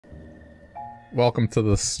Welcome to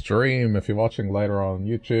the stream. If you're watching later on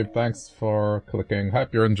YouTube, thanks for clicking.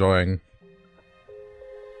 Hope you're enjoying.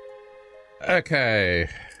 Okay.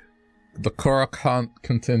 The Korok hunt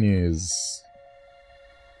continues.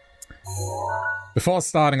 Before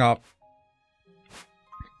starting up,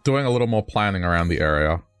 doing a little more planning around the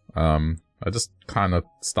area, I just kind of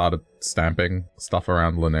started stamping stuff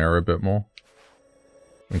around Lanera a bit more.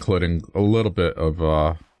 Including a little bit of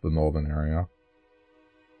the northern area.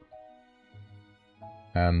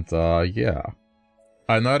 And, yeah.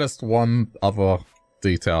 I noticed one other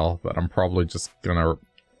detail that I'm probably just gonna...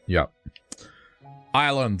 Yep.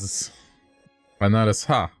 Islands! I noticed,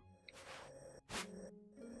 I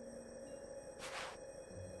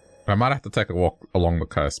might have to take a walk along the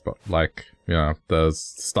coast, but, like, you know, there's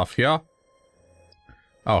stuff here.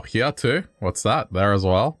 Oh, here too? What's that? There as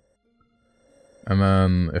well? And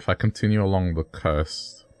then, if I continue along the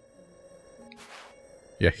coast...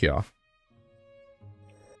 Yeah, here.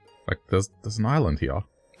 Like, there's an island here.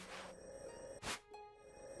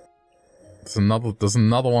 There's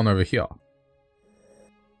another one over here.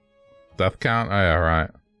 Death count? Oh yeah, right.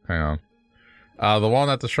 Hang on. The one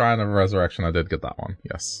at the Shrine of Resurrection, I did get that one,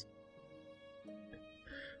 yes.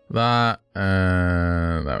 That,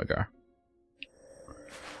 and there we go.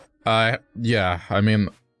 Yeah, I mean,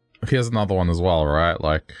 here's another one as well, right?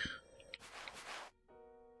 Like...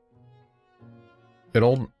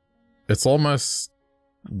 It's almost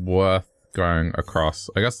worth going across.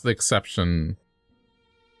 I guess the exception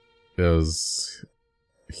is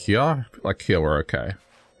here. Like here we're okay.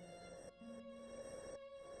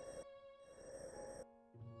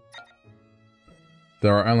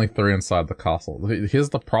 There are only 3 inside the castle.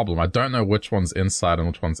 Here's the problem. I don't know which one's inside and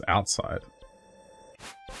which one's outside.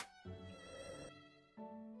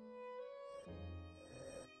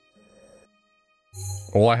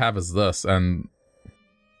 All I have is this, and...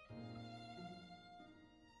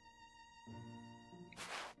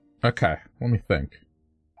 Okay, let me think.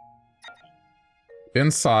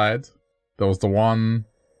 Inside, there was the one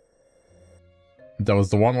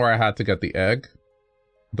where I had to get the egg.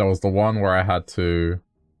 There was the one where I had to...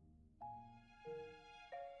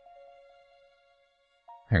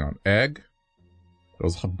 Hang on, egg? There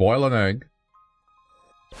was boil an egg.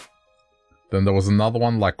 Then there was another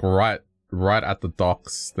one, like, right at the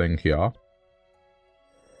docks thing here.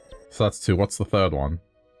 So that's 2. What's the third one?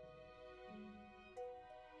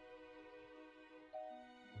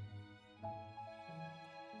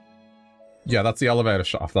 Yeah, that's the elevator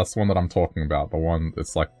shaft. That's the one that I'm talking about. The one,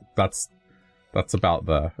 it's like, that's about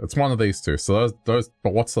there. It's one of these 2. So those,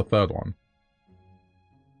 but what's the third one?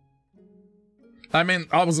 I mean,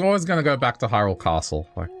 I was always gonna go back to Hyrule Castle,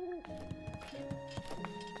 like...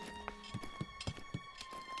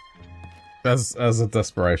 As a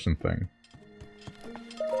desperation thing.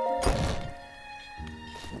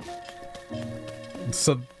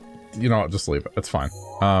 So, you know what, just leave it. It's fine.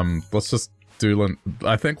 Let's just do...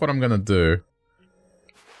 I think what I'm gonna do...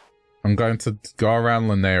 I'm going to go around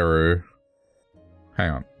Lanayru. Hang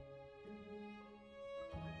on.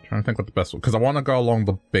 I'm trying to think what the best one... Because I want to go along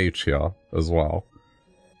the beach here as well.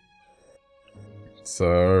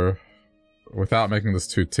 So... Without making this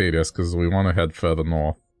too tedious, because we want to head further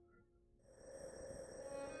north.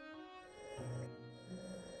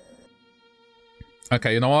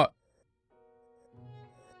 Okay, you know what?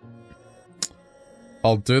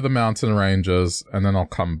 I'll do the mountain ranges, and then I'll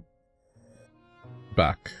come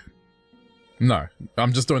back. No,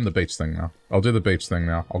 I'm just doing the beach thing now. I'll do the beach thing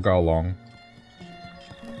now. I'll go along.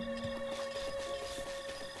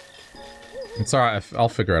 It's alright, I'll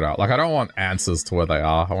figure it out. Like, I don't want answers to where they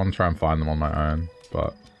are. I want to try and find them on my own,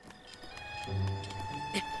 but...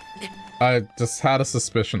 I just had a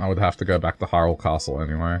suspicion I would have to go back to Hyrule Castle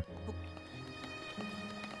anyway.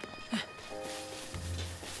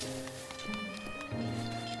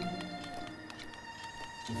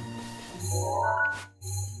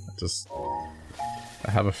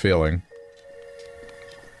 I have a feeling.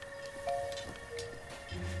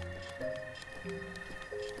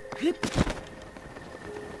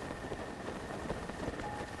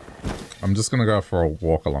 I'm just gonna go for a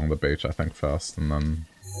walk along the beach, I think, first, and then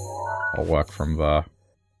I'll work from there.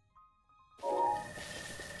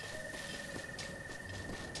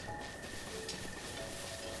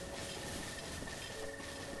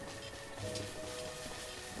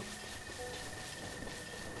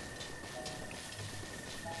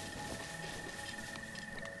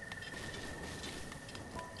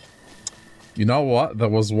 You know what? There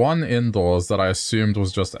was one indoors that I assumed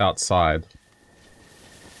was just outside.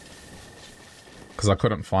 Because I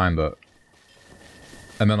couldn't find it.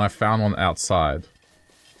 And then I found one outside.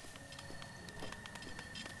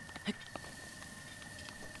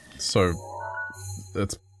 So,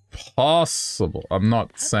 it's possible. I'm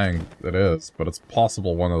not saying it is, but it's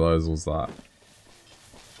possible one of those was that.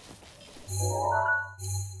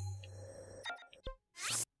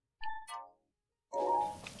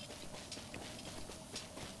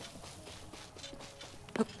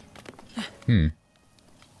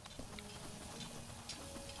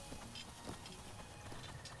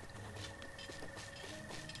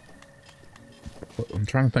 I'm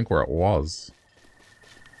trying to think where it was.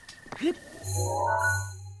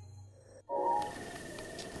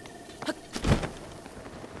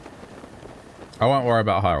 I won't worry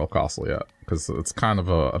about Hyrule Castle yet, because it's kind of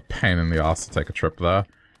a pain in the ass to take a trip there.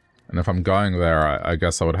 And if I'm going there, I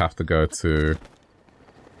guess I would have to go to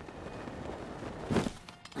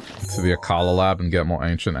the Akala lab and get more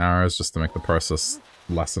ancient arrows just to make the process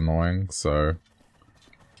less annoying, so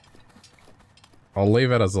I'll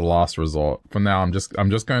leave it as a last resort. For now, I'm just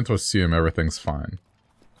going to assume everything's fine.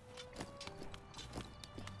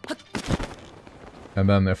 And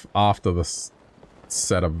then if after this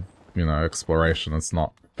set of, you know, exploration it's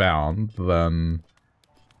not found, then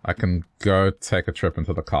I can go take a trip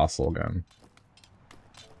into the castle again.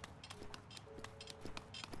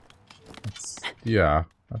 Yeah,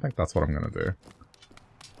 I think that's what I'm gonna do.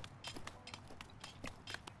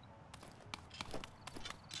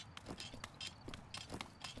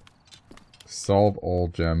 Sold all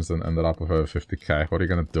gems and ended up with over 50k. What are you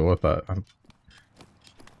gonna do with it?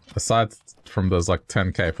 Aside from those like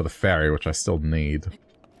 10k for the ferry, which I still need.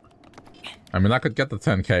 I mean, I could get the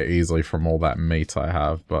 10k easily from all that meat I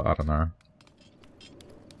have, but I don't know.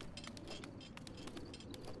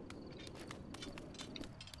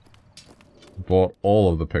 Bought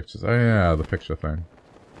all of the pictures. Oh yeah, the picture thing.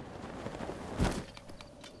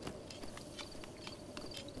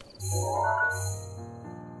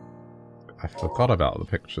 I forgot about the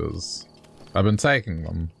pictures. I've been taking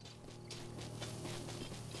them.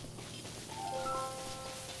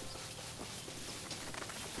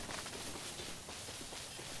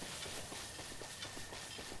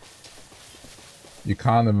 You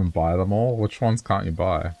can't even buy them all? Which ones can't you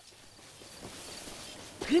buy?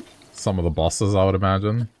 Some of the bosses, I would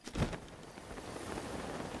imagine.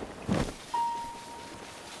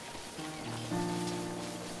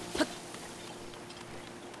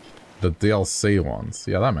 The DLC ones.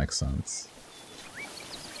 Yeah, that makes sense.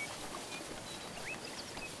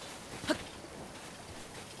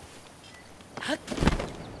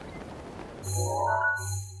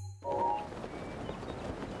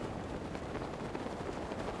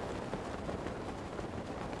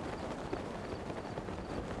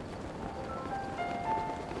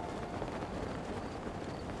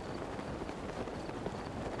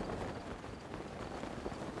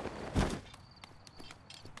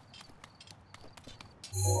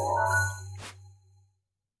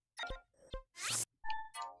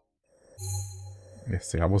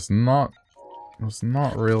 See, I was not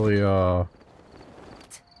really, yeah.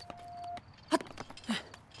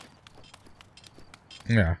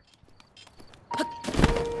 I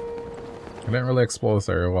didn't really explore this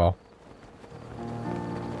area well.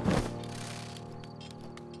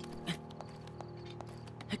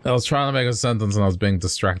 I was trying to make a sentence and I was being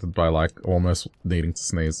distracted by, like, almost needing to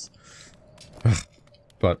sneeze.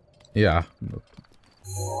 But, yeah.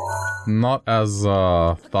 Not as,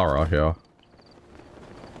 thorough here.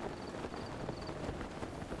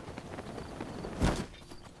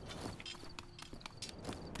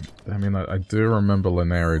 I mean, I do remember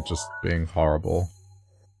Laneri just being horrible.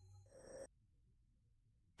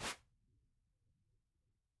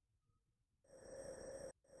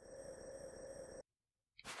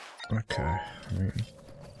 Okay, I mean...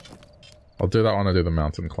 I'll do that when I do the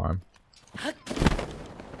mountain climb.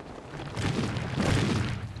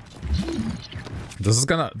 This is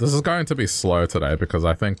going to be slow today because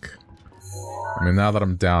I think... I mean, now that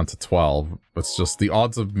I'm down to 12, it's just the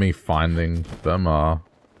odds of me finding them are...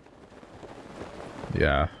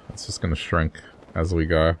 Yeah, it's just gonna shrink as we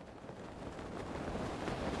go.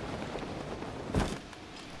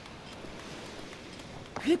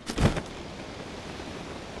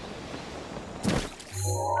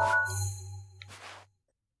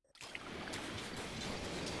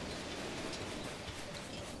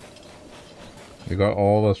 You got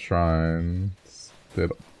all the shrines,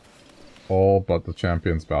 did all but the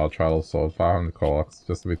Champion's Battle Trial, sold 500 Colox,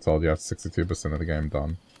 just to be told you have 62% of the game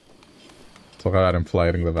done. Talk about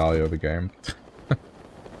inflating the value of the game.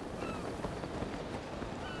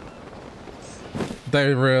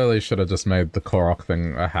 They really should have just made the Korok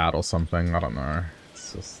thing a hat or something, I don't know.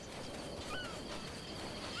 It's just...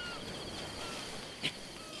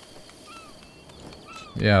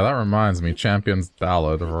 Yeah, that reminds me. Champions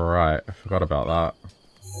Ballad. Right. I forgot about that.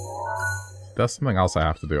 There's something else I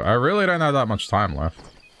have to do. I really don't have that much time left.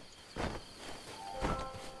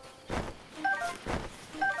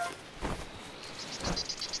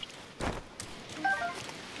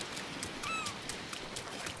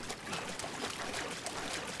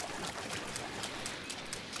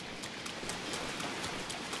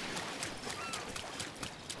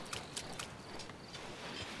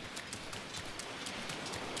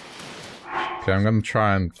 Okay, I'm gonna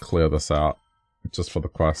try and clear this out, just for the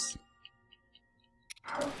quest.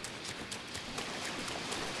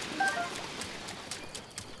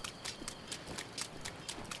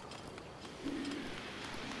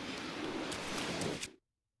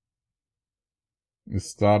 You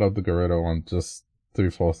started the Gerudo one just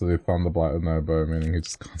through force of the Thunderblight with no bow, meaning he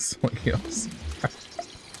just constantly heals.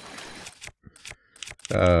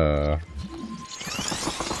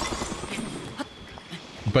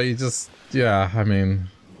 But you just, yeah, I mean,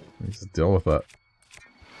 you just deal with it.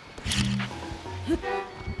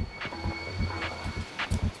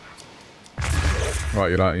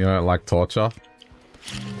 What, you don't like torture?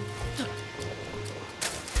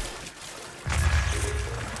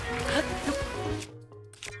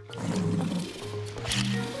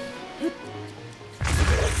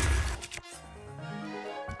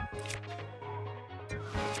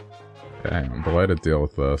 Okay, the way to deal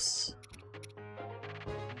with this.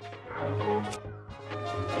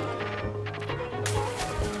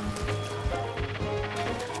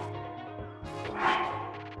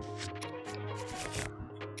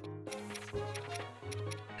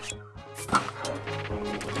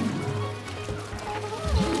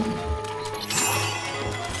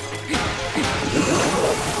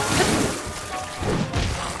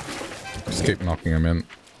 Just keep knocking him in.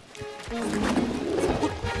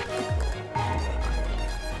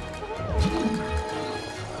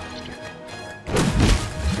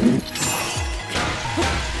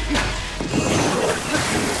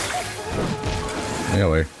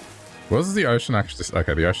 Nearly. Where does the ocean actually...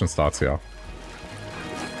 Okay, the ocean starts here.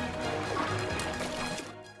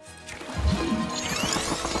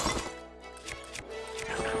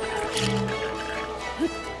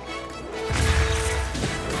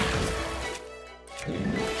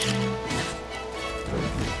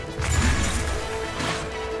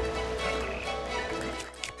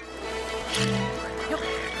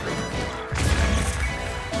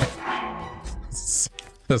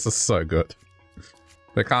 This is so good.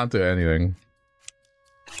 They can't do anything.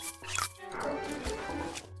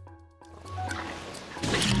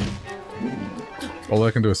 All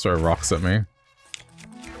they can do is throw rocks at me.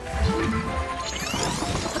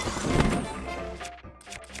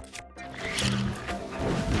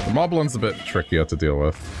 The Moblin's a bit trickier to deal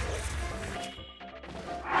with.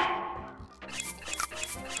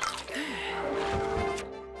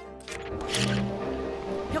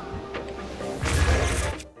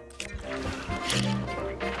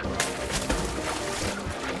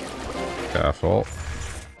 Careful.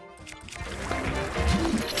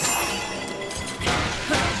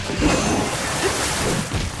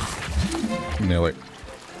 Nearly.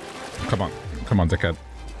 Come on. Come on, dickhead.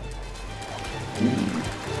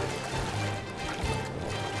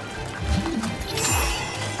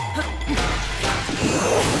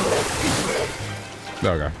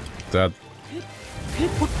 There we go. Dead.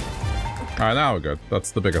 Alright, now we're good.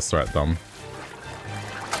 That's the biggest threat done.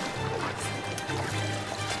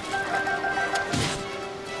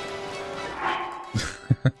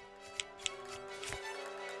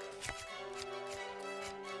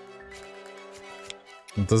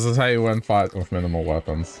 This is how you win fight with minimal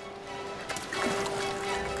weapons.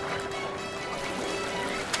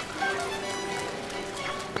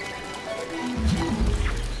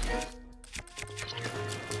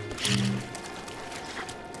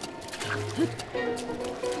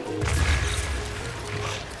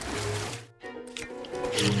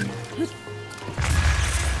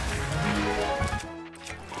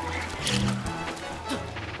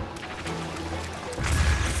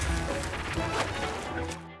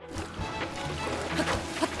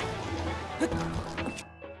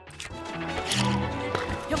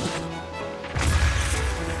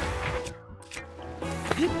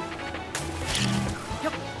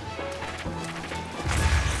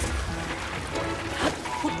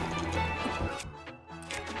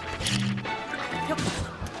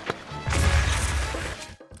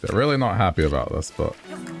 They're really not happy about this, but...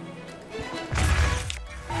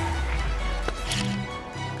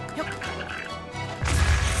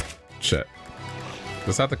 Shit.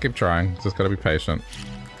 Just have to keep trying. Just gotta be patient.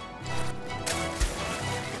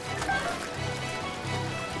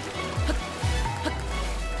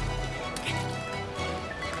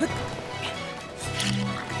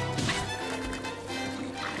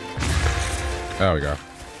 There we go.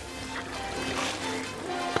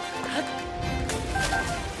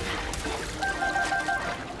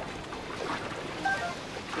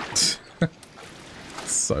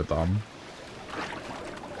 So dumb.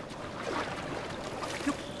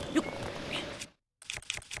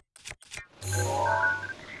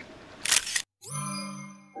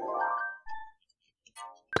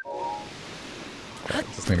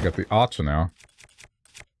 Just need to get the archer now.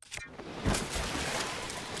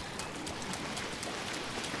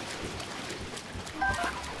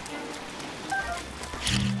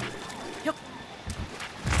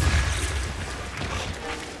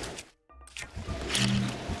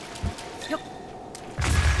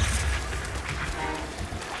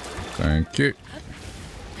 Thank you.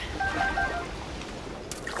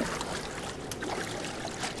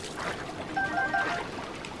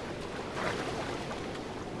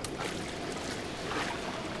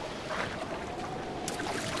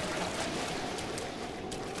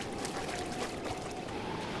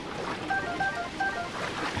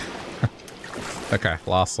 Okay,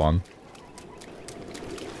 last one.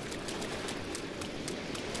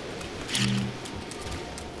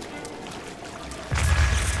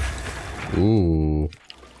 Ooh.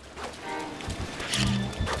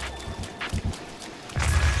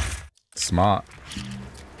 Smart.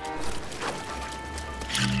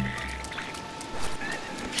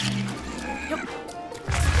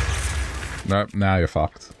 Nope, now you're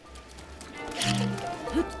fucked.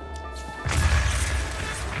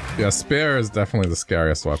 Yeah, spear is definitely the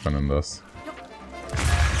scariest weapon in this.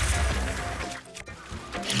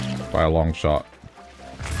 By a long shot.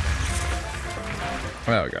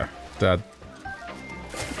 There we go. Dead.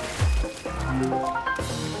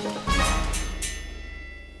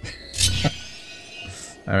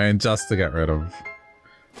 I mean, just to get rid of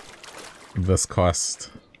this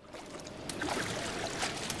quest.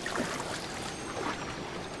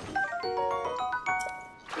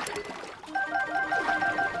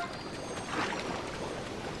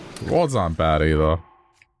 Rewards aren't bad either.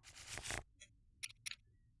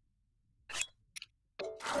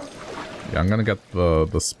 Yeah, I'm gonna get the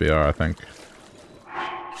spear, I think.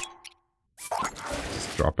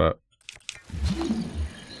 Just drop it.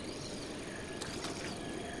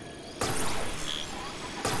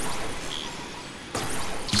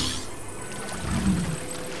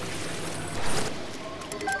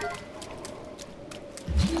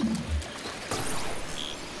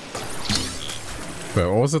 Wait,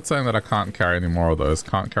 what was it saying that I can't carry any more of those?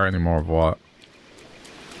 Can't carry any more of what?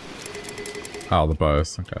 Oh, the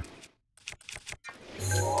bows. Okay.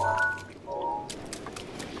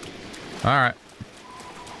 Alright.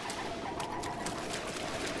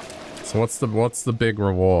 So what's the big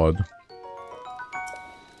reward?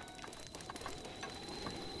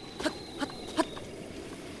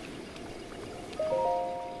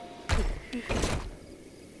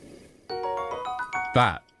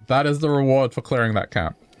 That is the reward for clearing that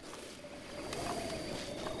camp.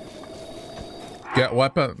 Get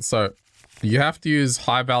weapons. So you have to use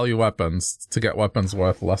high value weapons to get weapons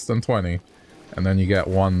worth less than 20. And then you get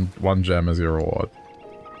one gem as your reward.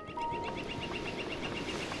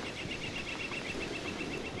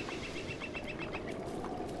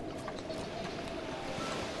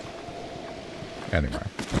 Anyway.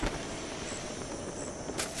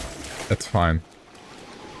 It's fine.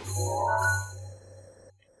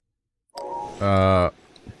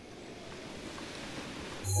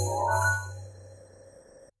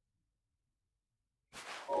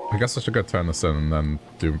 I guess I should go turn this in and then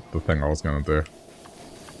do the thing I was gonna do.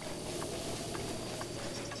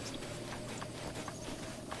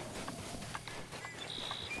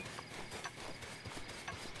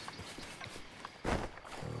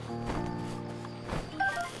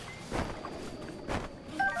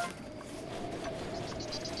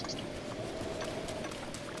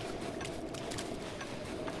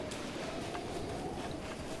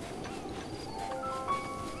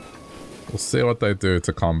 We'll see what they do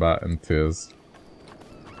to combat in tiers.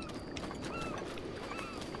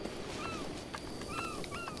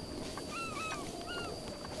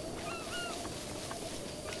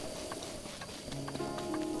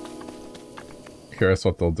 Curious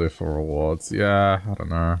what they'll do for rewards. Yeah, I don't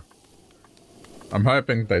know. I'm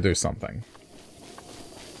hoping they do something.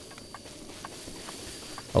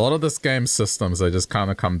 A lot of this game's systems, they just kind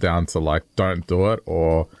of come down to like, don't do it,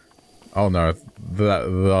 or oh no,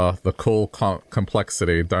 the cool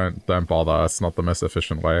complexity, don't bother, it's not the most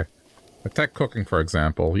efficient way. Like take cooking for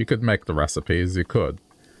example, you could make the recipes, you could.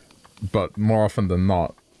 But more often than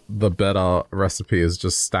not, the better recipe is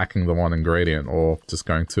just stacking the one ingredient or just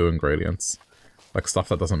going 2 ingredients. Like stuff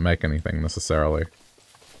that doesn't make anything necessarily.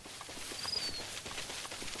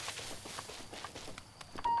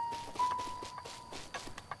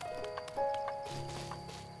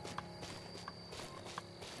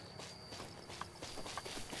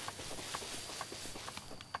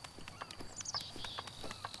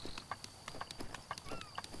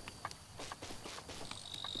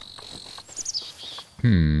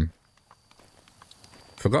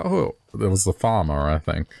 Forgot who it was. The farmer, I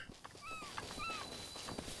think,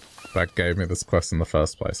 that gave me this quest in the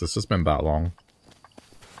first place. It's just been that long.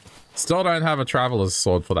 Still don't have a traveler's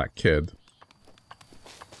sword for that kid.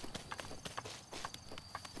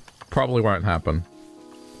 Probably won't happen.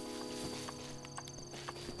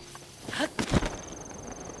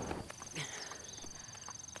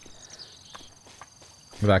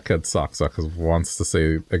 That kid sucks because wants to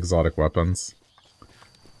see exotic weapons.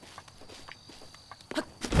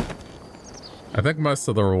 I think most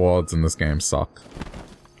of the rewards in this game suck.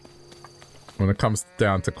 When it comes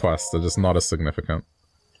down to quests, they're just not as significant.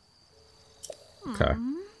 Okay.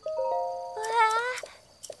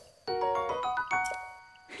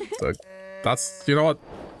 So that's, you know what?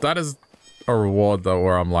 That is a reward though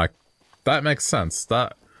where I'm like, that makes sense.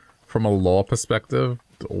 That, from a lore perspective,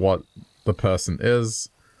 what the person is,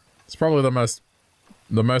 it's probably the most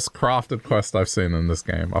crafted quest I've seen in this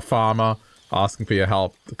game. A farmer asking for your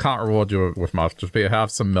help. Can't reward you with much. Just be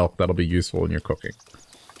have some milk that'll be useful in your cooking.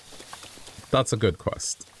 That's a good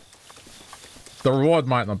quest. The reward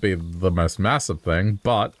might not be the most massive thing,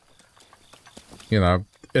 but you know,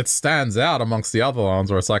 it stands out amongst the other ones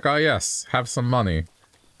where it's like, oh yes, have some money.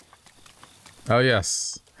 Oh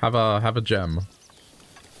yes, have a gem.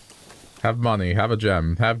 Have money, have a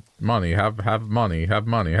gem, have money, have money, have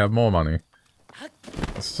money, have more money.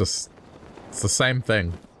 It's just, it's the same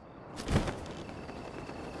thing.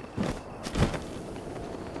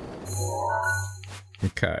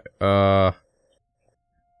 Okay,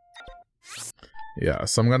 yeah,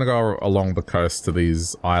 so I'm gonna go along the coast to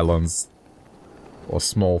these islands or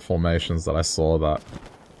small formations that I saw that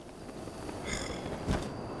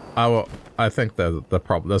I think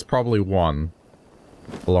there's probably one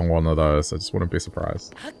along one of those. I just wouldn't be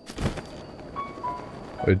surprised.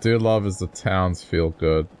 What I do love is the towns feel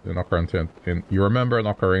good in Ocarina. You remember in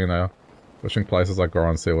Ocarina, wishing places like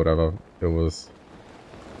Goron Sea or whatever, it was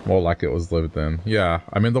more like it was lived in. Yeah,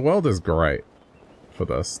 I mean the world is great for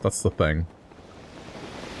this. That's the thing.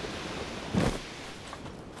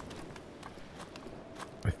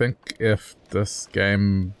 I think if this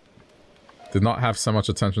game did not have so much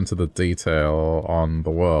attention to the detail on the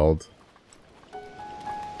world,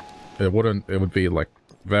 it would be like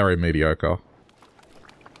very mediocre.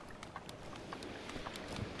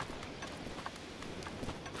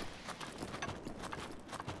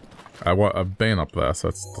 I've been up there, so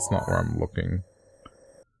that's not where I'm looking.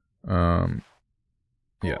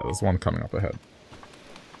 Yeah, there's one coming up ahead.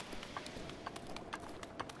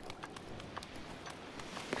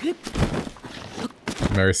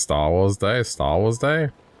 Merry Star Wars Day? Star Wars Day?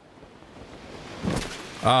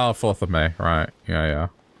 Oh, 4th of May, right. Yeah.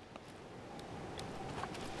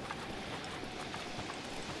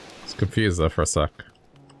 I was confused there for a sec.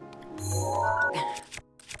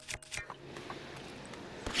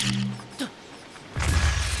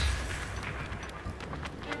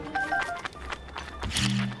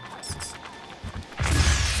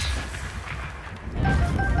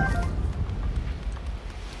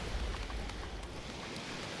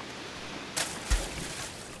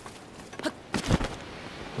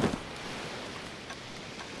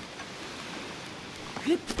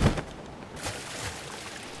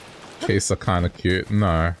 Case are kind of cute.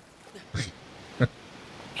 No.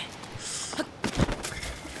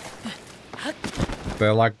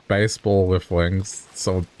 They're like baseball with wings,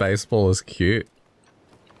 so baseball is cute.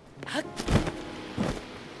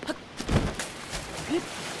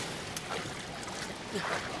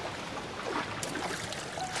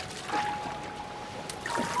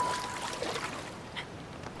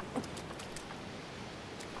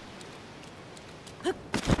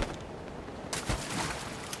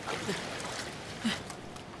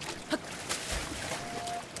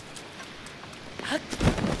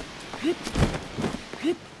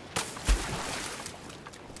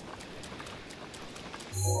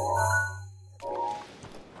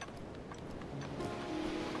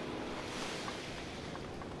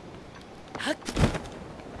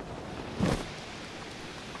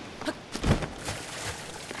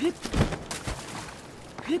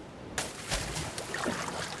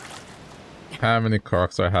 How many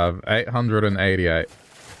Koroks do I have? 888.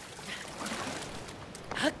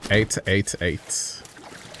 888.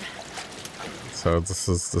 So this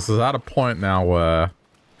is at a point now where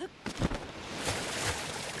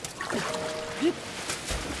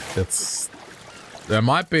there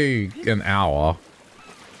might be an hour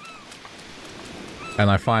and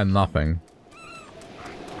I find nothing.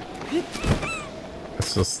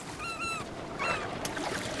 It's just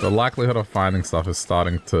the likelihood of finding stuff is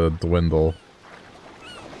starting to dwindle.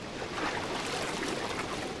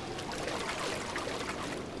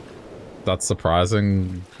 That's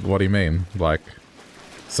surprising? What do you mean? Like,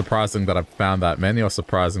 surprising that I've found that many, or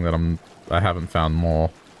surprising that I haven't found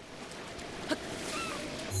more?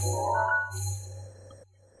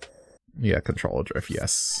 Yeah, controller drift,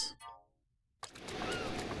 yes.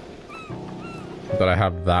 That I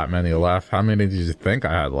have that many left. How many did you think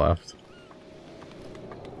I had left?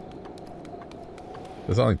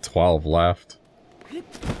 There's only 12 left.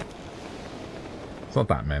 It's not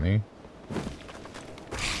that many.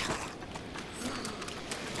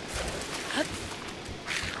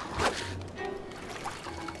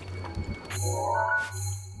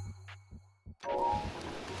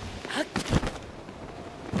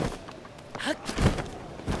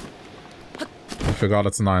 You forgot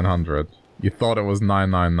it's 900. You thought it was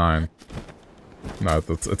 999. No,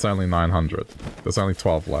 it's only 900. There's only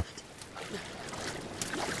 12 left.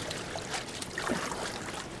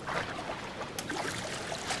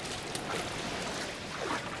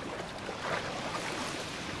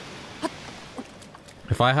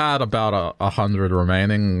 If I had about 100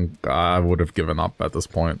 remaining, I would have given up at this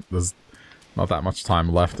point. There's not that much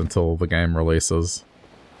time left until the game releases.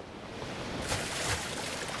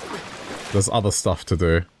 There's other stuff to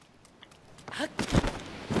do.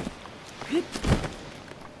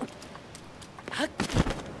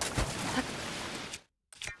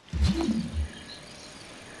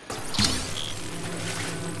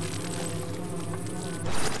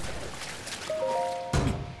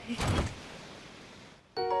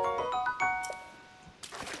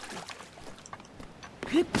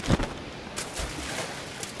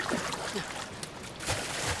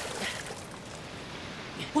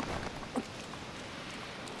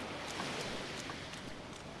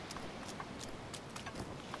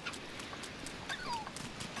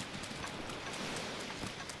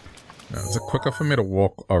 Is it quicker for me to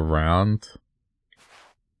walk around?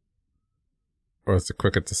 Or is it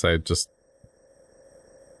quicker to say just...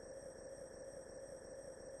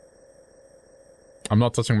 I'm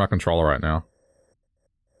not touching my controller right now.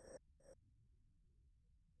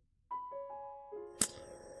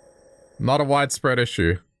 Not a widespread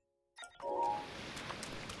issue.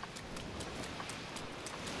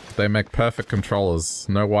 They make perfect controllers.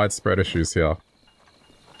 No widespread issues here.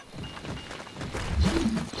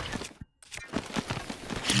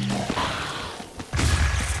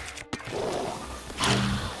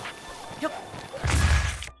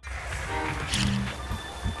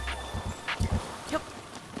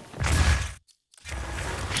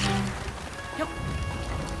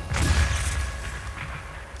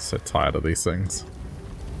 So tired of these things.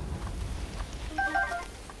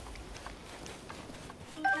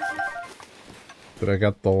 Did I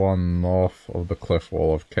get the one north of the cliff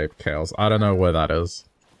wall of Cape Chaos? I don't know where that is.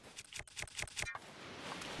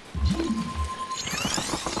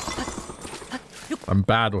 I'm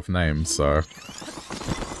bad with names, so...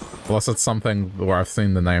 Unless it's something where I've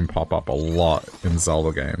seen the name pop up a lot in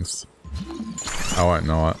Zelda games. I won't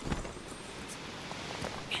know it.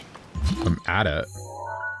 I'm at it.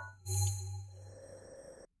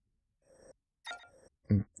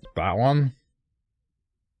 That one?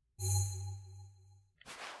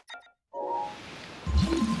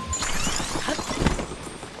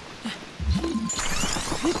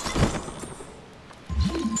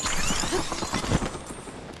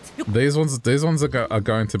 These ones are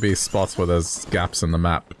going to be spots where there's gaps in the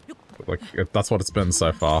map. Like, that's what it's been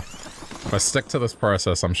so far. If I stick to this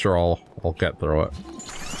process, I'm sure I'll get through it.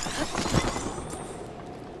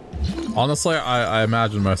 Honestly, I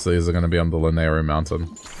imagine most of these are going to be on the Lanayru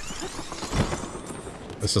Mountain.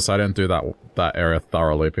 It's just I didn't do that area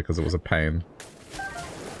thoroughly because it was a pain.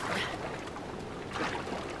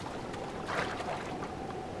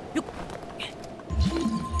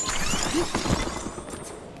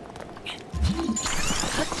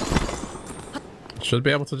 Should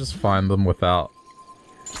be able to just find them without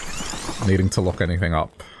needing to look anything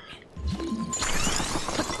up.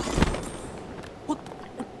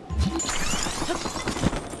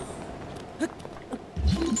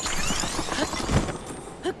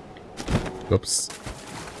 Oops.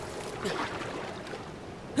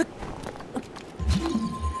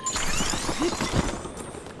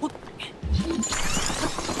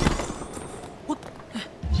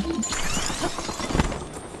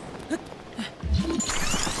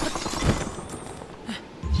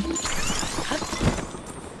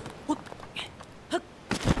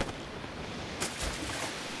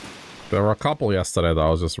 There were a couple yesterday that I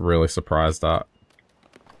was just really surprised at.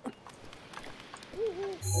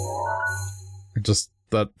 Just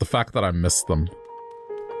the fact that I missed them.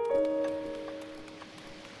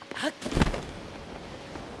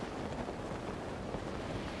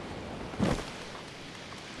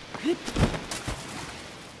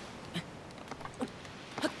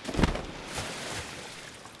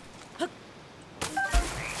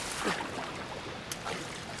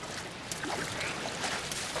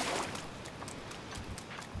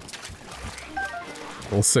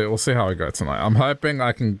 We'll see how we go tonight. I'm hoping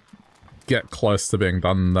I can get close to being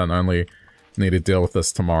done and then only need to deal with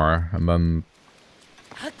this tomorrow. And then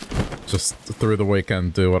just through the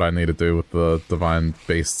weekend do what I need to do with the divine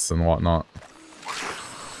beasts and whatnot.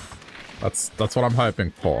 That's what I'm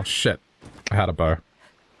hoping for. Shit. I had a bow.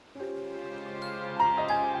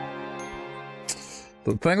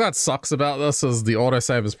 The thing that sucks about this is the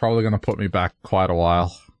autosave is probably going to put me back quite a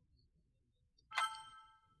while.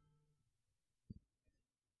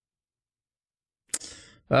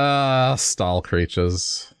 Style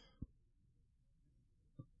creatures.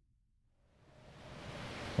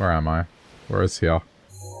 Where am I? Where is here?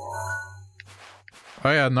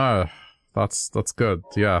 Oh yeah, no. That's good.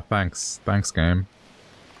 Yeah, thanks. Thanks, game.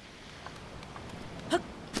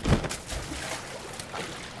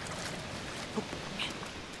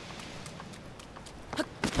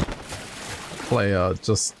 Player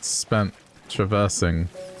just spent traversing.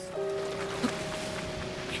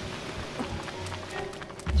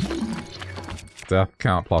 Death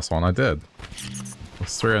count +1. I did. It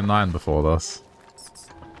was 309 before this.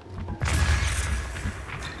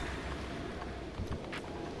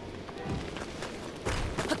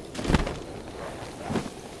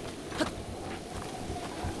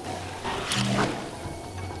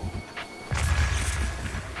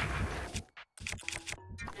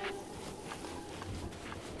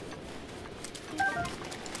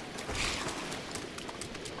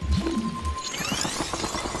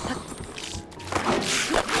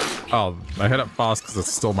 Oh, I hit it fast because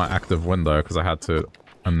it's still my active window because I had to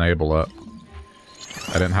enable it.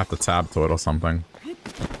 I didn't have to tab to it or something.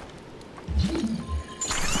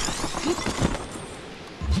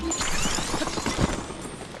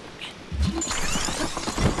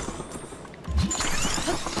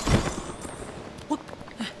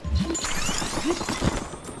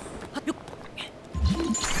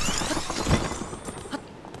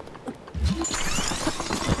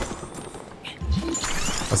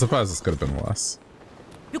 I suppose this could have been worse.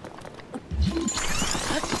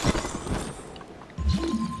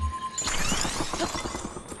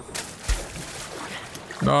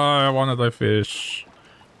 No, I wanted the fish.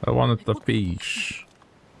 I wanted the fish.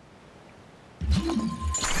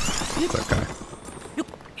 It's okay.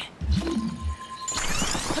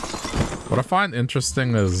 What I find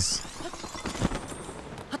interesting is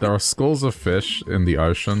there are schools of fish in the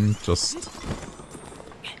ocean just...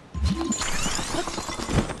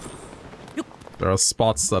 There are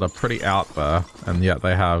spots that are pretty out there, and yet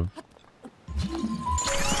they have...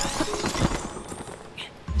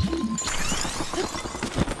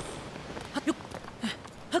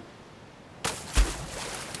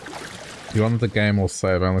 You wanted the game will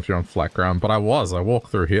save only if you're on flat ground, but I walked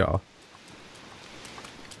through here.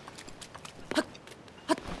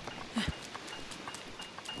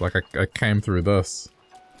 Like, I came through this.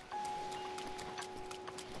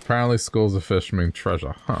 Apparently schools of fish mean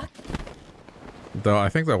treasure, huh. Though I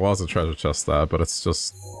think there was a treasure chest there, but it's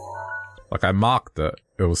just... Like, I marked it.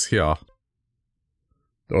 It was here.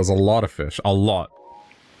 There was a lot of fish. A lot.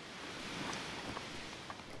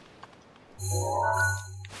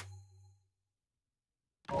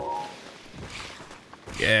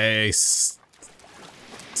 Yay!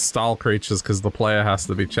 Style creatures, because the player has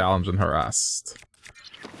to be challenged and harassed.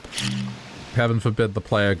 Heaven forbid the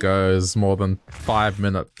player goes more than 5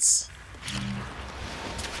 minutes.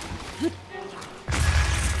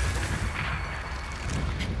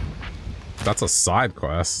 That's a side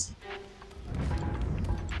quest.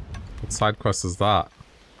 What side quest is that?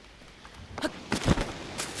 I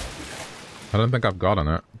don't think I've gotten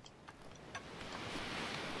it.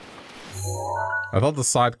 I thought the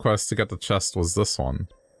side quest to get the chest was this one.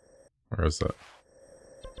 Where is it?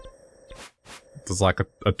 There's like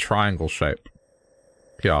a triangle shape.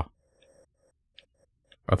 Here.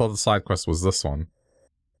 I thought the side quest was this one.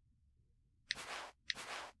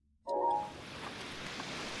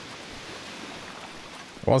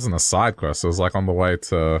 It wasn't a side quest, it was like on the way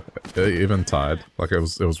to Eventide. Like it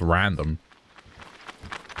was random.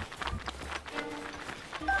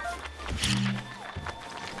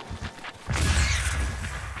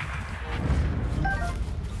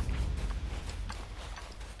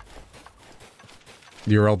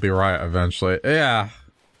 You'll be right eventually. Yeah.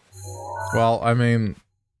 Well, I mean...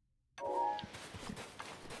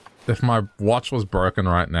 If my watch was broken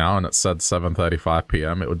right now and it said 7:35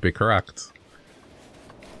 PM, it would be correct.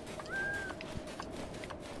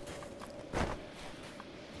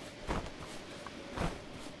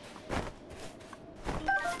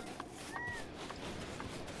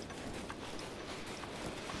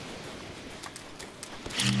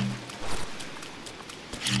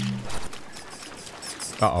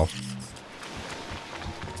 Uh-oh.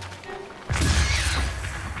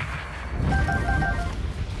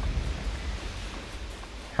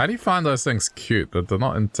 How do you find those things cute? That they're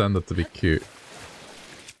not intended to be cute.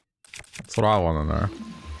 That's what I want to know.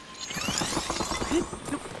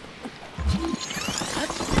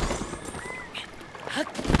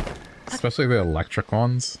 Especially the electric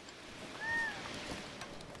ones.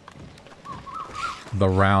 The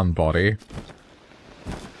round body.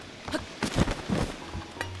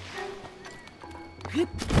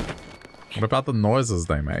 What about the noises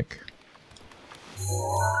they make?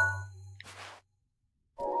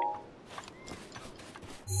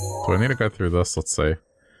 Do I need to go through this? Let's see.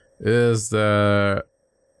 Is there...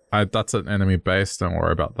 that's an enemy base. Don't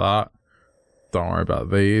worry about that. Don't worry about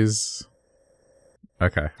these.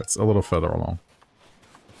 Okay, it's a little further along.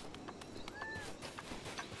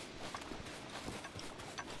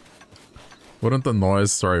 Wouldn't the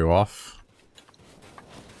noise throw you off?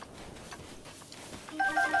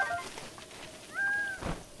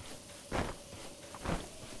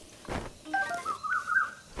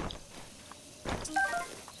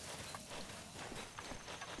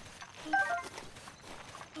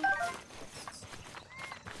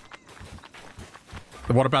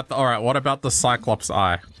 What about the... Alright, what about the Cyclops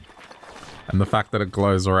eye? And the fact that it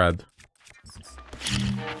glows red?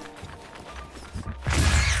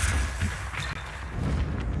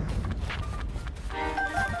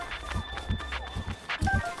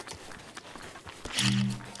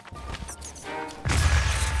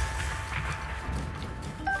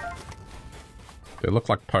 They look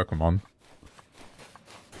like Pokemon.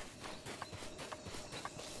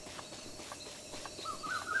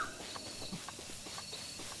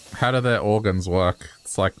 How do their organs work?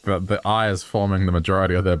 It's like the eye is forming the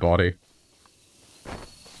majority of their body.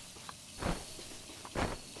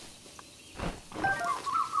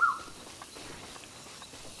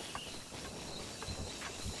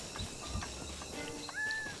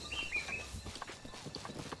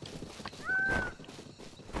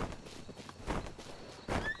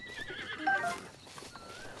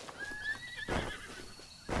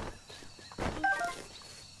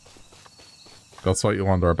 That's what you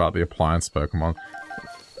wonder about the appliance Pokemon.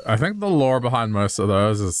 I think the lore behind most of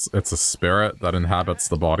those is it's a spirit that inhabits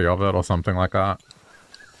the body of it or something like that.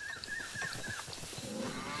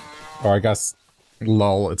 Or I guess,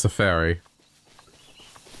 lol, it's a fairy.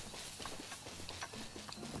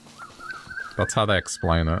 That's how they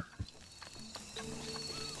explain it.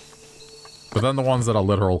 But then the ones that are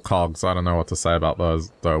literal cogs, I don't know what to say about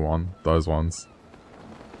those ones.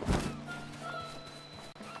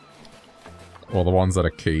 Or the ones that are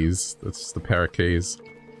keys. It's just a pair of keys.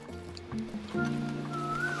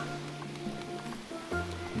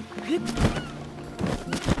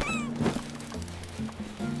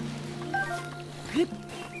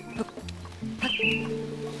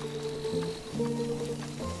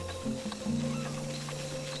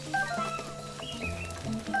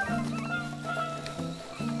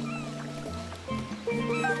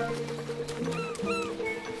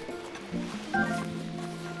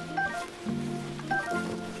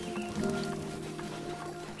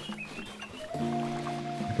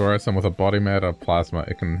 And with a body made of plasma,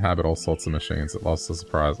 it can inhabit all sorts of machines. It loves to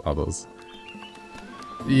surprise others.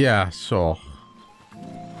 Yeah, sure.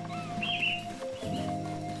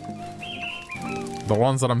 The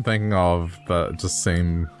ones that I'm thinking of that just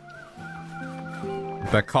seem...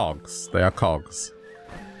 They're cogs. They are cogs.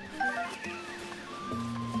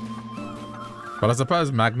 But I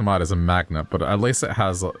suppose Magnemite is a magnet, but at least it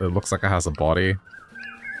looks like it has a body.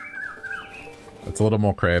 It's a little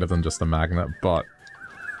more creative than just a magnet, but...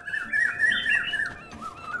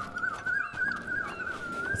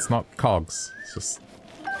 It's not cogs, it's just...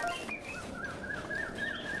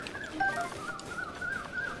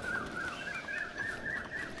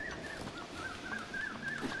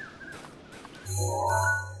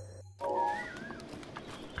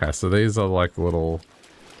 Okay, so these are like little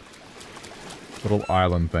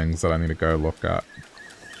island things that I need to go look at.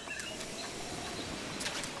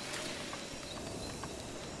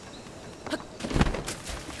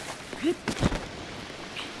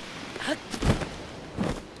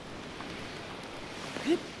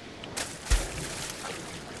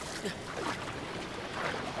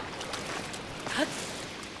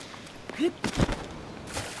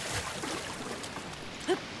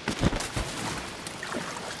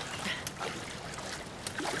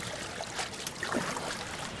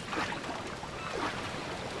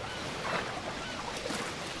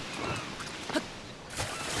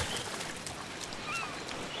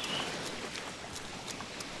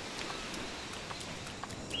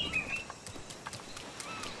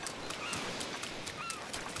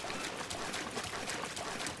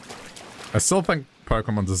 I still think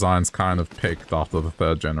Pokemon designs kind of peaked after the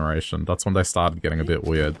 3rd generation. That's when they started getting a bit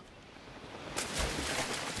weird.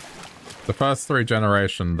 The first 3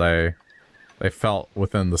 generations, they felt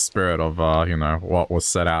within the spirit of, you know, what was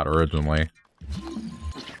set out originally.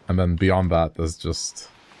 And then beyond that, there's just...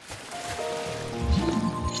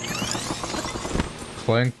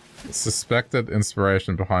 Clink, suspected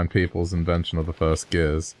inspiration behind people's invention of the first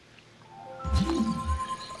gears.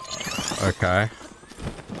 Okay.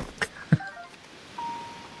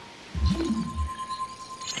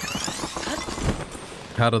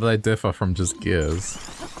 How do they differ from just gears?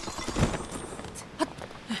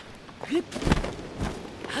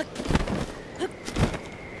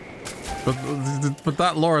 But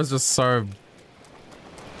that lore is just so...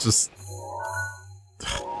 Just...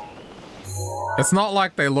 It's not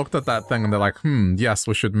like they looked at that thing and they're like, yes,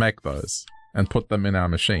 we should make those. And put them in our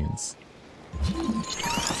machines.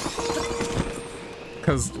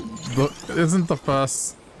 Because isn't the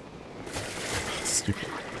first... Stupid.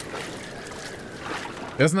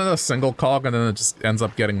 Isn't it a single cog and then it just ends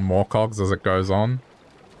up getting more cogs as it goes on?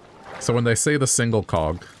 So when they see the single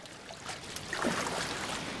cog,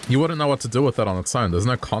 you wouldn't know what to do with it on its own. There's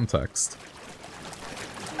no context.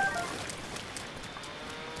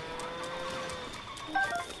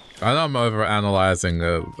 I know I'm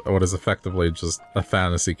overanalyzing what is effectively just a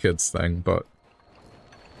fantasy kids thing, but...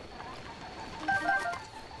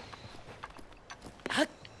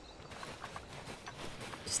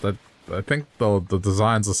 Just that, I think the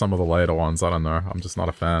designs of some of the later ones, I don't know, I'm just not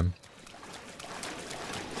a fan.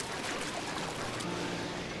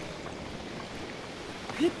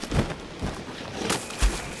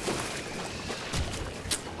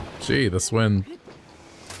 Gee, this wind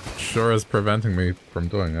sure is preventing me from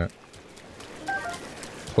doing it.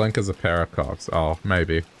 Clink is a pair of cogs. Oh,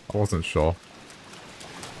 maybe. I wasn't sure.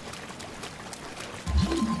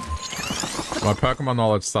 My Pokemon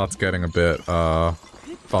knowledge starts getting a bit,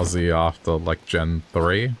 fuzzy after, like, Gen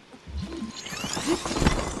 3.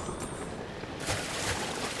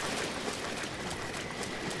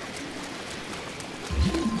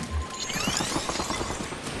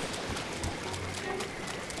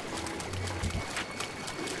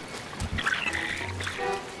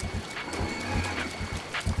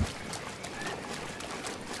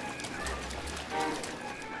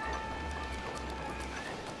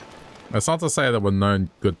 It's not to say there were no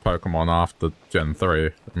good Pokemon after Gen 3.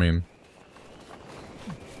 I mean,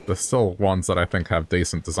 there's still ones that I think have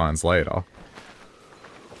decent designs later.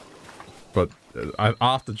 But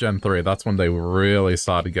after Gen 3, that's when they really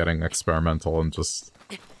started getting experimental and just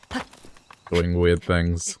doing weird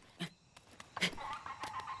things.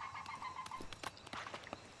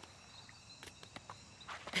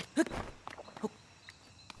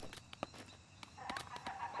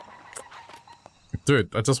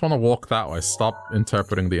 Dude, I just want to walk that way. Stop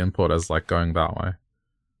interpreting the input as, like, going that way.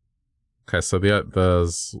 Okay, so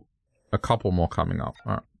there's a couple more coming up.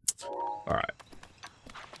 Alright. Alright.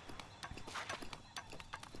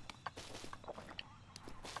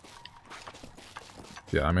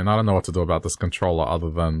 Yeah, I mean, I don't know what to do about this controller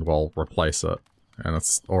other than, well, replace it. And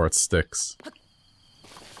or it sticks.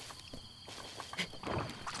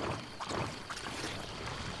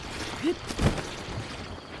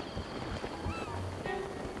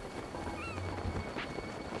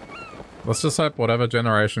 Let's just hope whatever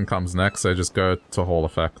generation comes next, they just go to Hall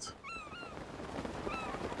Effect.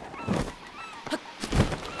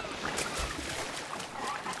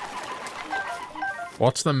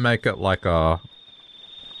 Watch them make it like a...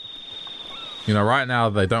 You know, right now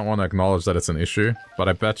they don't want to acknowledge that it's an issue, but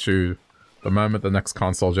I bet you the moment the next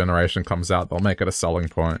console generation comes out, they'll make it a selling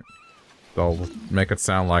point. They'll make it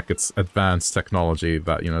sound like it's advanced technology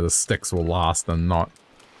that, you know, the sticks will last and not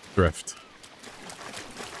drift.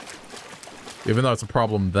 Even though it's a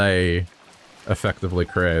problem they effectively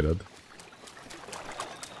created.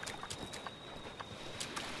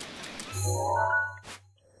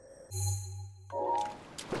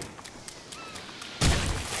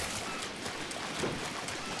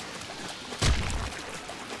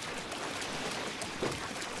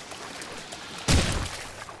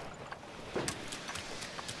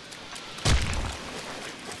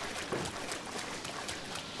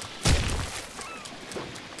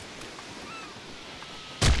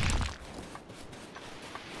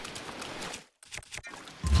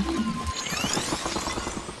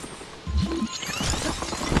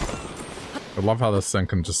 I love how this thing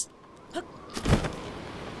can just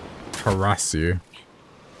harass you.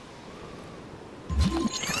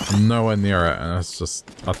 I'm nowhere near it, and it's just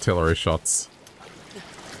artillery shots.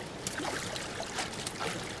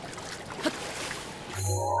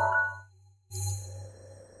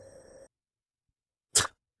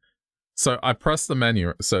 So I pressed the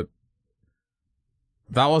menu, so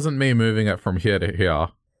that wasn't me moving it from here to here.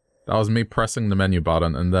 That was me pressing the menu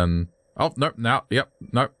button and then... Oh, nope, now, yep,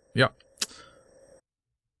 nope, yep.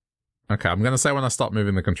 Okay, I'm gonna say when I stop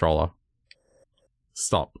moving the controller.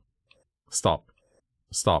 Stop. Stop.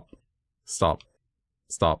 Stop. Stop.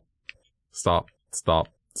 Stop. Stop. Stop.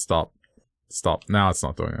 Stop. Stop. Now it's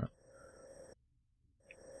not doing it.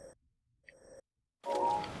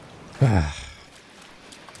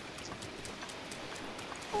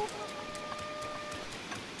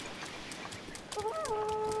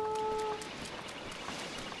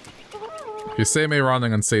 If you see me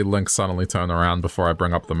running and see Link suddenly turn around before I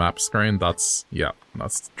bring up the map screen, that's... yeah,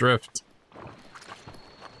 that's drift.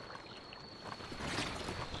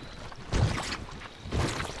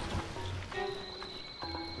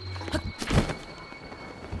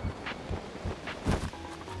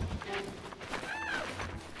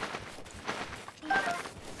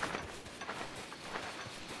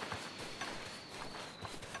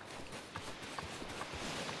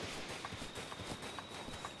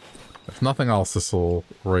 If nothing else, this will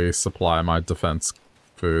resupply my defense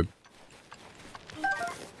food.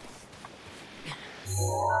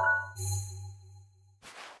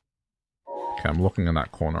 Okay, I'm looking in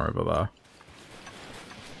that corner over there.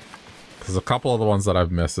 Because a couple of the ones that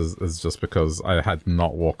I've missed is just because I had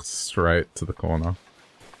not walked straight to the corner.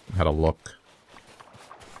 I had a look.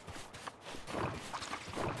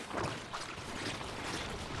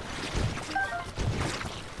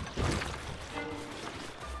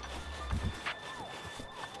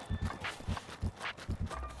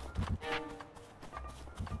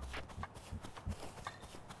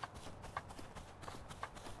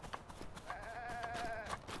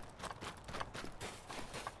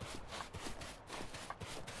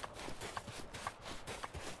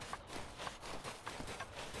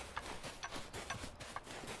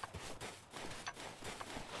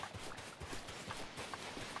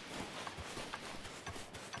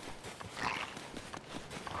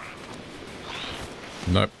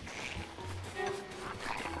 Nope.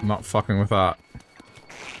 Not fucking with that.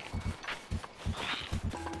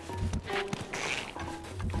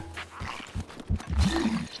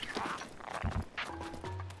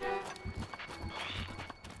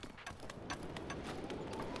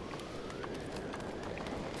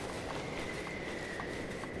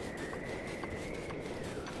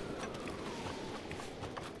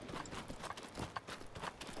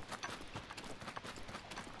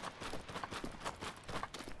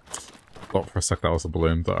 Thought for a sec that was a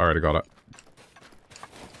balloon, but I already got it.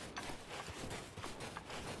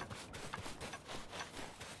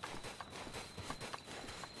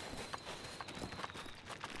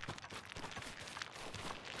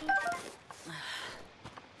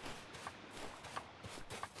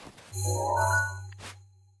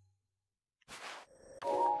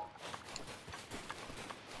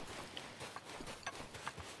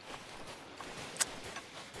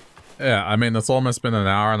 Yeah, I mean, it's almost been an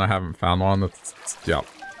hour and I haven't found one. Yep.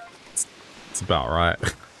 It's about right.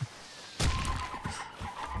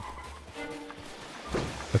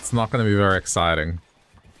 It's not going to be very exciting.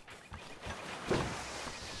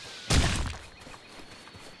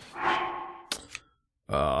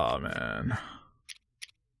 Oh, man.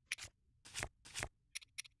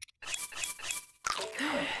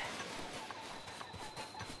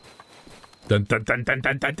 Dun dun dun dun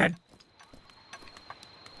dun dun dun.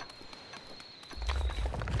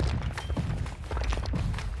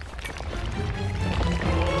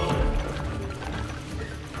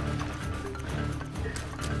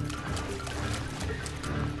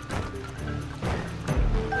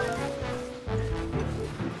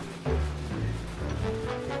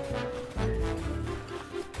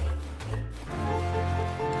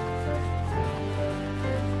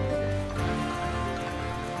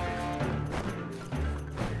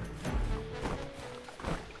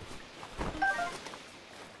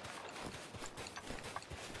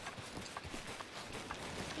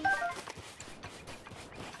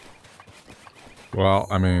 Well,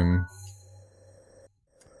 I mean...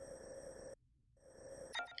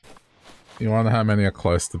 You wonder how many are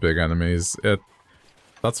close to big enemies.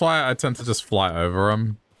 That's why I tend to just fly over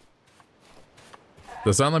them.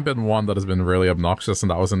 There's only been one that has been really obnoxious,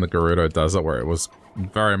 and that was in the Gerudo Desert, where it was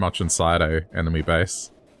very much inside a enemy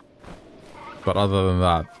base. But other than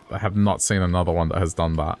that, I have not seen another one that has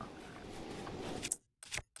done that.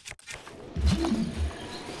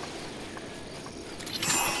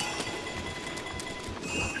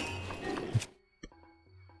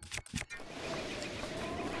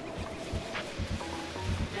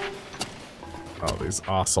 Oh, these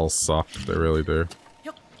assholes suck. They really do.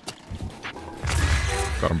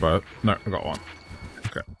 Got them both. No, I got one.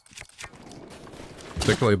 Okay.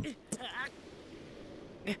 Particularly...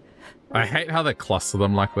 I hate how they cluster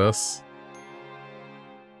them like this.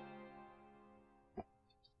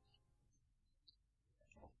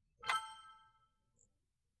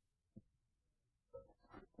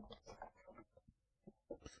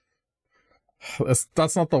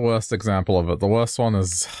 That's not the worst example of it. The worst one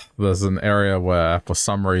is there's an area where for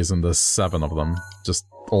some reason there's 7 of them just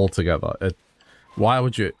all together. Why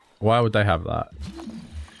would they have that?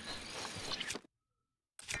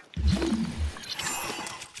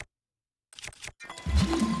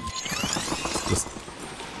 It's just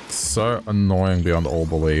so annoying beyond all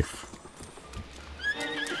belief.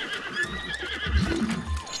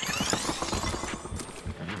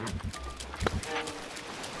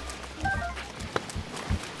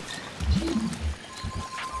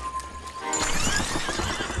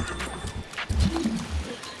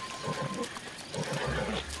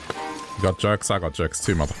 You got jokes? I got jokes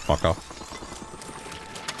too, motherfucker.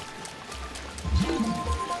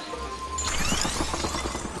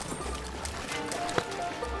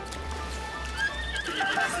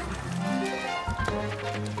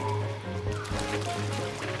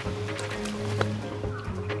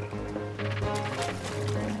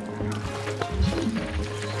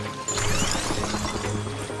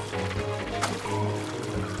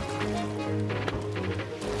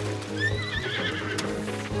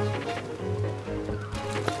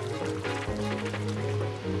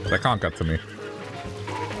 They can't get to me.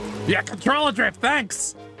 Yeah, controller drift,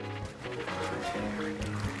 thanks!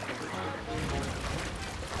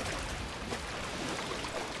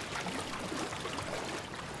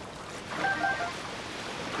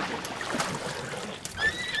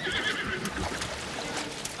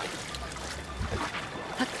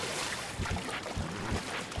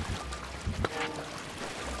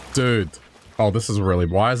 Dude. Oh, this is really...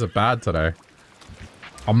 Why is it bad today?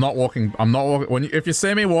 I'm not walking... if you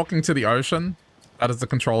see me walking to the ocean, that is the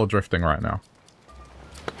controller drifting right now.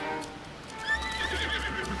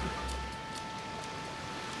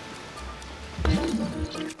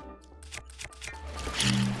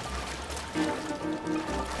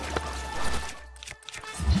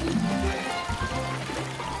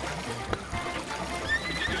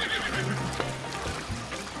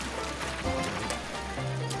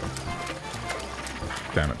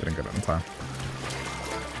 Damn it, didn't get it in time.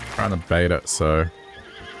 Trying to bait it, so...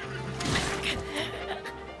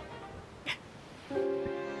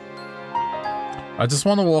 I just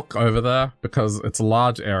want to walk over there because it's a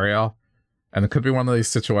large area and it could be one of these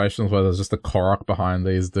situations where there's just a Korok behind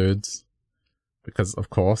these dudes. Because,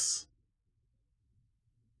 of course.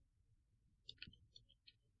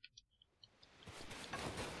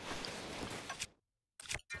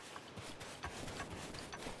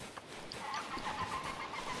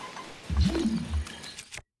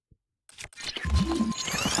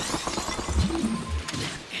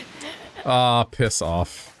 Ah, piss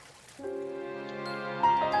off.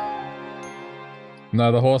 No,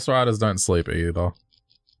 the horse riders don't sleep either.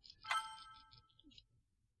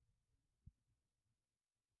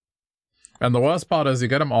 And the worst part is you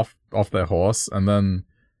get them off their horse, and then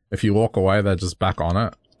if you walk away, they're just back on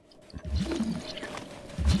it.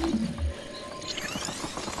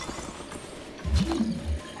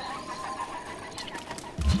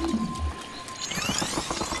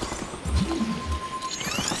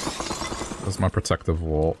 That's my protective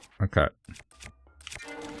wall. Okay.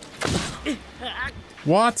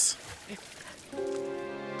 What?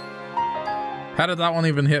 How did that one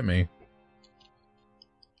even hit me?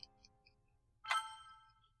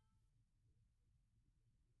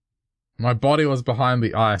 My body was behind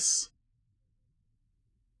the ice.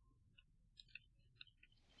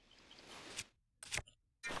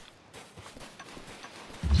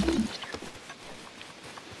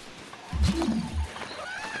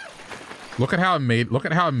 Look at how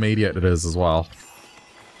immediate it is as well.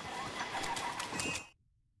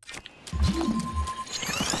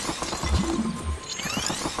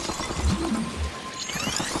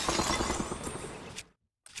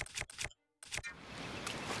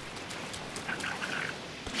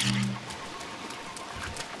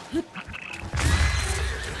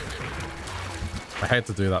 I hate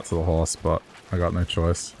to do that to the horse, but I got no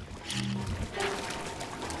choice.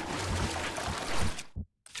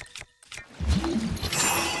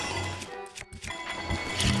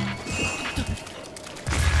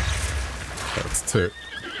 That's 2.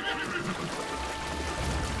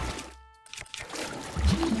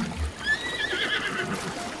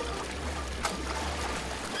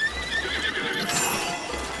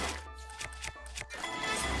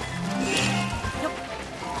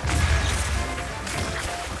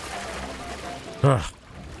 Ugh.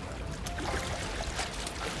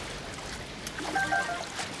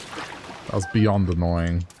 That was beyond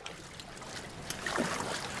annoying.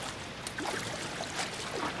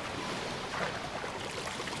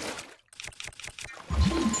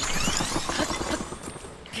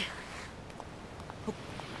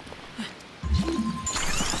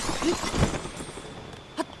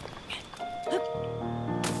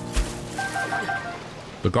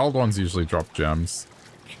 The gold ones usually drop gems.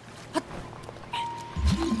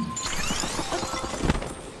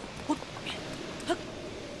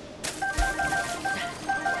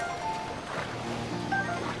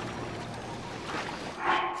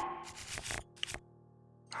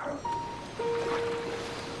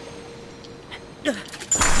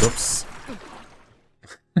 Whoops.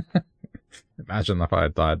 Imagine if I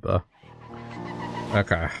had died there.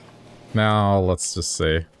 Okay. Now, let's just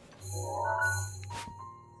see.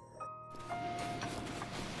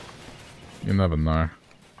 You never know.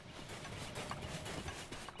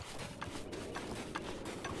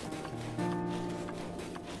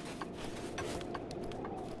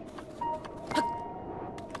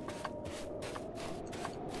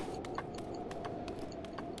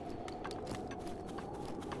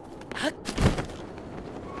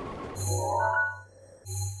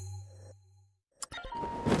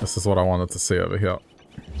 This is what I wanted to see over here.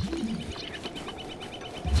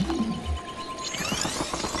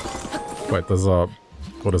 Wait, there's a...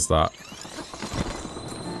 What is that?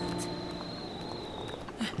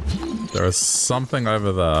 There is something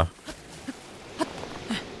over there.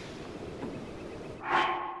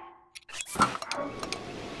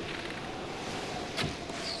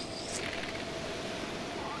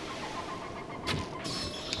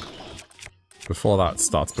 Before that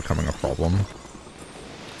starts becoming a problem.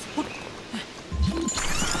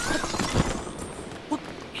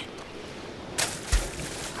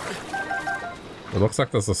 It looks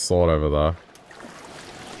like there's a sword over there.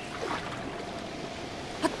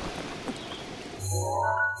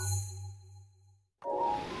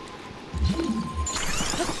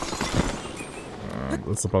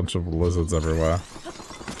 There's a bunch of lizards everywhere.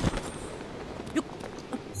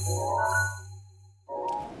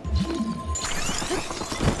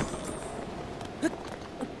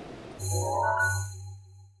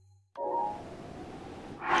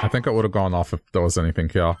 I think it would have gone off if there was anything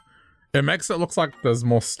here. It makes it look like there's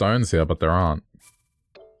more stones here, but there aren't.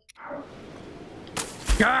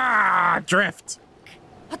 Ah! Drift!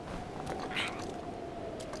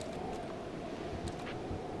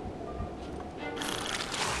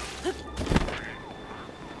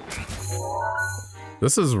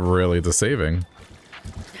 This is really deceiving.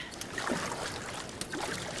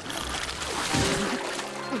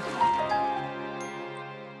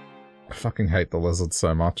 I fucking hate the lizards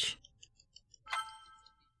so much.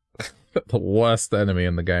 The worst enemy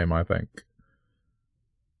in the game, I think.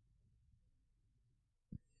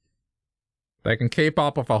 They can keep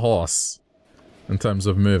up with a horse in terms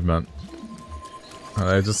of movement. And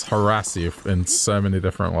they just harass you in so many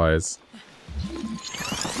different ways.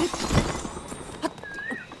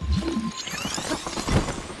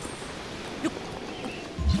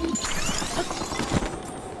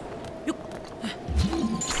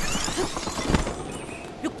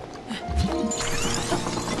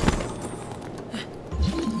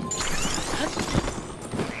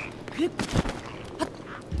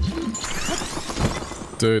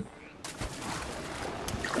 Dude.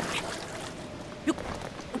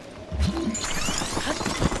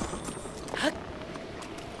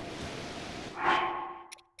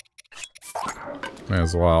 May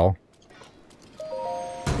as well.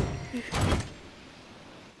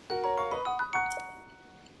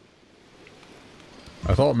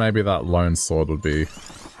 I thought maybe that lone sword would be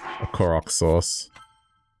a Korok source.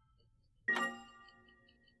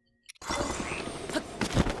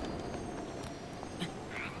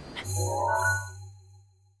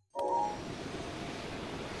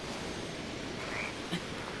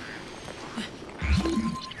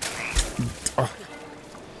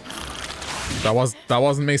 That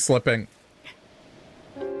wasn't me slipping.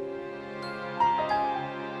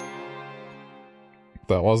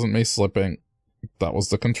 That wasn't me slipping. That was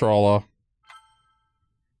the controller.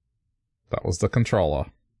 That was the controller.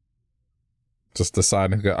 Just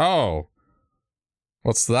deciding to go, oh!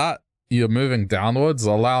 What's that? You're moving downwards?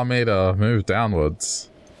 Allow me to move downwards.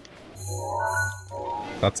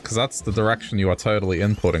 That's because that's the direction you are totally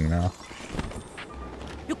inputting now.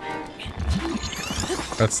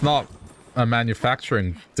 It's not a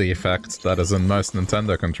manufacturing defect that is in most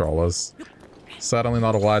Nintendo controllers. Certainly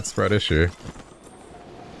not a widespread issue.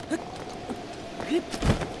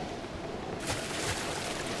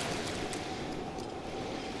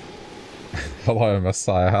 Hello,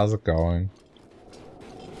 Messiah. How's it going?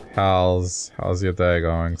 How's your day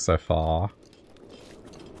going so far?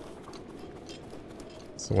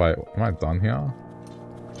 So wait, am I done here?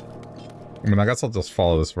 I mean, I guess I'll just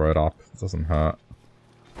follow this road up. It doesn't hurt.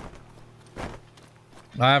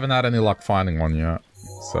 I haven't had any luck finding one yet,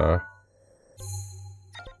 so...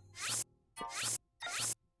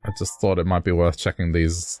 I just thought it might be worth checking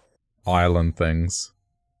these island things.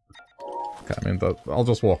 Okay, I mean, I'll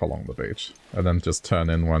just walk along the beach, and then just turn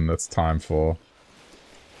in when it's time for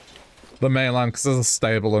the mainland, because there's a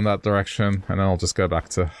stable in that direction, and then I'll just go back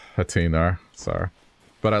to Hatino, so...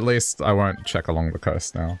 But at least I won't check along the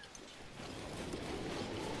coast now.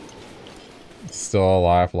 Still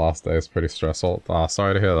alive, last day is pretty stressful. Ah,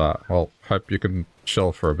 sorry to hear that. Well, hope you can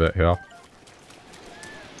chill for a bit here.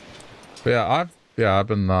 But yeah, I've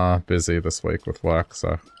been busy this week with work,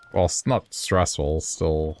 so... Well, it's not stressful,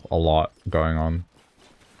 still a lot going on.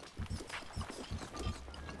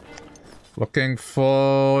 Looking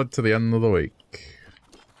forward to the end of the week.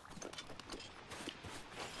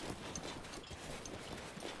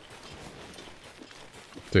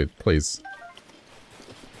 Dude, please.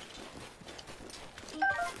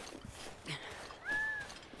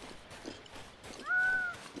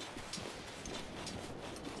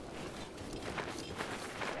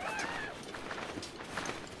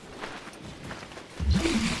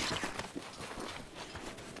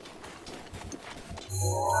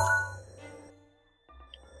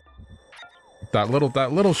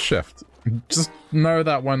 That little shift. Just know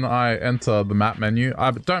that when I enter the map menu,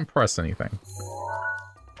 don't press anything.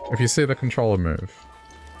 If you see the controller move.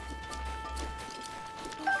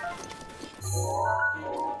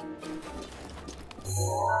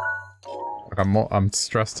 Like I'm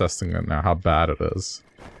stress testing it now, how bad it is.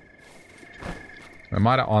 I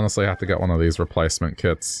might honestly have to get one of these replacement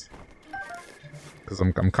kits. Because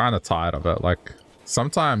I'm kind of tired of it. Like,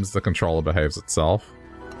 sometimes the controller behaves itself.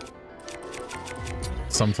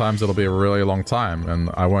 Sometimes it'll be a really long time and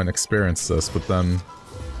I won't experience this, but then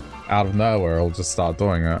out of nowhere it'll just start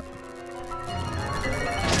doing it.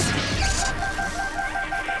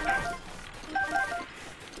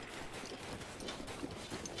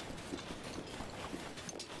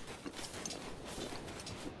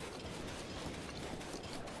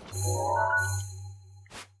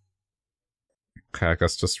 Okay, I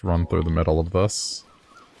guess just run through the middle of this.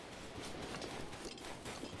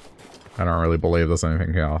 I don't really believe there's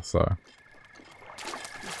anything here, so...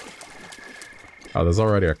 Oh, there's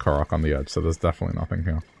already a Korok on the edge, so there's definitely nothing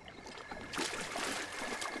here.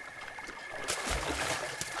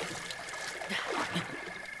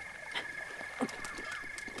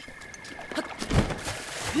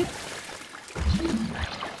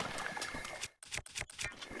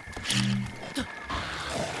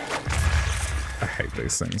 I hate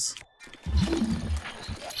these things.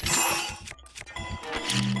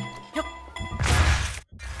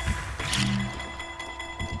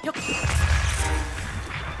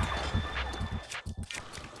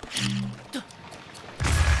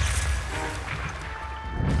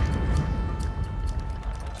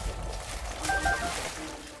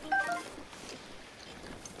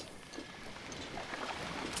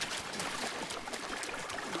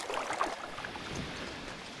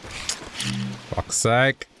 Fuck's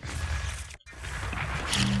sake.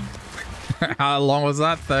 How long was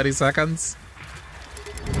that? 30 seconds?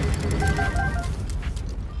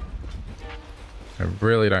 I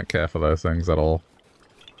really don't care for those things at all.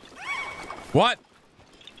 What?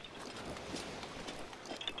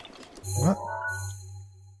 What?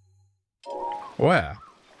 Where?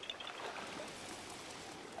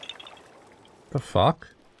 The fuck?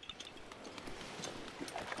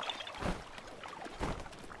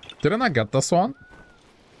 Didn't I get this one?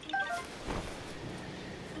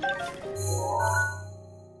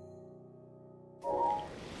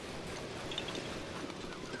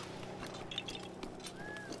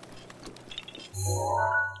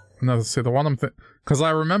 No, see, the one I'm because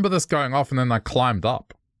I remember this going off and then I climbed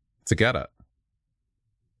up to get it.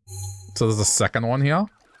 So there's a second one here?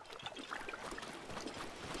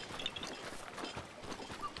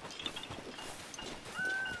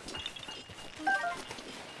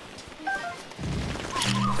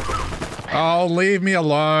 Oh, leave me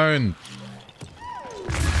alone.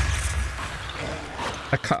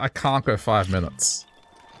 I can't go 5 minutes.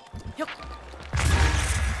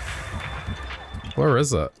 Where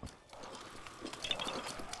is it?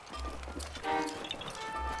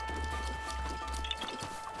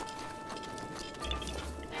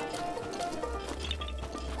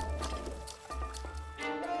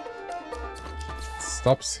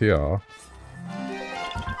 Stops here.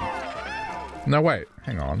 No, wait.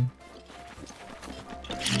 Hang on.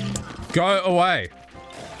 Go away!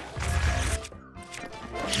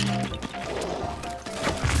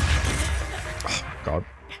 Oh, God.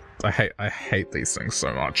 I hate these things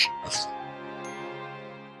so much.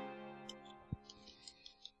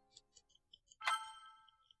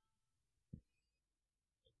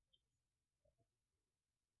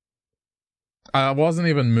 I wasn't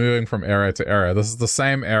even moving from area to area. This is the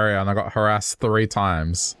same area and I got harassed 3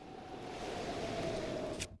 times.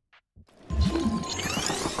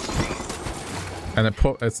 And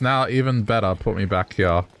it's now even better, put me back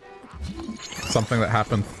here. Something that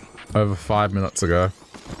happened over 5 minutes ago.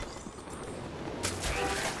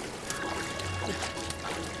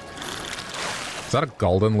 Is that a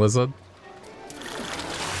golden lizard?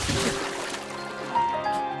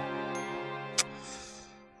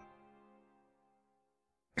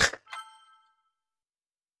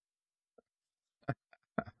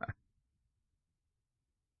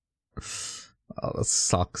 Oh, that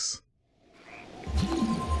sucks.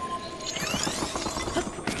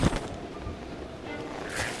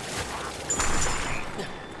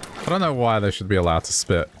 I don't know why they should be allowed to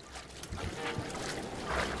spit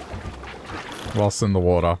whilst in the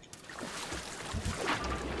water.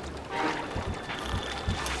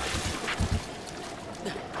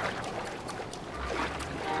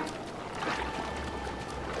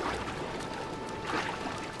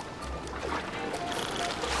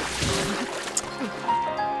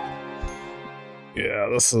 Yeah,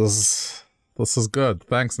 this is good.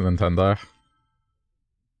 Thanks, Nintendo.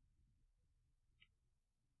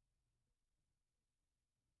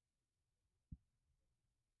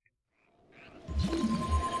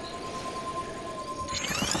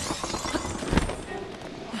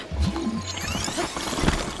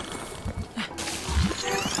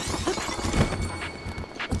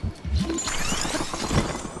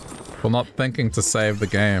 For not thinking to save the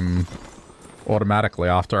game automatically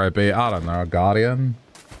after I beat, I don't know, a Guardian?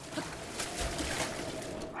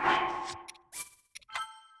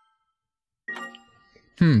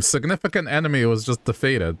 Significant enemy was just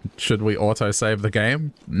defeated. Should we auto-save the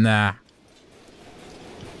game? Nah.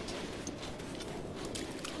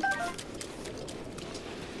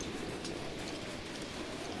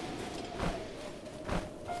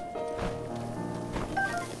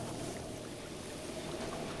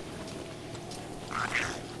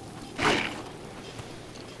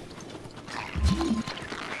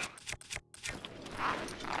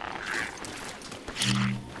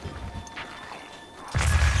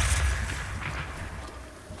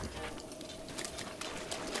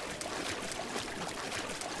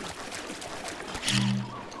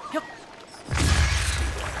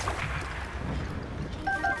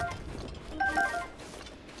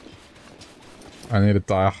 I need to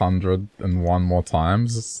die 101 more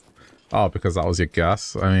times? Oh, because that was your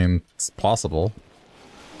guess? I mean, it's possible.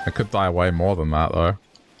 I could die way more than that, though.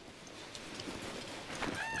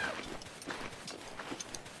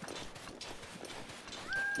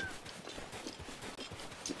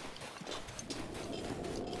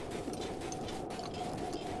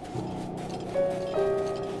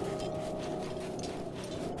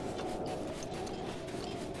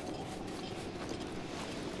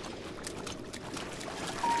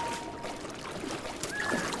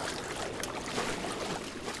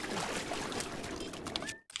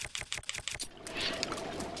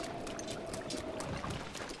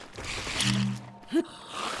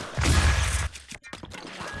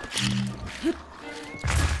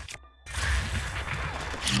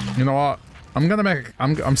 You know what?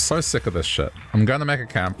 I'm so sick of this shit. I'm gonna make a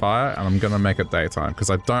campfire and I'm gonna make it daytime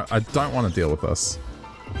because I don't want to deal with this.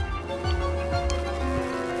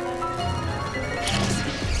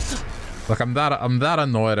 Like I'm that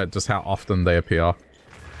annoyed at just how often they appear.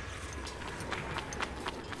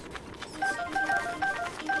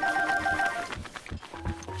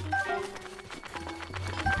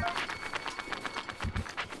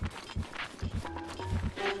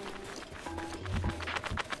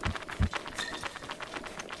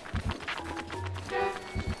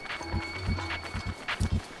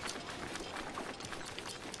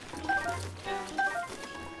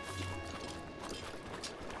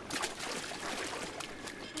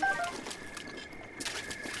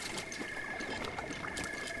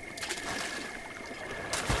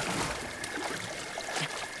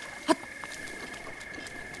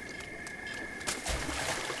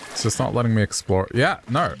 It's just not letting me explore. Yeah,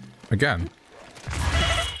 no. Again.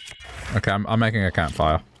 Okay, I'm making a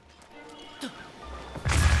campfire.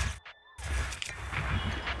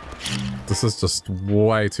 This is just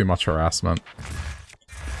way too much harassment.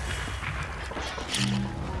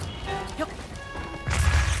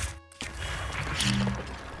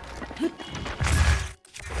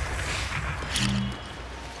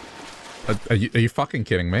 Are you fucking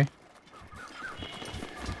kidding me?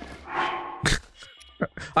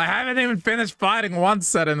 I haven't even finished fighting one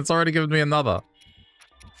set and it's already given me another.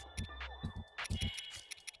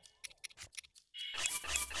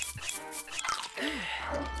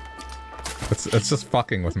 It's just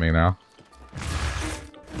fucking with me now.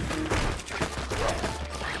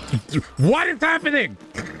 What is happening?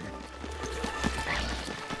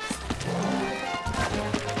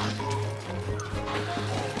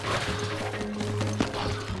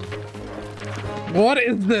 What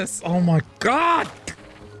is this? Oh my god!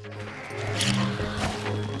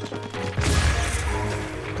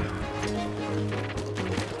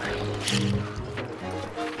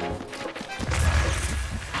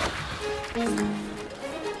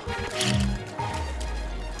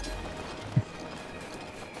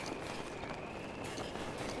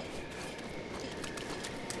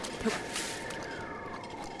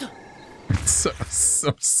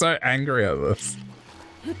 I'm so angry at this.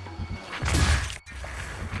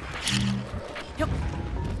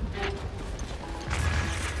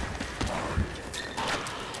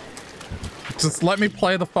 Just let me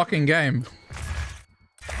play the fucking game.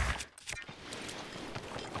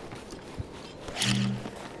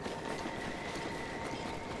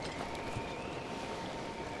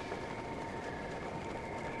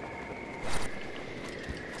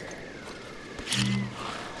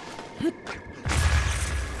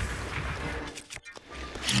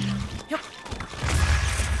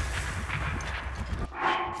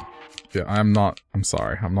 Yeah, I'm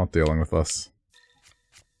sorry, I'm not dealing with this.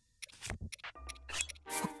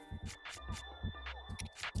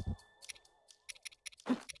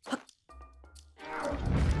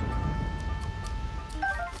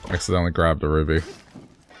 Accidentally grabbed a ruby.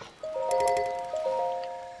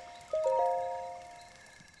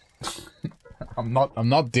 I'm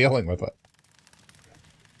not dealing with it.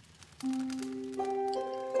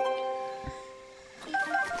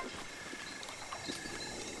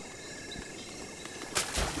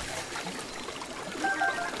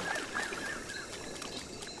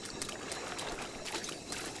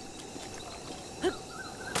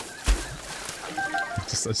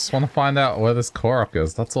 I just want to find out where this Korok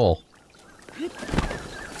is, that's all.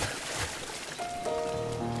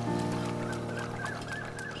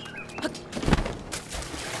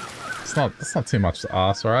 That's not too much to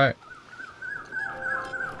ask, right?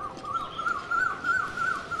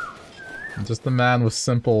 I'm just a man with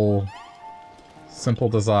simple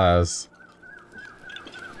desires.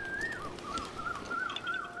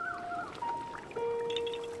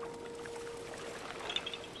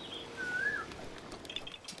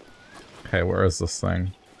 Okay, where is this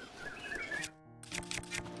thing?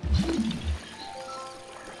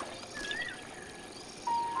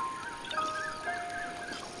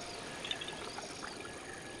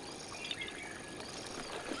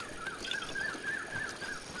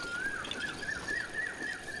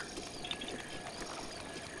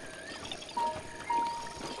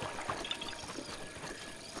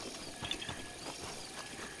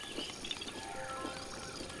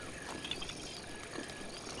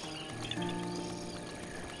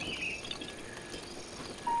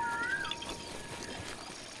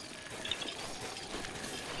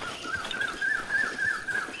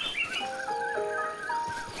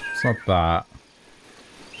 It's not that.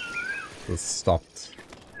 It's stopped.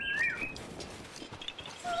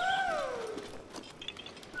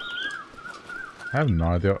 I have no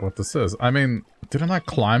idea what this is. I mean, didn't I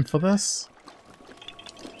climb for this?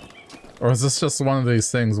 Or is this just one of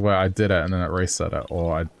these things where I did it and then it reset it?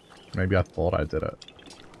 Or maybe I thought I did it.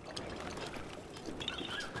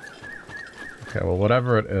 Okay, well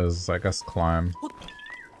whatever it is, I guess climb.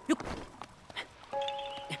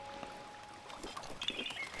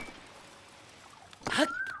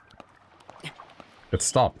 It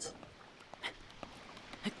stopped.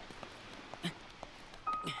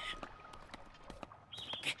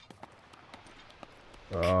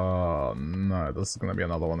 Oh no, this is gonna be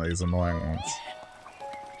another one of these annoying ones.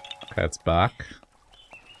 Okay, it's back.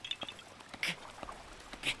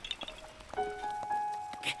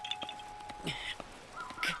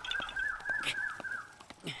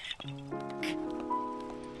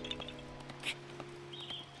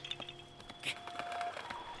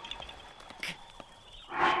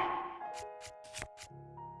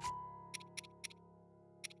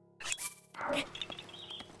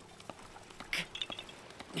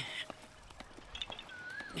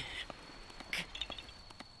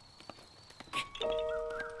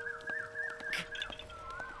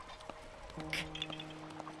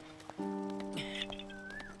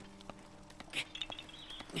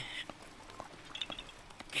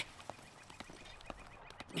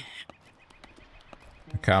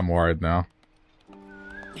 Okay, I'm worried now.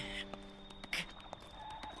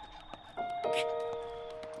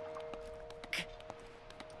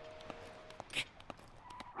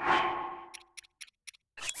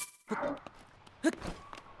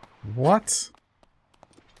 What?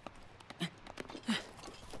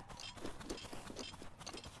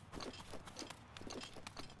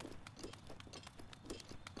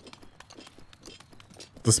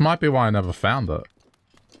 This might be why I never found it.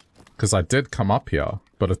 Because I did come up here,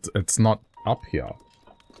 but it's not up here.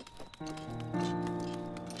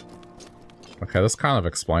 Okay, this kind of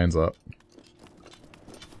explains it.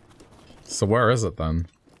 So where is it then?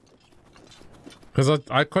 Because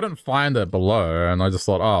I couldn't find it below, and I just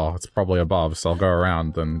thought, oh, it's probably above, so I'll go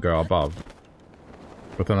around and go above.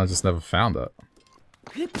 But then I just never found it.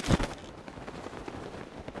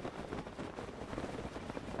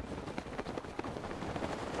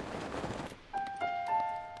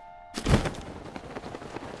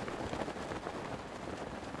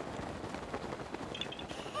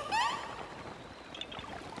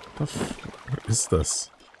 What is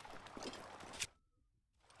this?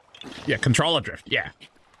 Yeah, controller drift, yeah.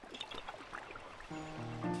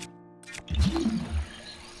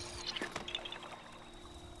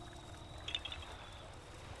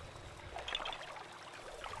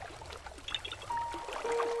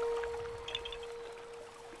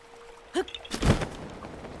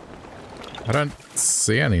 I don't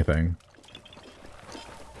see anything.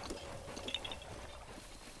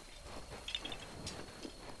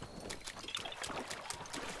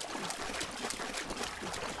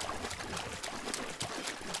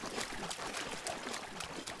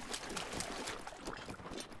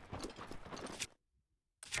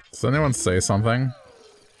 Does anyone say something?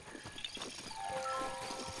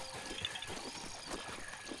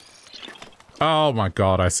 Oh my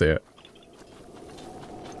god, I see it.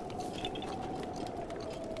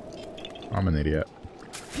 I'm an idiot.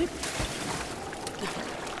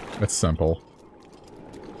 It's simple.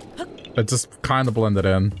 It just kind of blended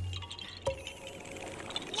in.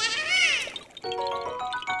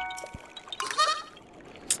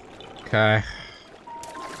 Okay.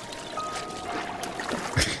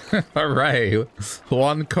 Hooray!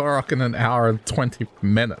 1 Korok in an hour and 20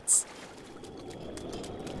 minutes.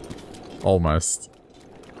 Almost.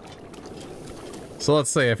 So let's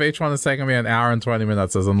see, if each one is taking me an hour and 20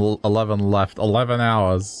 minutes, there's 11 left. 11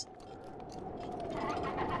 hours.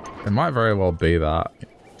 It might very well be that.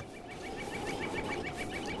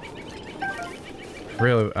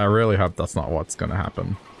 I really hope that's not what's gonna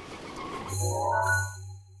happen.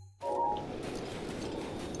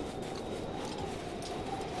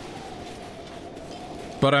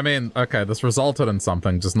 But I mean, okay, this resulted in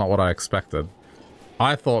something, just not what I expected.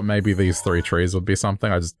 I thought maybe these 3 trees would be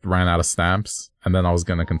something. I just ran out of stamps, and then I was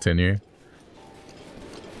gonna continue.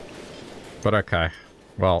 But okay.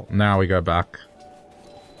 Well, now we go back.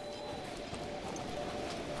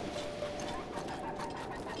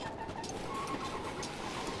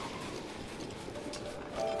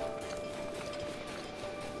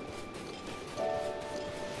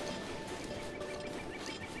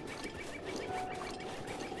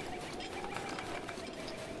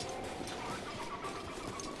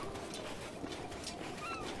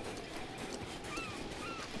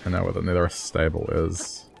 I know where the nearest stable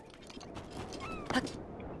is.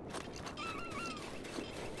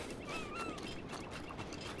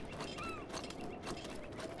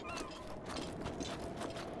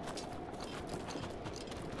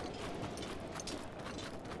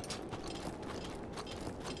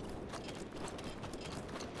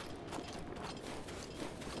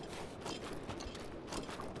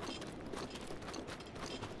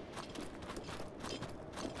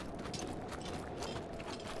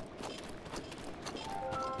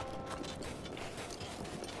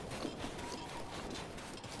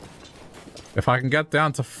 If I can get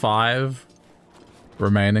down to 5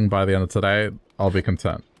 remaining by the end of today, I'll be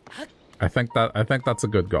content. I think that's a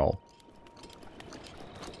good goal.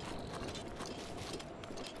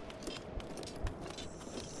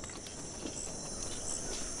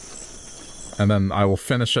 And then I will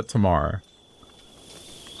finish it tomorrow.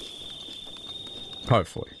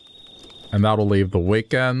 Hopefully. And that'll leave the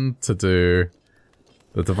weekend to do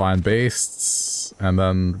the Divine Beasts, and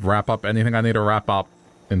then wrap up anything I need to wrap up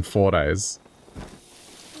in 4 days.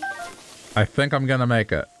 I think I'm gonna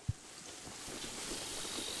make it.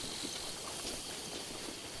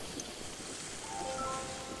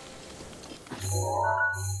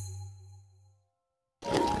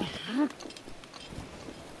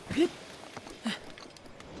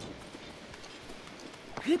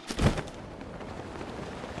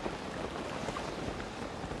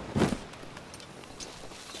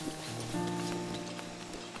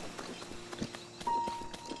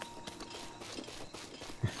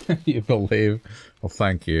 You believe? Well,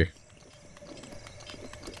 thank you.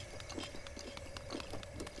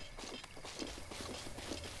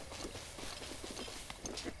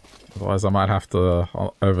 Otherwise I might have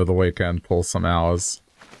to, over the weekend, pull some hours.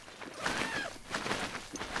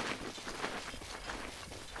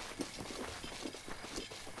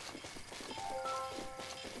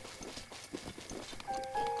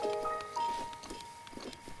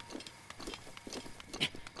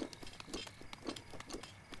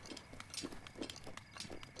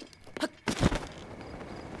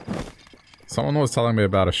 Someone was telling me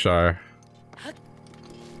about a show that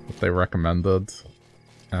they recommended,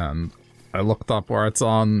 and I looked up where it's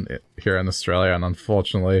on here in Australia, and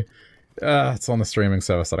unfortunately, it's on a streaming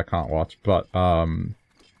service that I can't watch, but,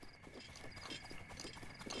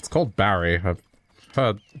 it's called Barry. I've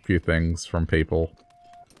heard a few things from people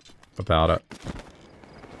about it.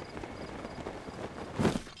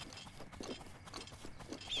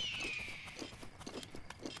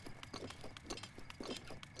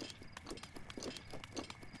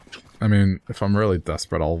 I mean, if I'm really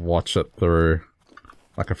desperate, I'll watch it through,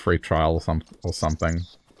 like, a free trial or something.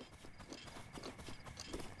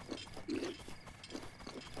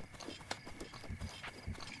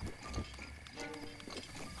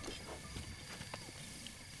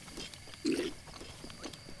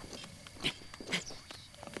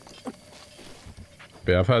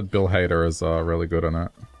 But yeah, I've heard Bill Hader is really good in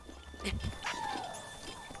it.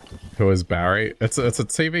 Who is Barry? It's a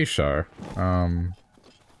TV show.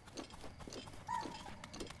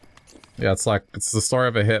 Yeah, it's the story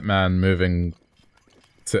of a hitman moving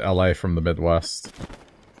to LA from the Midwest.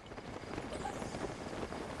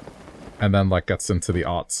 And then, like, gets into the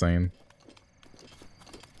art scene.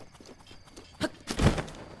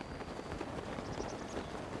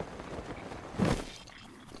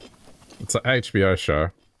 It's an HBO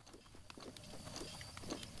show.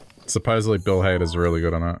 Supposedly Bill Hader's really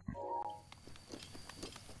good in it.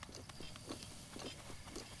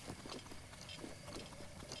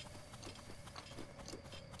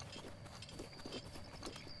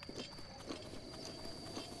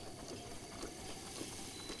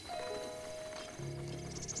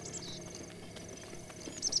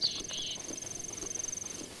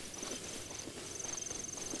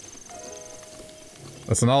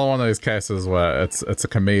 It's another one of these cases where it's a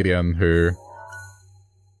comedian who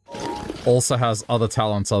also has other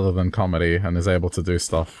talents other than comedy and is able to do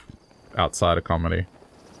stuff outside of comedy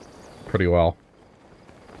pretty well.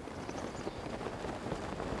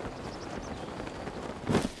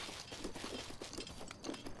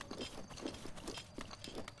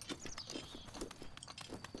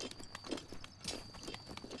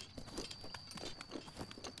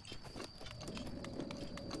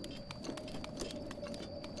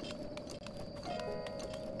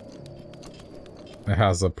 It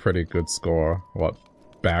has a pretty good score. What?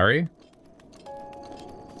 Barry?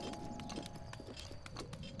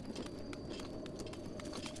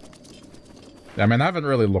 I mean, I haven't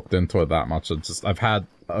really looked into it that much. I've had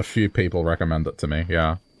a few people recommend it to me,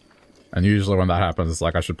 yeah. And usually when that happens, it's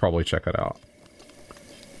like, I should probably check it out.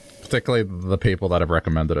 Particularly the people that have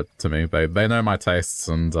recommended it to me. They know my tastes,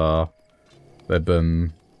 and they've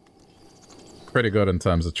been pretty good in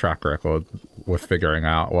terms of track record with figuring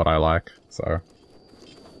out what I like, so...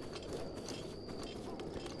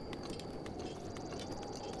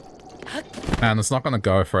 And it's not going to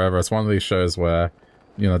go forever. It's one of these shows where,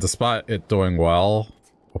 you know, despite it doing well,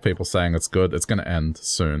 or people saying it's good, it's going to end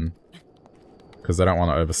soon. Because they don't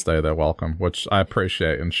want to overstay their welcome, which I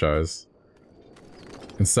appreciate in shows.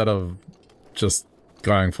 Instead of just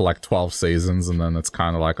going for like 12 seasons and then it's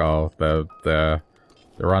kind of like, oh, they're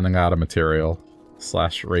running out of material, /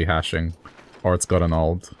 rehashing, or it's gotten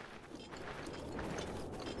old.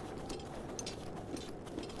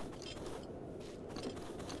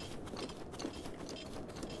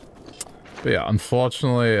 But yeah,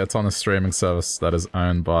 unfortunately, it's on a streaming service that is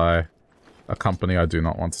owned by a company I do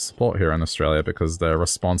not want to support here in Australia because they're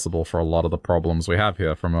responsible for a lot of the problems we have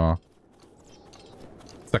here from a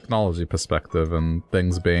technology perspective and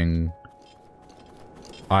things being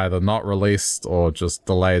either not released or just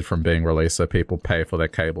delayed from being released so people pay for their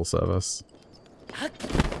cable service.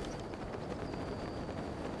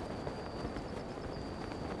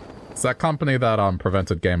 It's that company that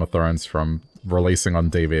prevented Game of Thrones from releasing on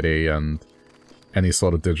DVD and any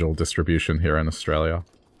sort of digital distribution here in Australia.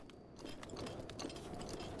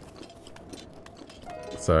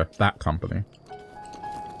 So, that company.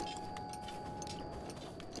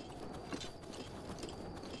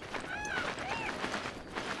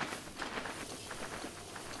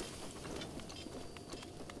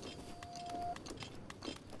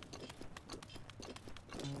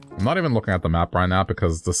 I'm not even looking at the map right now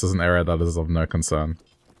because this is an area that is of no concern.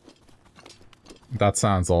 That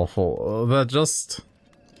sounds awful. They're just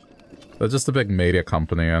a big media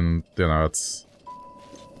company, and, you know, it's,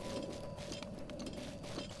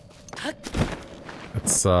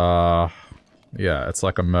 yeah, it's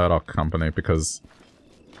like a Murdoch company because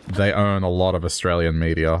they own a lot of Australian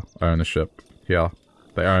media ownership here.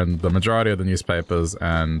 They own the majority of the newspapers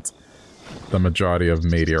and the majority of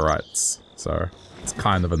media rights, so it's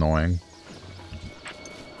kind of annoying.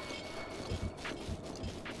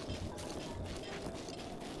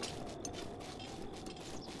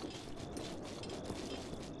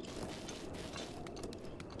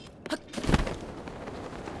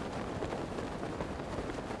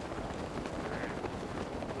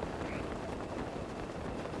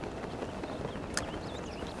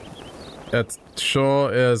 It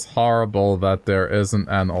sure is horrible that there isn't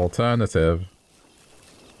an alternative.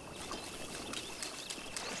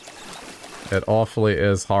 It awfully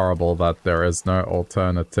is horrible that there is no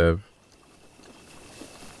alternative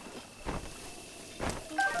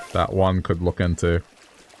that one could look into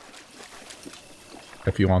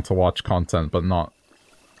if you want to watch content but not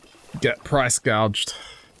get price gouged.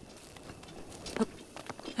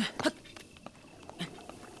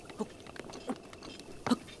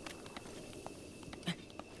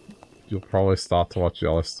 You'll probably start to watch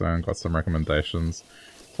Yellowstone. Got some recommendations.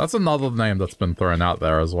 That's another name that's been thrown out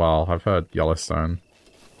there as well. I've heard Yellowstone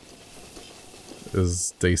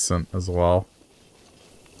is decent as well.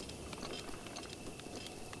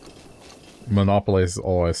 Monopolies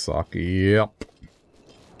always suck. Yep.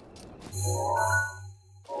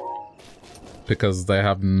 Because they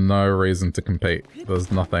have no reason to compete.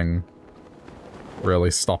 There's nothing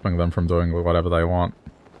really stopping them from doing whatever they want.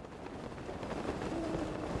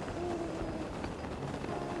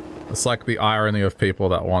 It's like the irony of people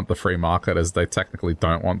that want the free market is they technically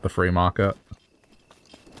don't want the free market.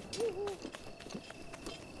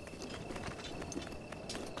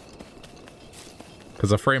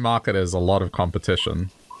 Because a free market is a lot of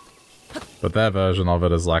competition. But their version of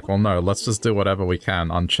it is like, well no, let's just do whatever we can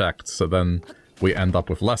unchecked, so then we end up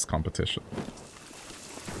with less competition.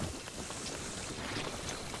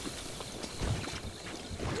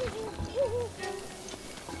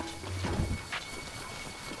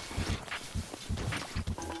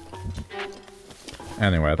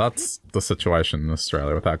 Anyway, that's the situation in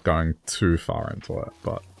Australia without going too far into it,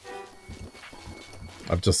 but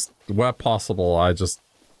I've just, where possible,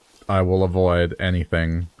 I will avoid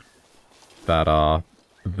anything that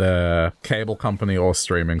the cable company or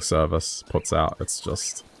streaming service puts out. It's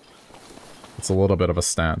a little bit of a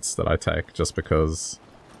stance that I take just because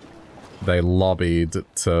they lobbied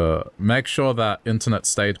to make sure that internet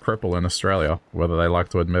stayed crippled in Australia, whether they like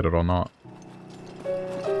to admit it or not.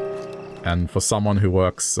 And for someone who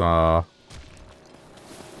works in...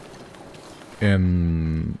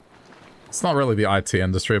 It's not really the IT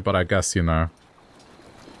industry, but I guess, you know,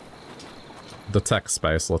 the tech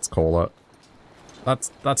space, let's call it.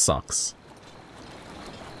 That sucks.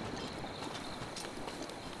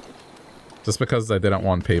 Just because they didn't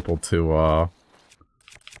want people to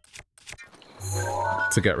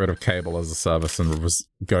get rid of cable as a service and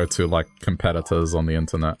go to, like, competitors on the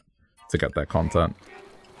internet to get their content.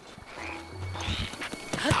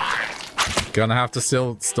 Gonna have to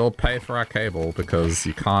still pay for our cable because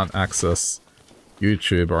you can't access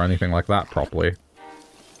YouTube or anything like that properly.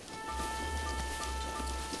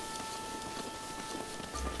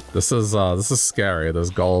 This is scary. There's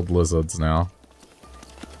gold lizards now.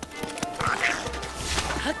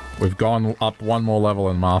 We've gone up one more level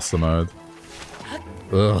in master mode.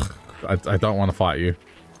 Ugh, I don't want to fight you.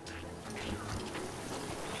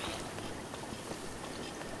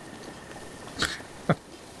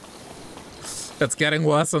 It's getting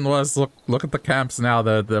worse and worse. Look at the camps now.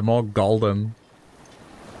 They're more golden.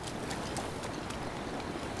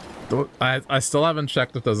 I still haven't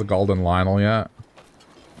checked if there's a golden Lionel yet.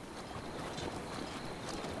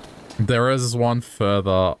 There is one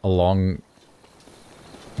further along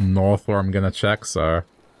north where I'm gonna check, so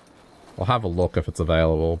I'll have a look if it's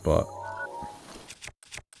available, but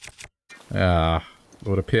yeah, it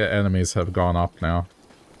would appear enemies have gone up now.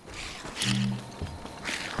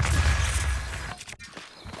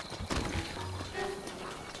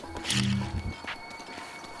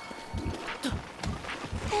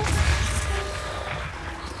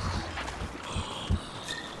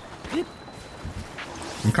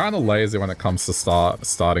 I'm kind of lazy when it comes to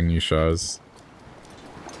starting new shows.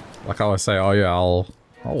 Like I always say, oh yeah, I'll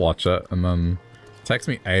watch it, and then it takes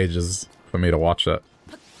me ages for me to watch it.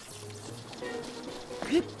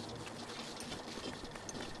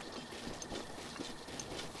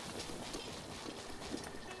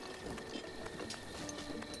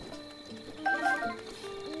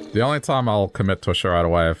 The only time I'll commit to a show right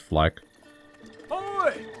away if, like,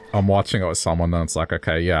 I'm watching it with someone, then it's like,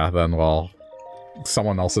 okay, yeah, then, well,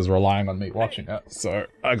 someone else is relying on me watching it, so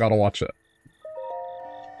I gotta watch it.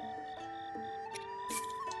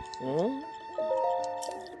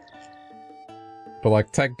 But,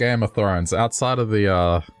 like, take Game of Thrones, outside of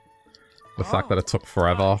the fact that it took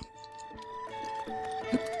forever,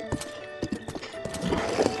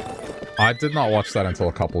 I did not watch that until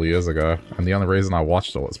a couple years ago, and the only reason I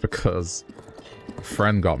watched it was because a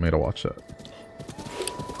friend got me to watch it.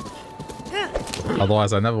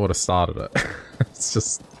 Otherwise, I never would have started it. It's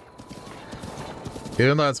just...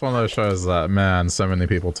 Even though it's one of those shows that, man, so many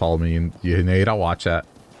people told me you need to watch it.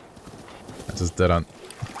 I just didn't.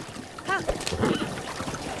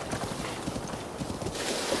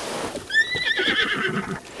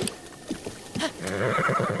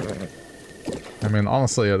 I mean,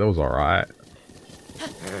 honestly, it was alright.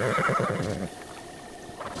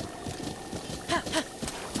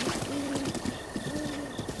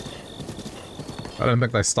 I don't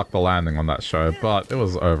think they stuck the landing on that show, but it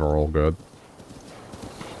was overall good.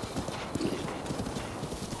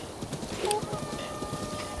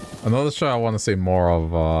 Another show I want to see more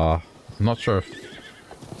of, I'm not sure if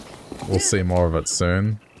we'll see more of it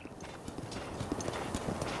soon.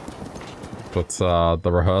 But,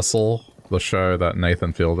 The Rehearsal, the show that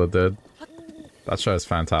Nathan Fielder did, that show is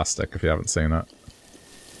fantastic if you haven't seen it.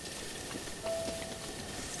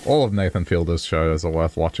 All of Nathan Fielder's shows are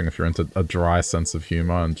worth watching if you're into a dry sense of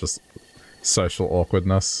humor and just social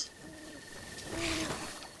awkwardness.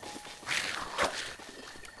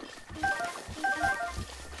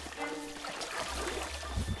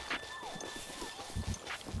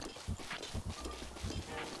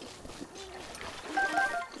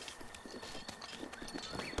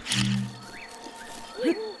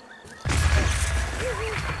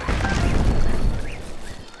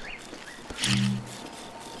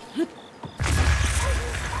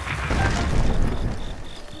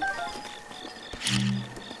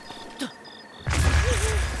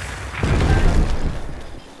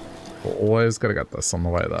 Always gotta get this on the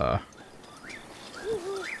way there.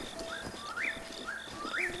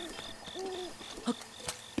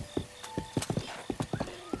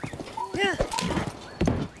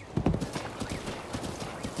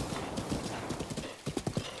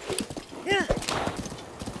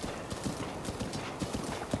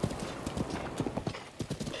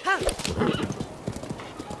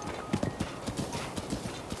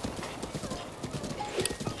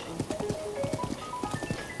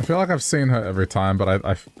 I feel like I've seen her every time, but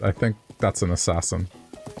I think that's an assassin.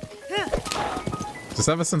 Just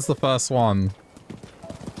ever since the first one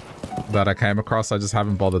that I came across, I just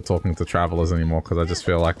haven't bothered talking to travelers anymore because I just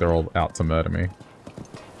feel like they're all out to murder me.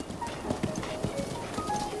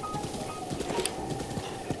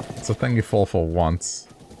 It's a thing you fall for once.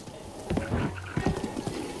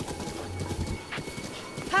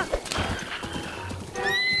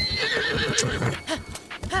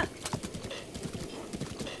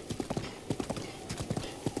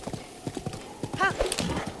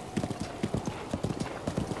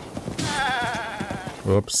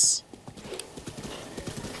 Oops.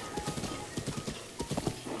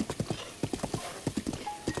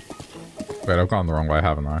 Wait, I've gone the wrong way,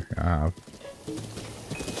 haven't I? Yeah, I have.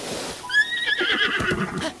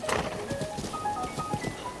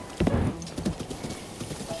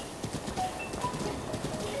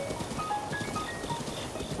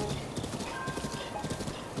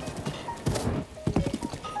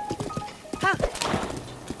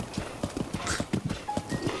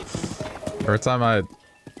 Every time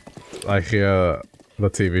I hear the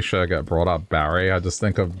TV show get brought up, Barry, I just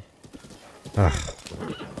think of...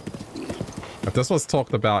 If this was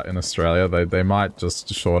talked about in Australia, they might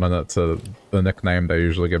just shorten it to the nickname they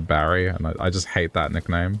usually give Barry, and I just hate that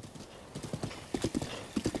nickname.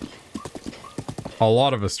 A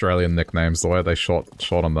lot of Australian nicknames, the way they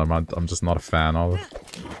shorten them, I'm just not a fan of.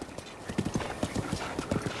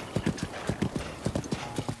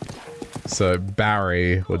 So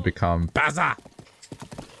Barry would become Bazza!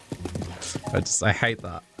 I hate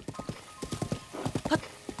that.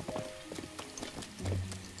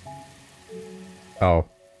 Oh,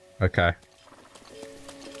 okay.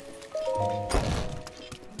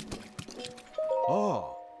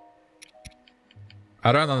 Oh.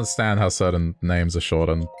 I don't understand how certain names are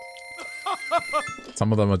shortened.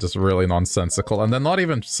 Some of them are just really nonsensical, and they're not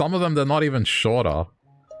even, some of them, they're not even shorter.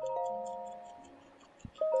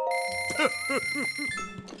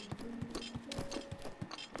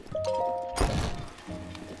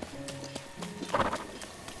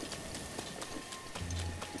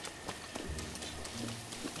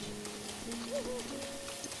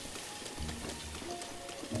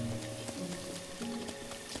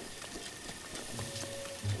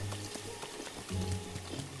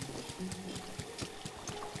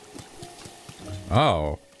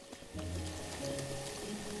 Oh.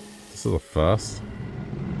 This is the first.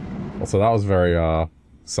 Also, that was very,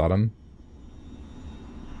 sudden.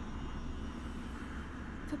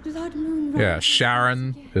 The blood moon. Yeah,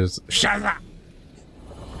 Sharon is... Shaza!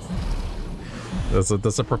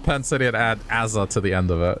 There's a propensity to add Azza to the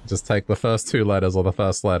end of it. Just take the first two letters or the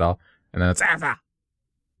first letter, and then it's Azza!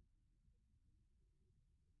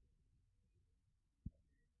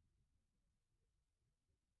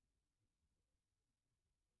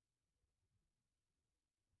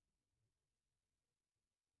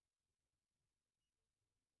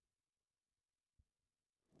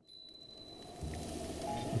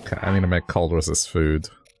 Okay, I need to make cold resist food.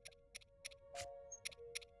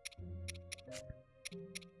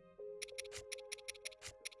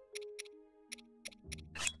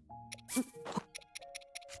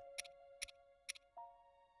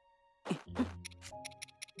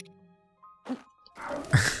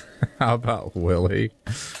 How about Willie?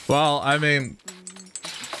 Well, I mean...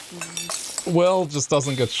 Will just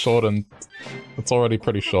doesn't get shortened. It's already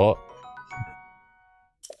pretty short.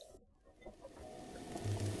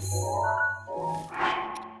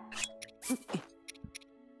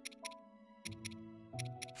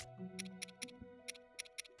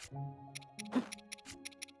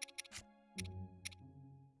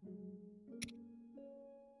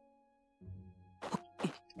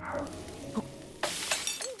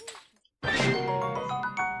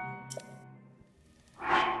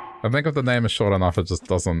 I think if the name is short enough, it just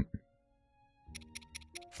doesn't...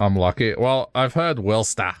 I'm lucky. Well, I've heard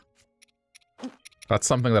Wilster. That's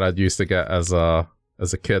something that I'd used to get as a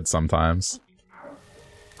kid sometimes.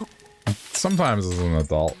 Sometimes as an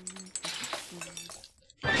adult.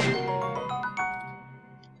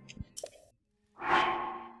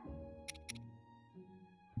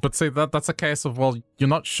 But see, that's a case of, well, you're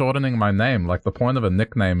not shortening my name. Like, the point of a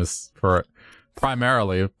nickname is for it.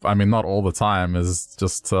 Primarily, I mean, not all the time, is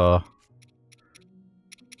just to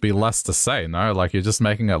be less to say, no? Like, you're just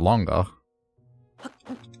making it longer.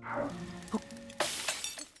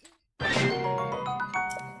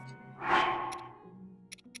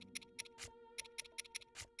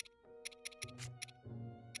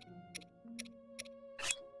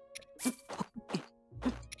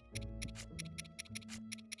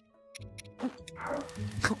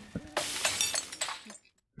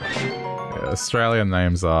 Australian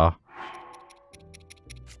names are...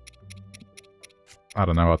 I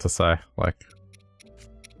don't know what to say, like...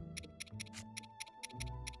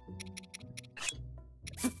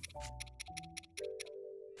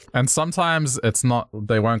 And sometimes it's not...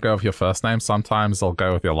 They won't go with your first name, sometimes they'll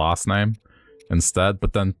go with your last name instead,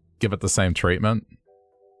 but then give it the same treatment.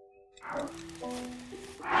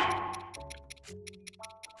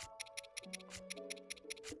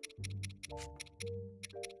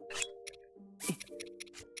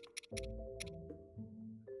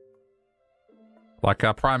 Like,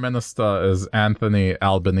 our Prime Minister is Anthony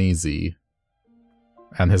Albanese.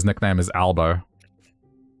 And his nickname is Albo.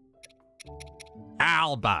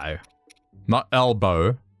 Albo! Not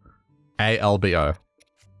elbow. A-L-B-O.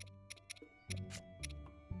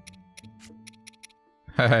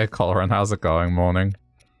 Hey, Colin, how's it going? Morning.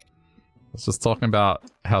 I was just talking about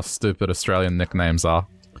how stupid Australian nicknames are.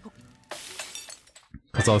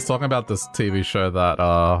 Because I was talking about this TV show that,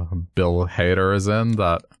 Bill Hader is in,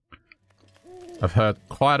 that I've heard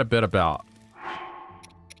quite a bit about,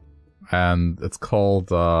 and it's called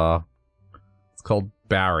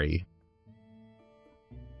Barry.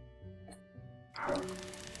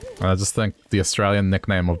 And I just think the Australian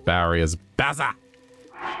nickname of Barry is Bazza!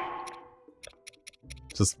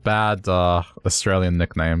 Just bad, Australian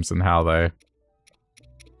nicknames and how they...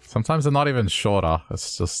 Sometimes they're not even shorter,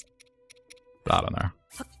 it's just... I don't know.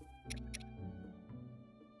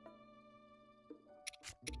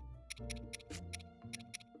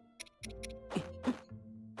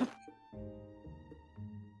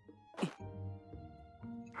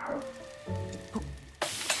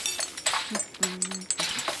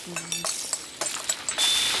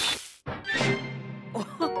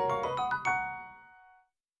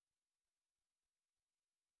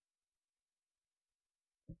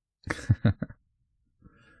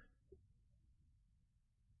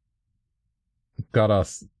 Got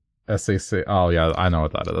us SEC. Oh yeah, I know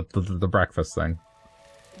what that is. The breakfast thing.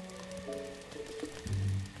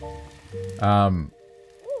 Have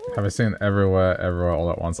I seen everywhere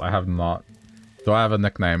all at once? I have not. Do I have a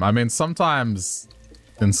nickname? I mean, sometimes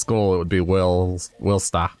in school it would be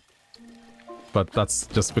Wilster. But that's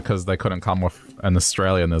just because they couldn't come with an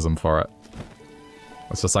Australianism for it.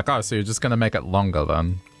 It's just like, oh, so you're just gonna make it longer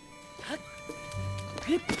then.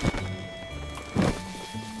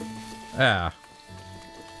 Yeah.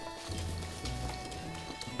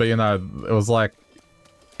 But you know, it was like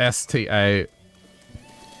STA. It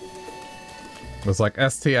was like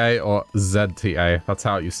STA or ZTA. That's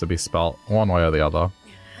how it used to be spelt, one way or the other.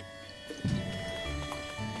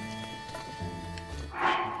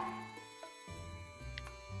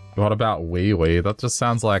 What about Wee Wee? That just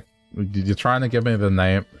sounds like you're trying to give me the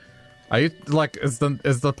name. Are you like, is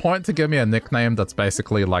the point to give me a nickname that's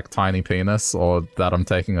basically like Tiny Penis, or that I'm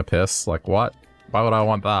taking a piss? Like what? Why would I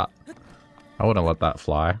want that? I wouldn't let that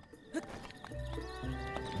fly.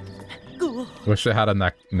 Wish it had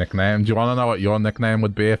a nickname. Do you want to know what your nickname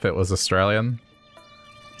would be if it was Australian?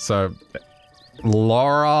 So,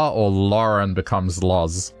 Laura or Lauren becomes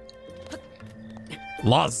Loz.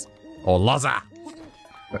 Loz! Or Loza!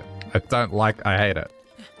 I hate it.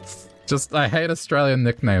 I hate Australian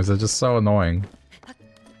nicknames, they're just so annoying.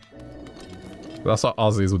 That's what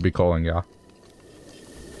Aussies would be calling ya.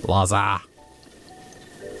 Loza!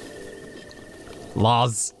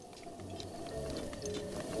 Loz!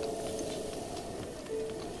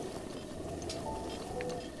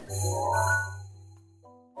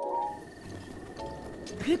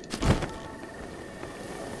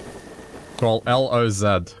 Well,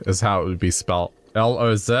 L-O-Z is how it would be spelled.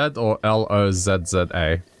 L-O-Z or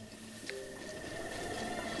L-O-Z-Z-A.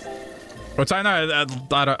 Which I know,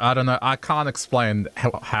 I don't know, I can't explain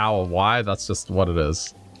how or why, that's just what it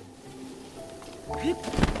is.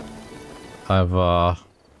 I've,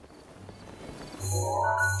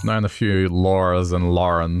 known a few Lauras and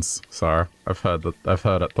Laurens, so I've heard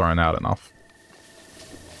it thrown out enough.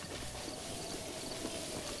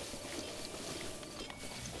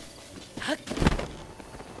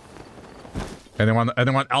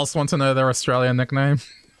 Anyone else want to know their Australian nickname?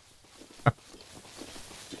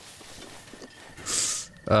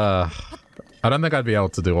 I don't think I'd be able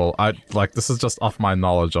to do all. This is just off my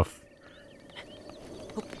knowledge of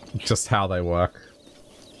just how they work.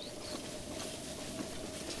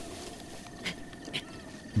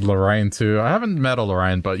 Lorraine too. I haven't met a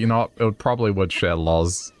Lorraine, but you know what? It probably would share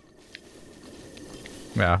Loz.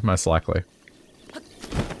 Yeah, most likely.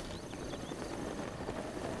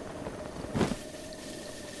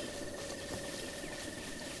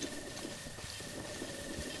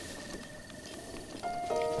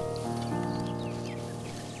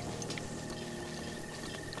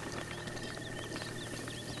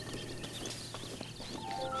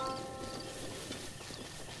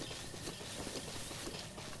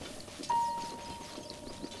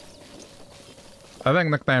 I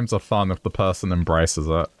think nicknames are fun if the person embraces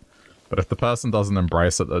it, but if the person doesn't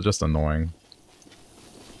embrace it, they're just annoying.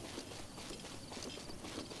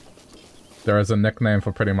 There is a nickname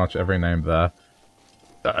for pretty much every name there.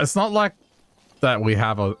 It's not like that we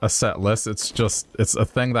have a set list, it's a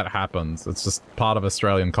thing that happens. It's just part of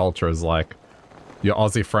Australian culture is like, your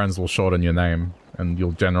Aussie friends will shorten your name, and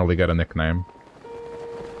you'll generally get a nickname.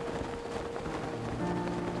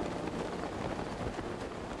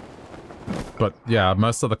 But yeah,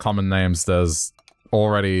 most of the common names, there's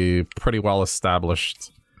already pretty well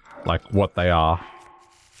established, like, what they are.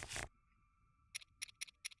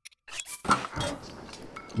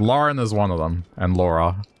 Lauren is one of them, and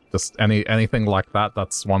Laura. Just anything like that,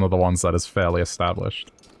 that's one of the ones that is fairly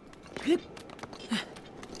established.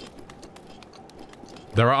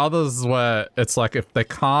 There are others where it's like, if they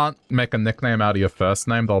can't make a nickname out of your first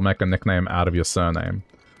name, they'll make a nickname out of your surname.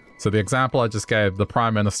 So the example I just gave, the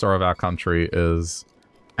Prime Minister of our country is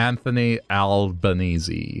Anthony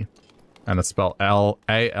Albanese. And it's spelled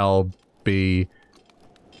L-A-L-B...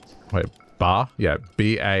 Wait, Bar? Yeah,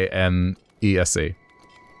 B-A-N-E-S-E.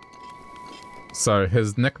 So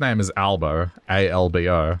his nickname is Albo,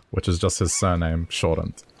 A-L-B-O, which is just his surname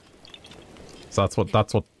shortened. So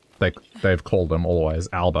that's what they've called him always,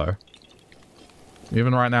 Albo.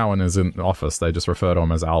 Even right now when he's in office, they just refer to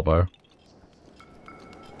him as Albo.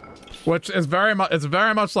 Which is very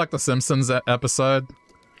much like the Simpsons episode.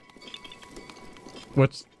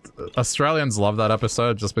 Which Australians love that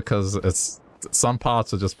episode just because some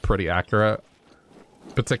parts are just pretty accurate.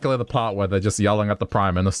 Particularly the part where they're just yelling at the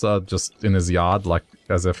Prime Minister just in his yard, like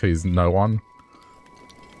as if he's no one.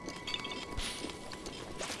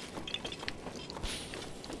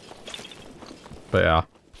 But yeah.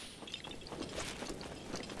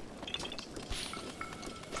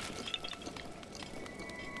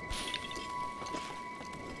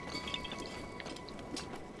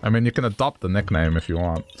 I mean, you can adopt the nickname if you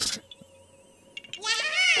want.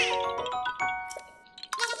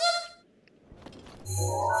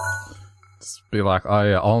 Just be like, oh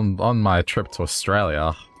yeah, on my trip to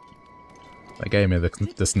Australia, they gave me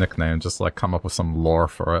this nickname, just like come up with some lore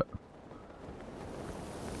for it.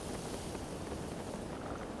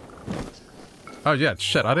 Oh yeah,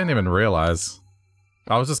 shit, I didn't even realize.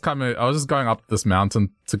 I was just going up this mountain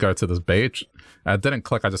to go to this beach. And it didn't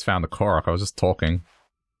click, I just found the Korok. I was just talking.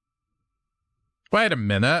 Wait a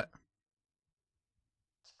minute.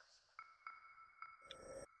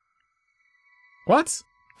 What?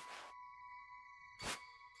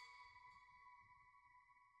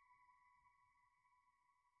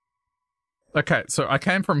 Okay, so I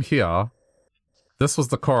came from here. This was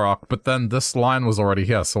the Korok, but then this line was already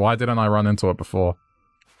here, so why didn't I run into it before?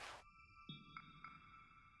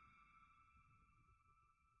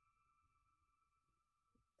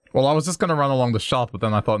 Well, I was just gonna run along the shelf, but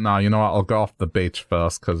then I thought, nah, you know what, I'll go off the beach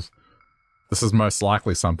first, because this is most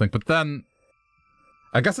likely something. But then,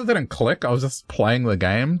 I guess it didn't click, I was just playing the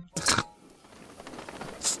game.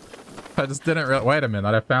 I just didn't wait a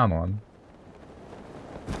minute, I found one.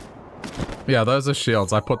 Yeah, those are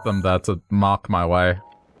shields, I put them there to mark my way.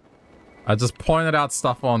 I just pointed out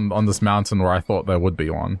stuff on this mountain where I thought there would be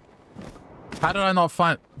one. How did I not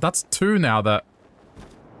find... That's 2 now that...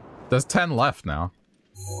 There's 10 left now.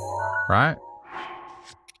 Right?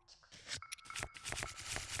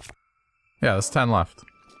 Yeah, there's 10 left.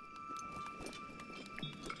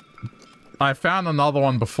 I found another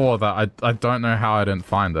one before that I don't know how I didn't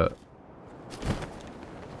find it.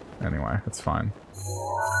 Anyway, it's fine.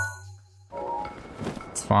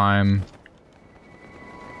 It's fine.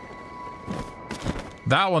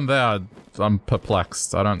 That one there, I'm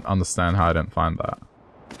perplexed. I don't understand how I didn't find that.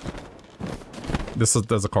 There's a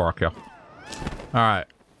Korok here. Alright.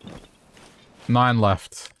 9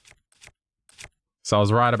 left. So I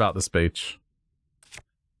was right about this beach.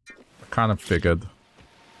 I kind of figured.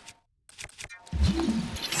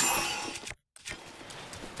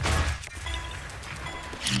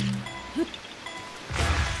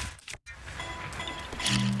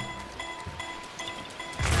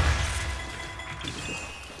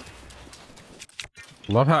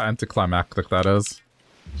 Love how anticlimactic that is.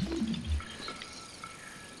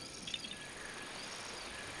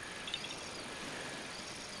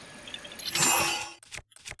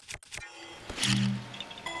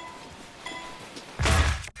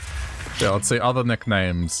 Yeah, let's see other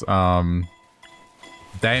nicknames.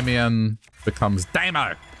 Damien becomes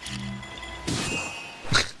Damo.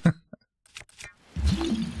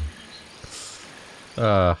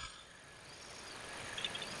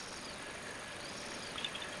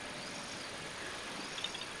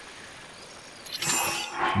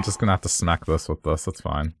 I'm just gonna have to smack this with this, that's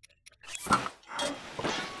fine.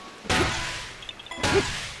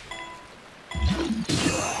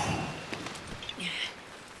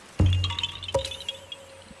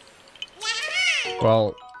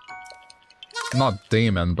 Well, not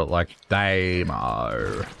demon, but like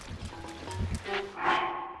Damo.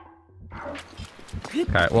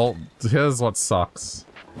 Okay, well, here's what sucks.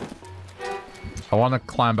 I want to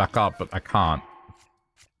climb back up, but I can't.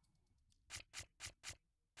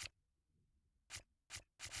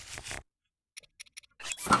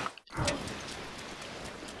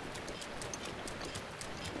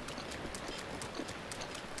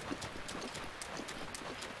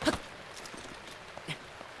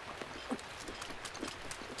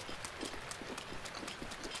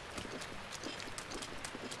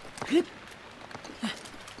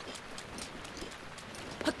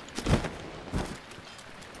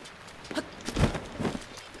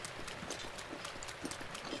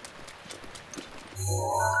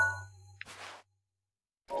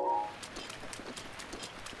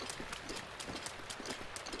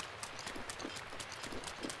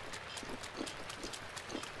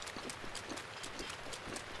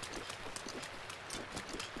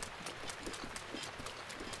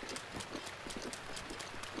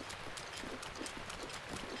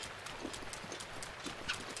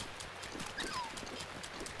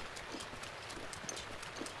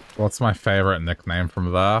 What's my favorite nickname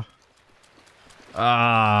from there?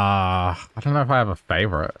 I don't know if I have a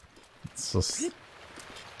favorite. It's just...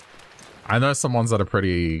 I know some ones that are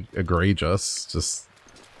pretty egregious, just...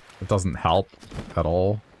 It doesn't help at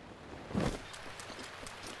all.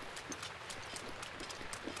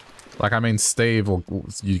 Like, I mean, Steve will...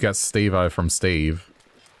 You get Steve-O from Steve.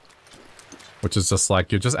 Which is just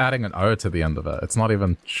like, you're just adding an O to the end of it. It's not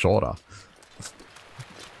even shorter.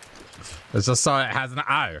 It's just so it has an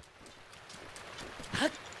O.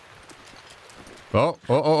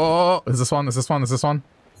 Oh. Is this one? Is this one? Is this one?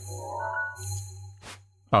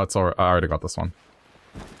 Oh, it's already, I already got this one.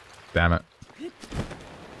 Damn it.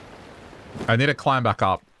 I need to climb back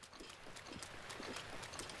up.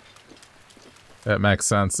 It makes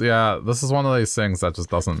sense. Yeah, this is one of these things that just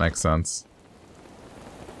doesn't make sense.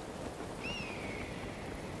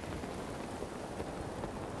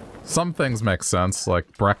 Some things make sense,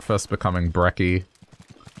 like breakfast becoming brekkie,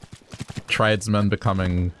 tradesmen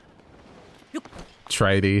becoming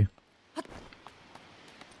tradey.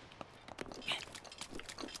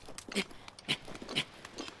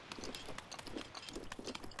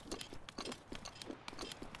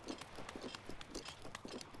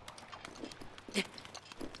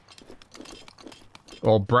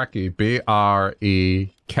 Or brekkie, B-R-E-K-K-I-E.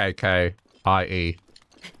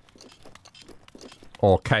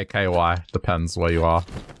 Or K-K-Y, depends where you are.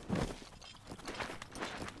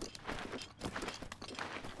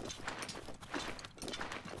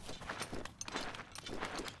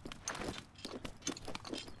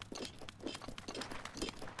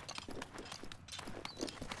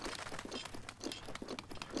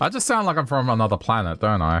 I just sound like I'm from another planet,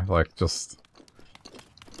 don't I? Like, just...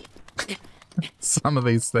 some of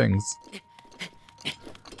these things.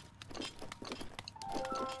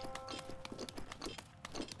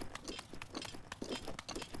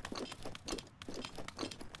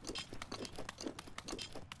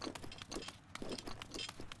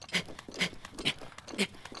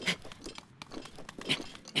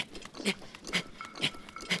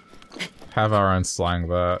 Have our own slang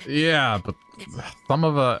there. Yeah, but some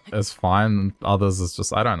of it is fine, others is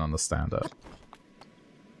just, I don't understand it.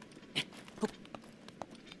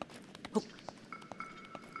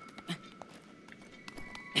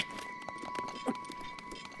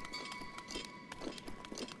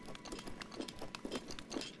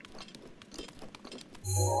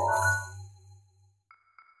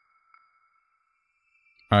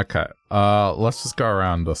 Okay, let's just go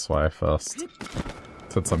around this way first,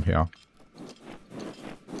 since I'm here.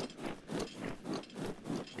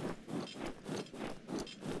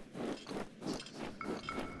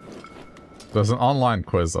 There's an online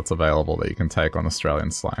quiz that's available that you can take on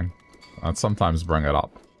Australian slang. I'd sometimes bring it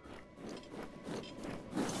up.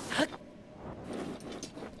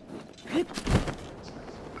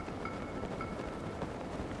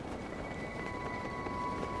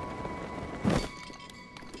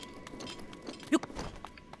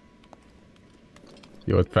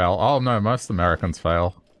 You would fail. Oh no, most Americans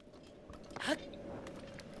fail. I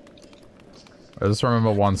just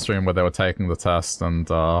remember one stream where they were taking the test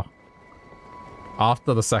and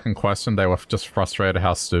after the second question they were just frustrated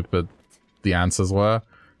how stupid the answers were.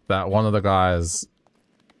 That one of the guys,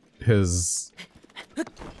 his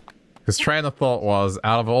train of thought was,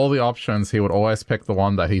 out of all the options, he would always pick the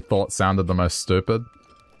one that he thought sounded the most stupid.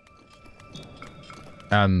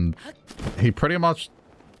 And he pretty much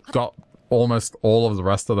got almost all of the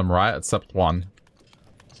rest of them right, except one.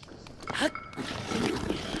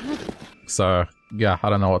 So, yeah, I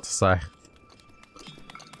don't know what to say.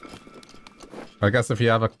 I guess if you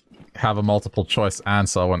have a multiple choice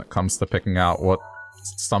answer when it comes to picking out what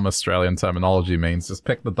some Australian terminology means, just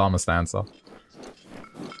pick the dumbest answer.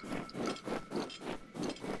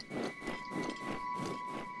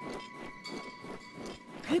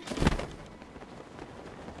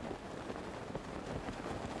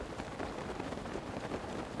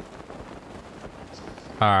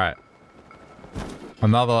 Alright.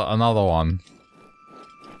 Another one.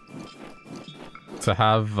 To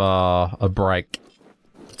have a break.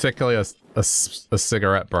 Particularly a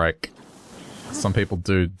cigarette break. Some people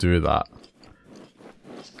do that.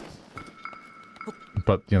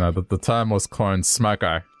 But, you know, the term was coined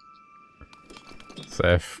smoko. So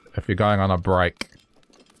if you're going on a break,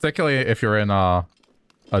 particularly if you're in a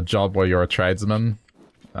job where you're a tradesman,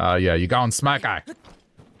 yeah, you go on smoko.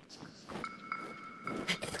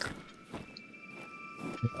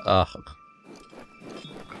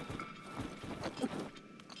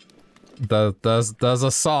 There's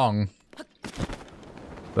a song.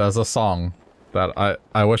 There's a song that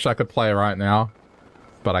I wish I could play right now,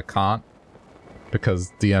 but I can't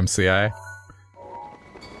because DMCA.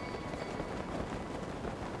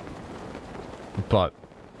 But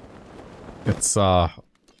it's I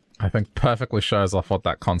think perfectly shows off what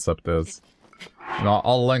that concept is. And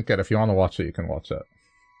I'll link it. If you want to watch it, you can watch it.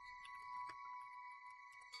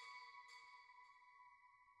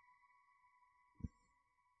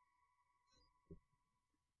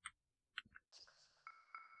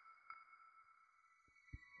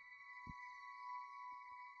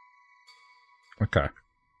 Okay.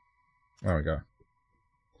 There we go.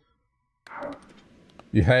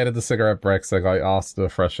 You hated the cigarette breaks, so I got asked to do a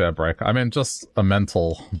fresh air break. I mean, just a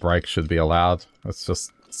mental break should be allowed. It's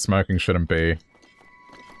just, smoking shouldn't be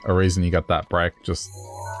a reason you get that break. Just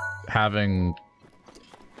having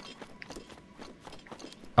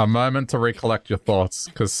a moment to recollect your thoughts.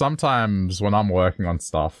 Because sometimes when I'm working on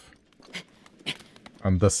stuff,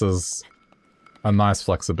 and this is a nice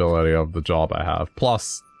flexibility of the job I have.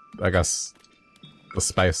 Plus, I guess, the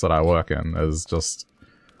space that I work in is just...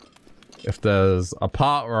 If there's a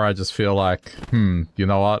part where I just feel like, you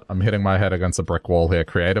know what? I'm hitting my head against a brick wall here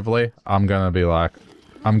creatively. I'm gonna be like,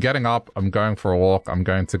 I'm getting up, I'm going for a walk, I'm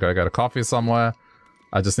going to go get a coffee somewhere.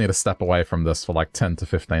 I just need to step away from this for like 10 to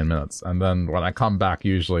 15 minutes. And then when I come back,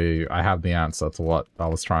 usually I have the answer to what I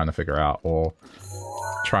was trying to figure out or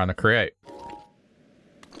trying to create.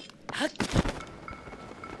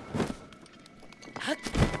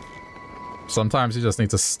 Sometimes you just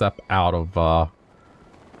need to step out of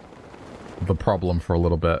the problem for a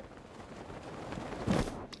little bit.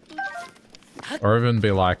 Or even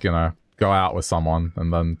be like, you know, go out with someone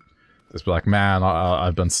and then just be like, man,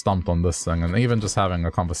 I've been stumped on this thing. And even just having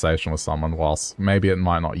a conversation with someone, whilst maybe it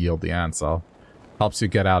might not yield the answer, helps you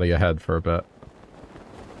get out of your head for a bit.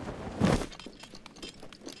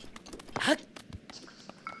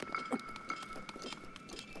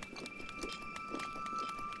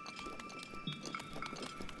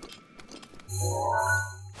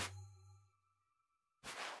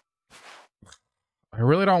 I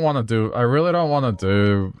really don't want to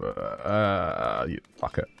do,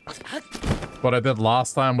 fuck it. What I did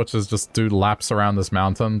last time, which is just do laps around this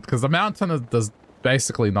mountain. Because the mountain, there's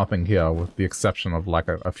basically nothing here, with the exception of, like,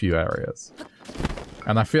 a few areas.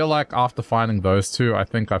 And I feel like after finding those two, I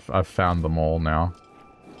think I've found them all now.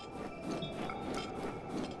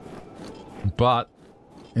 But,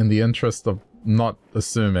 in the interest of not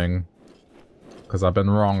assuming, because I've been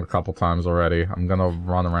wrong a couple times already, I'm gonna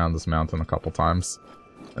run around this mountain a couple times.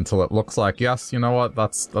 Until it looks like, yes, you know what,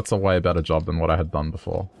 that's a way better job than what I had done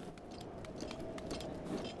before.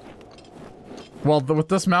 Well, with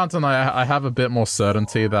this mountain, I have a bit more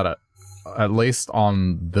certainty that at least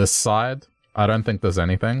on this side, I don't think there's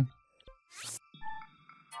anything.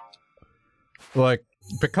 Like,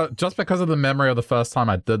 just because of the memory of the first time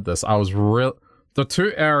I did this, I was the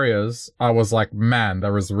two areas I was like, man,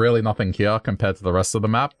 there is really nothing here compared to the rest of the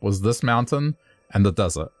map, was this mountain and the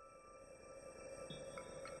desert.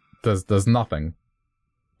 There's nothing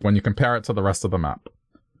when you compare it to the rest of the map.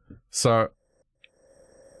 So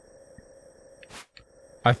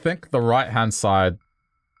I think the right-hand side,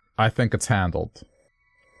 I think it's handled.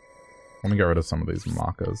 Let me get rid of some of these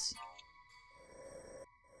markers.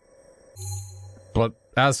 But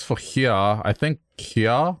as for here, I think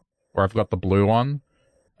here, where I've got the blue one,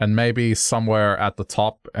 and maybe somewhere at the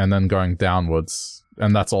top and then going downwards,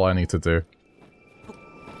 and that's all I need to do.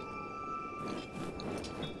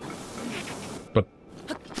 But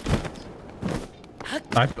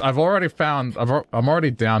I've already found, I'm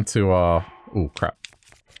already down to, ooh, crap.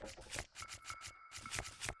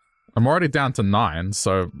 I'm already down to 9,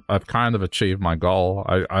 so I've kind of achieved my goal.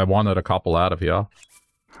 I wanted a couple out of here.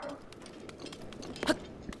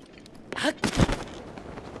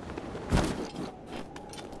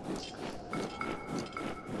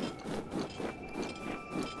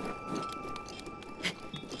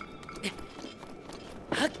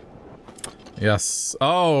 Yes.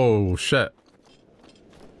 Oh, shit.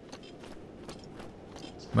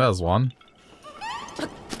 There's one.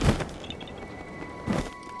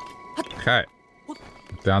 Okay.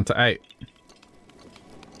 Down to 8.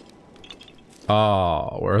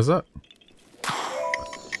 Oh, where is it?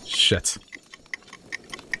 Shit.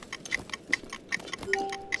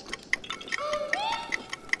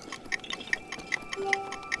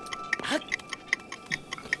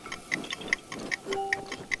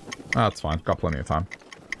 Oh, that's fine. Got plenty of time.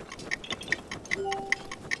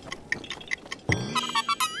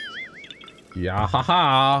 Yeah,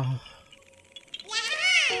 haha.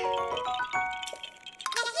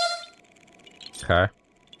 Okay.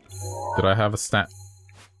 Did I have a stat?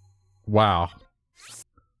 Wow.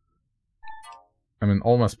 I mean,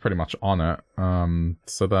 almost pretty much on it.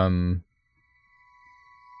 So then...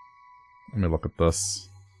 Let me look at this.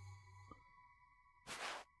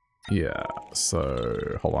 Yeah,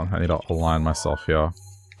 so... Hold on, I need to align myself here.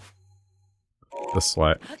 This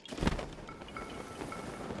way.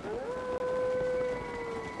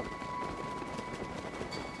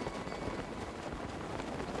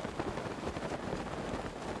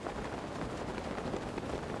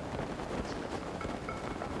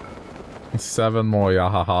 Seven more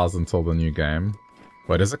yahahas until the new game.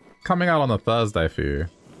 Wait, is it coming out on a Thursday for you?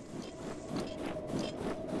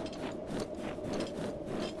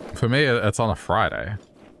 For me, it's on a Friday.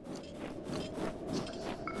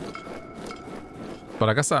 But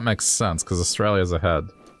I guess that makes sense, because Australia's ahead.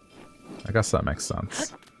 I guess that makes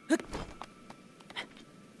sense.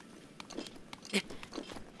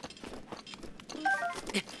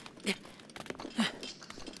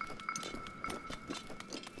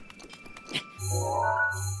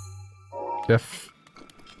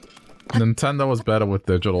 Nintendo was better with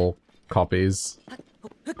digital copies.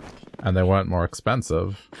 And they weren't more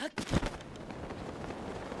expensive.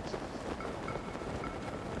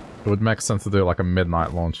 It would make sense to do like a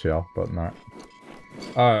midnight launch here, but no.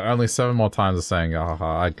 Oh, only 7 more times of saying yahaha,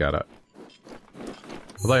 I get it.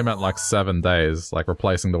 I thought you meant like 7 days, like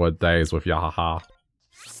replacing the word days with yahaha.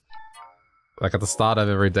 Like at the start of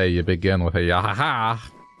every day you begin with a yahaha.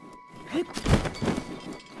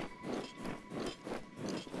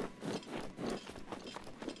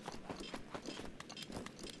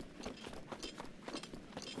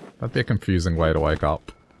 That'd be a confusing way to wake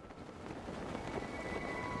up.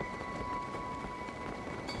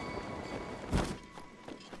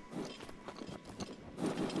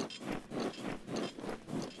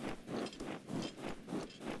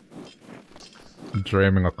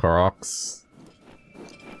 Dreaming of Koroks.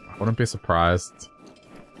 I wouldn't be surprised.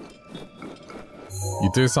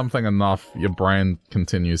 You do something enough, your brain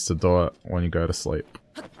continues to do it when you go to sleep.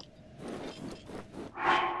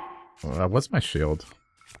 Where's my shield?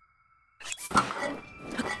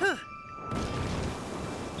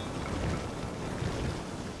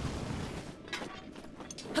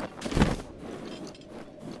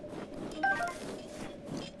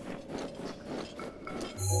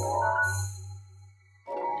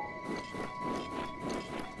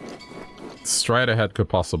 Straight ahead could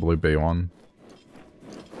possibly be one.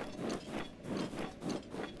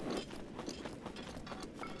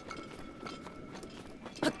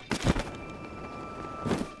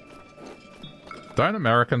 Don't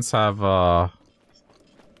Americans have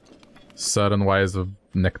certain ways of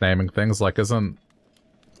nicknaming things? Like, there's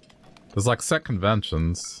like set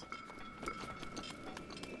conventions.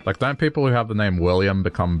 Like, don't people who have the name William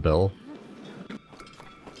become Bill?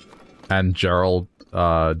 And Gerald,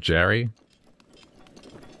 Jerry?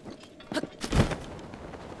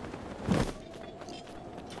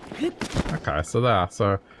 Okay, so there.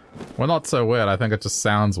 So, we're not so weird. I think it just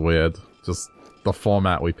sounds weird. Just the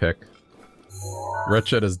format we pick.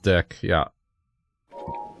 Richard is Dick, yeah.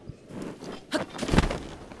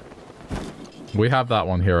 We have that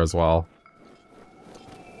one here as well.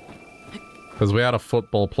 Because we had a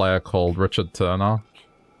football player called Richard Turner.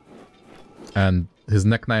 And his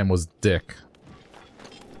nickname was Dick.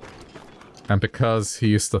 And because he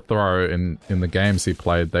used to throw in the games he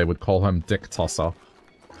played, they would call him Dick Tosser.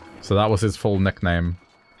 So that was his full nickname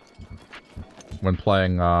when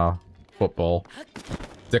playing football.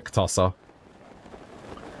 Dick Tosser.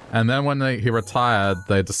 And then when he retired,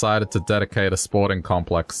 they decided to dedicate a sporting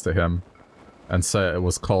complex to him. And so it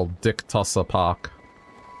was called Dick Tosser Park.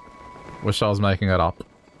 Wish I was making it up.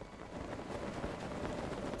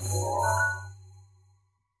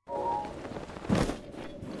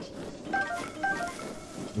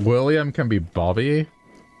 William can be Bobby?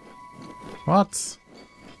 What?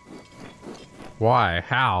 Why?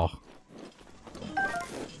 How?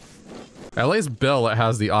 At least Bill, it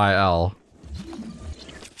has the IL.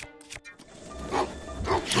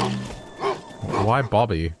 Why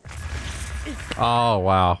Bobby? Oh,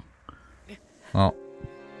 wow. Well.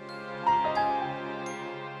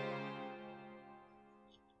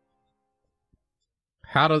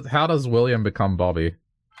 How does William become Bobby?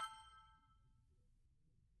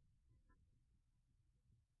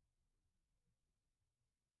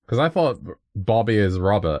 Because I thought Bobby is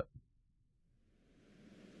Robert.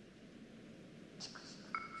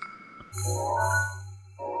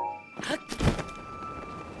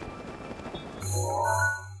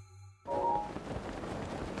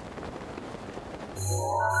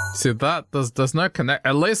 See that there's no connect.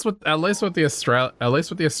 At least with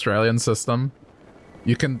the Australian system,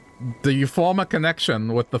 you form a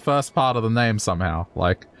connection with the first part of the name somehow.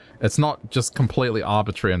 Like, it's not just completely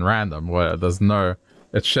arbitrary and random where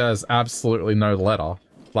it shares absolutely no letter.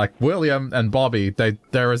 Like William and Bobby,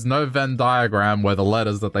 there is no Venn diagram where the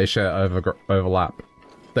letters that they share overlap.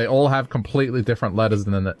 They all have completely different letters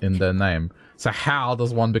in their name. So how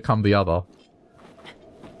does one become the other?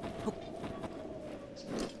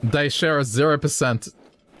 They share a 0%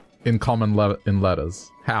 in common in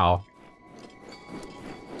letters. How?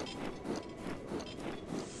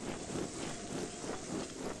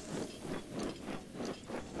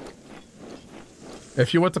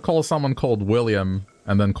 If you were to call someone called William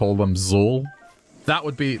and then call them Zool, that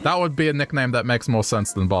would be a nickname that makes more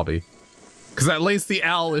sense than Bobby. Because at least the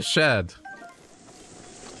L is shared.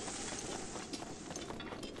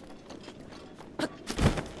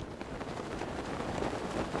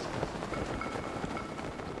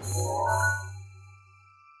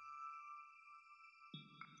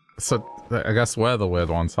 So, I guess we're the weird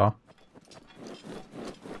ones, huh?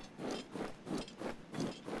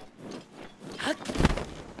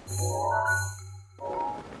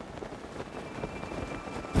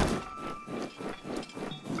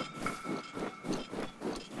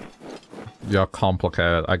 you're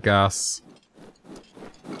complicated, I guess.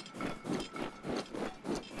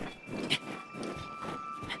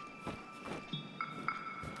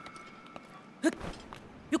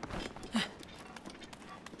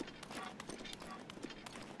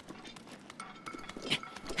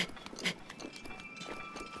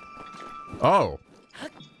 Oh!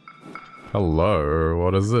 Hello,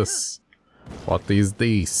 what is this? What is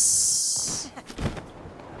this?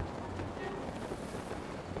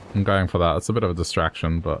 I'm going for that. It's a bit of a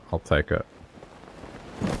distraction, but I'll take it.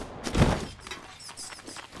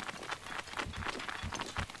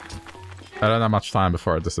 I don't have much time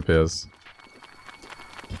before it disappears.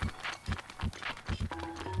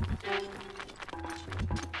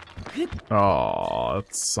 Oh,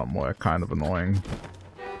 it's somewhere kind of annoying.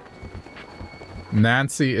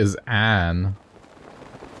 Nancy is Anne.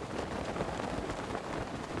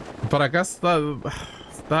 But I guess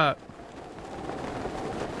that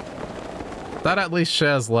at least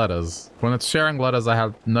shares letters. When it's sharing letters, I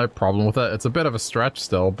have no problem with it. It's a bit of a stretch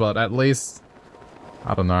still, but at least...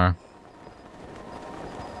 I don't know.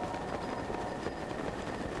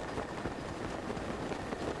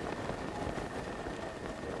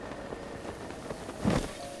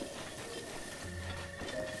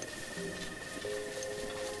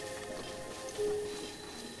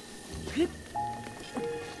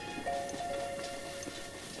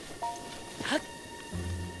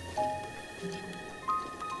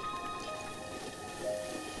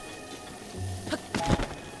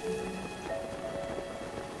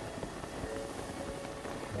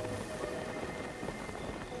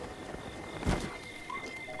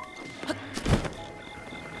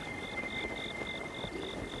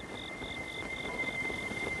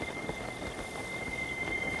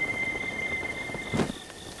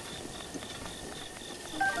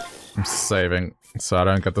 Saving so I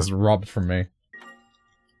don't get this robbed from me.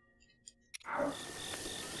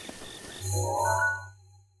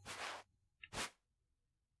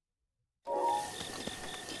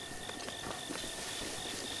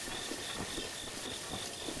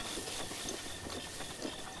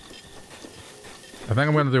 I think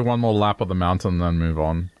I'm gonna do one more lap of the mountain and then move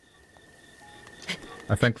on.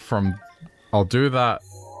 I think I'll do that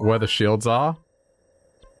where the shields are.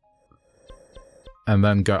 And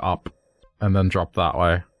then go up. And then drop that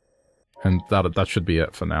way. And that should be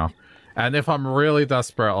it for now. And if I'm really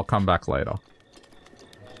desperate, I'll come back later.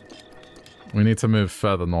 We need to move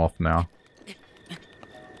further north now.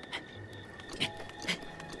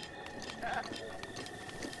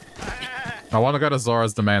 I want to go to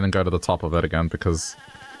Zora's Domain and go to the top of it again because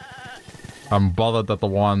I'm bothered that the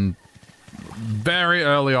one very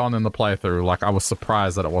early on in the playthrough, like, I was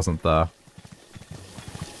surprised that it wasn't there.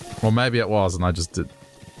 Or maybe it was and I just did.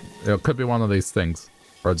 It could be one of these things,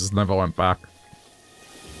 or I just never went back.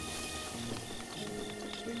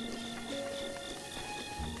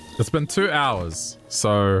 It's been 2 hours,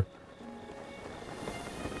 so...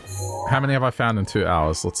 How many have I found in 2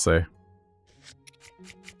 hours? Let's see.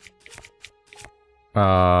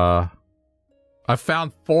 I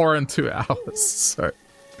found 4 in 2 hours, so...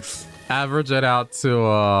 Average it out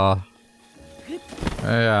to,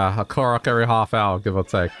 yeah, a Korok every half hour, give or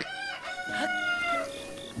take.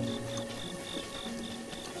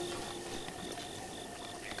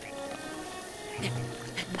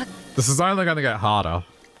 This is only going to get harder.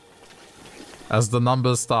 As the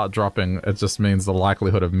numbers start dropping, it just means the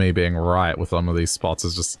likelihood of me being right with some of these spots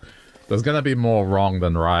is just... There's going to be more wrong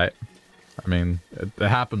than right. I mean, it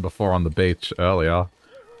happened before on the beach earlier.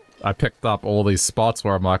 I picked up all these spots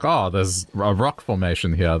where I'm like, oh, there's a rock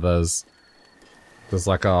formation here. There's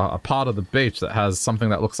like a part of the beach that has something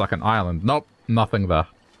that looks like an island. Nope, nothing there.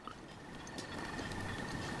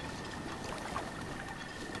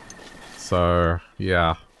 So,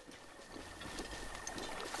 yeah.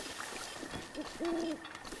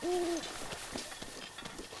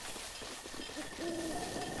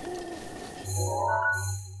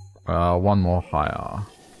 One more higher.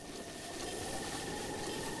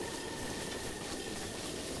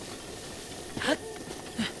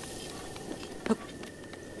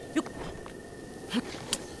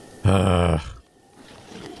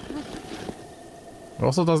 It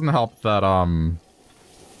also doesn't help that,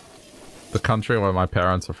 the country where my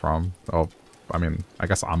parents are from, or, I mean, I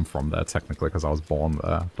guess I'm from there technically because I was born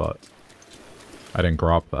there, but I didn't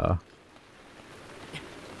grow up there.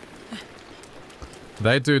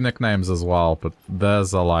 They do nicknames as well, but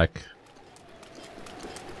theirs are, like,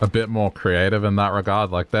 a bit more creative in that regard.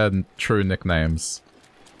 Like, they're true nicknames.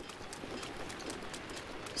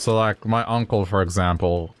 So, like, my uncle, for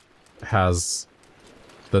example, has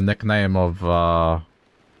the nickname of,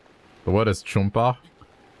 the word is Chumpa,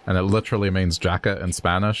 and it literally means jacket in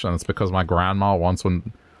Spanish, and it's because my grandma once,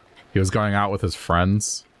 when he was going out with his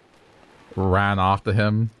friends, ran after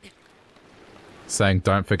him saying,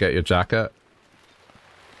 "Don't forget your jacket."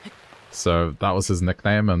 So that was his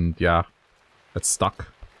nickname, and yeah, it stuck.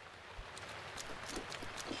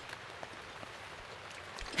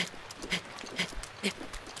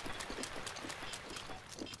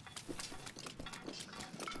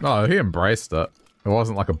 No, he embraced it. It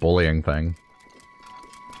wasn't like a bullying thing.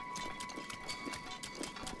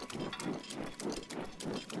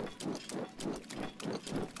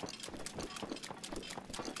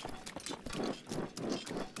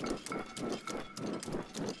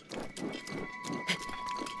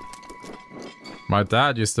 My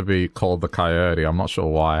dad used to be called the Coyote. I'm not sure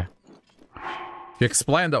why. He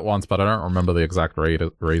explained it once, but I don't remember the exact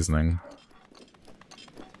reasoning.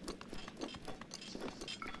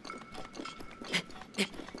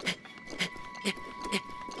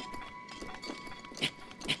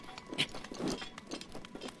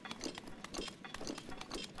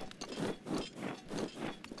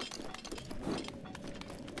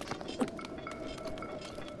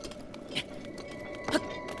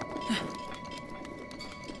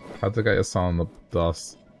 How to get your son on the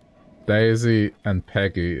bus. Daisy and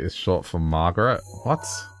Peggy is short for Margaret. What?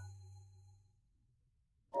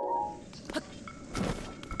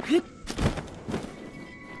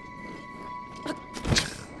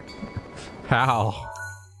 How?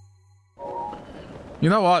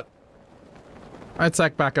 You know what? I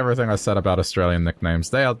take back everything I said about Australian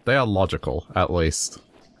nicknames. They are logical, at least.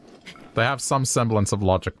 They have some semblance of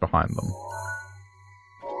logic behind them.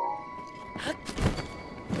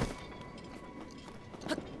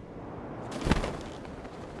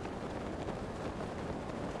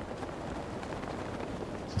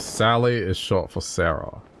 Sally is short for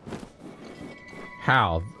Sarah.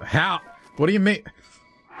 How? How? What do you mean?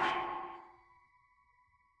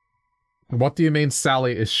 What do you mean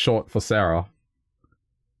Sally is short for Sarah?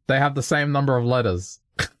 They have the same number of letters.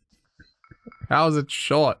 How is it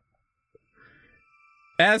short?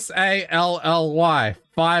 S-A-L-L-Y,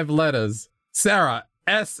 5 letters. Sarah,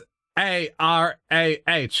 S-A-R-A-H,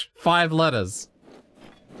 5 letters.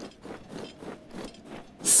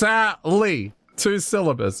 Sally, 2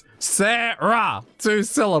 syllables. Sarah, 2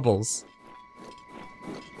 syllables.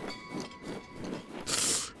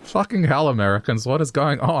 Fucking hell, Americans, what is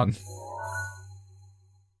going on?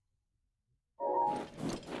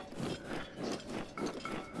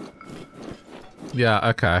 Yeah,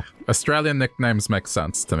 okay. Australian nicknames make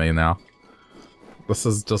sense to me now. This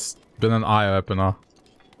has just been an eye-opener.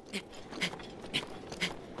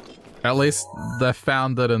 At least they're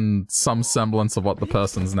founded in some semblance of what the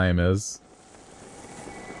person's name is.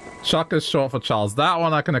 Chuck is short for Charles. That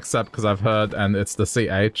one I can accept because I've heard, and it's the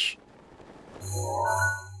CH.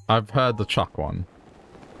 I've heard the Chuck one.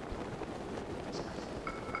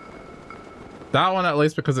 That one at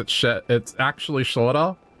least because it's actually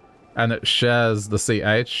shorter, and it shares the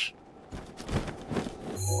CH.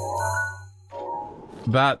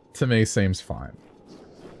 That, to me, seems fine.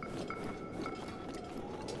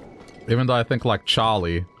 Even though I think, like,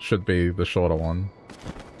 Charlie should be the shorter one.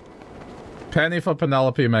 Penny for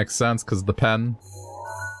Penelope makes sense, because the pen.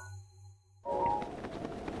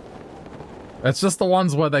 It's just the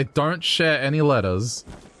ones where they don't share any letters,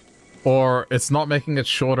 or it's not making it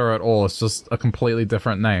shorter at all, it's just a completely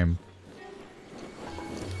different name.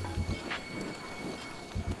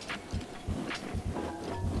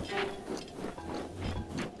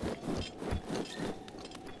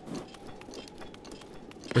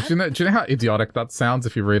 But do you know how idiotic that sounds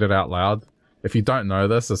if you read it out loud? If you don't know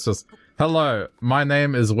this, it's just, hello, my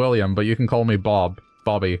name is William, but you can call me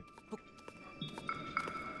Bobby.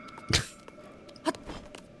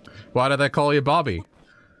 Why do they call you Bobby?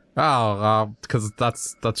 Oh, because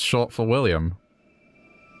that's short for William.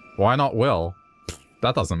 Why not Will?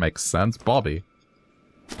 That doesn't make sense. Bobby.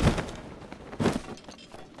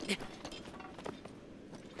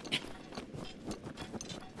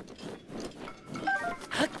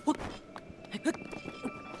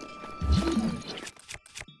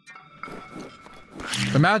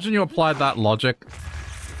 Imagine you applied that logic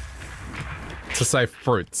to say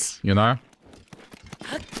fruits, you know?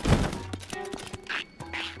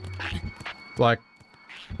 Like,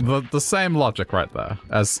 the same logic right there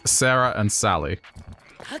as Sarah and Sally.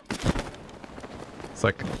 It's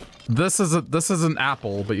like, this is an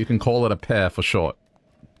apple, but you can call it a pear for short.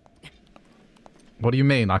 What do you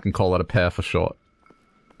mean I can call it a pear for short?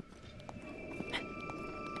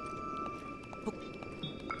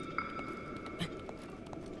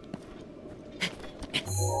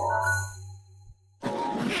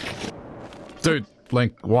 Dude,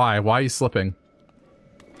 Link, why? Why are you slipping?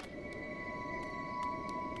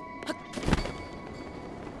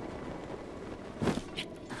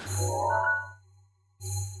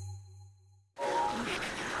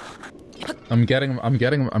 I'm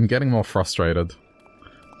getting more frustrated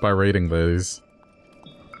by reading these.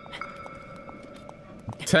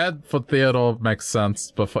 Ted for Theodore makes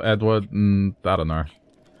sense, but for Edward, I don't know.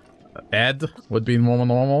 Ed would be more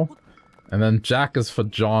normal. And then Jack is for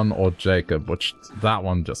John or Jacob, which that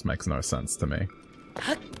one just makes no sense to me.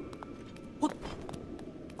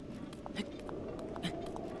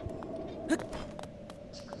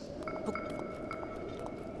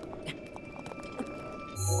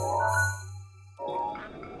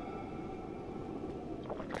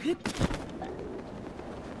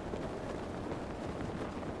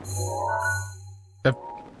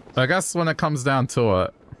 I guess when it comes down to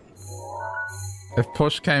it, if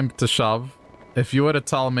push came to shove, if you were to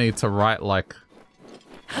tell me to write like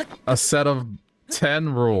a set of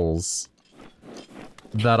 10 rules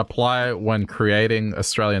that apply when creating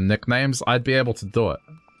Australian nicknames, I'd be able to do it.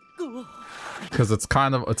 Because it's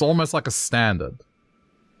almost like a standard.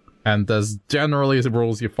 And there's generally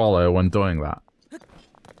rules you follow when doing that.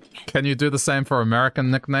 Can you do the same for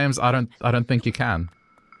American nicknames? I don't think you can.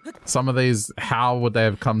 Some of these, how would they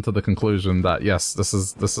have come to the conclusion that yes, this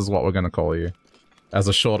is what we're gonna call you, as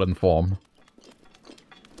a shortened form?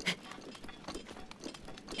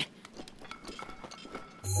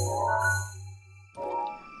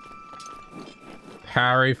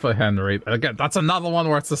 Harry for Henry. Again, that's another one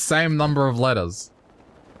where it's the same number of letters.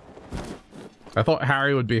 I thought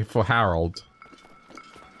Harry would be for Harold.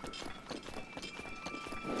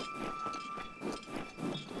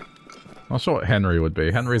 Not sure what Henry would be.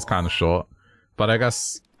 Henry's kind of short. But I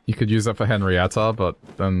guess you could use it for Henrietta, but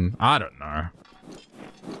then... I don't know.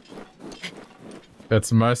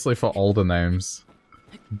 It's mostly for older names.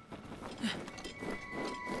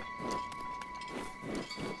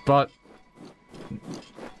 But...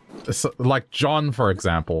 it's like John, for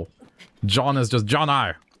example. John is just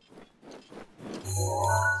John-O.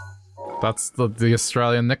 That's the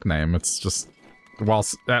Australian nickname. It's just...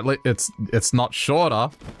 whilst it's not shorter...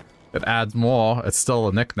 it adds more, it's still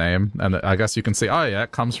a nickname, and I guess you can see, oh yeah,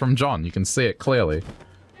 it comes from John. You can see it clearly.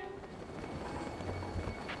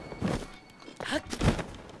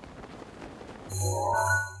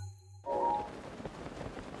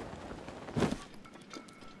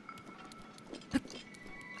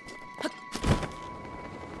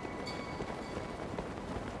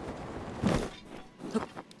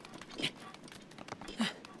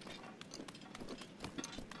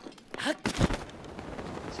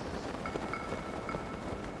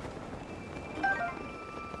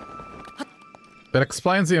 It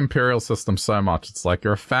explains the imperial system so much. It's like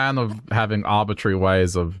you're a fan of having arbitrary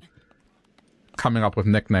ways of coming up with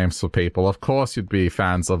nicknames for people. Of course you'd be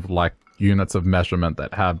fans of, like, units of measurement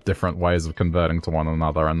that have different ways of converting to one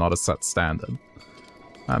another and not a set standard.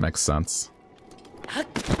 That makes sense.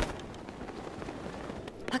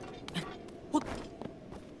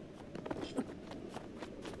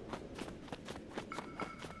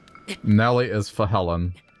 Nelly is for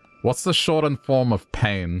Helen. What's the shortened form of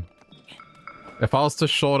pain? If I was to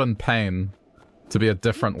shorten pain to be a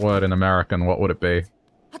different word in American, what would it be?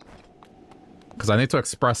 Because I need to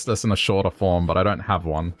express this in a shorter form, but I don't have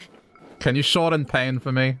one. Can you shorten pain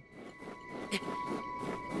for me?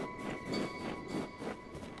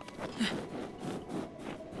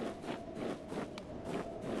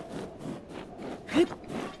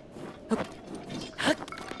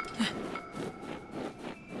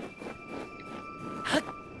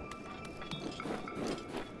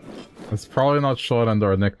 It's probably not shortened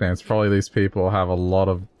or a nickname. It's probably these people have a lot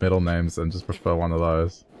of middle names and just prefer one of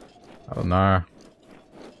those. I don't know.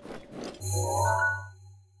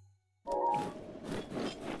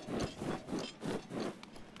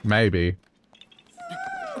 Maybe.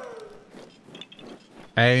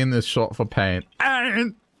 Ain is short for pain.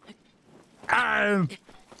 Ain! Ain!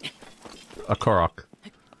 A Korok.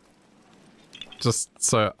 Just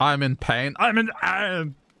so I'm in pain. I'm in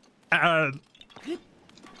Ain! Ain!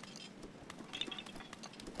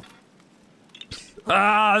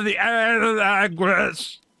 Ah, the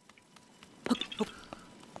anguish!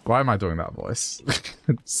 Why am I doing that voice?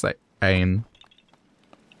 Say Ain.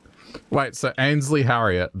 Wait, so Ainsley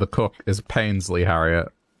Harriet, the cook, is Painsley Harriet.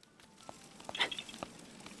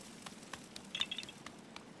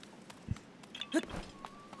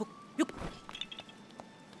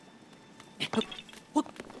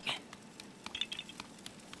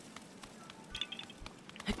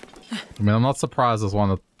 I mean, I'm not surprised there's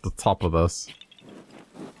one at the top of this.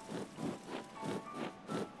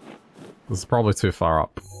 This is probably too far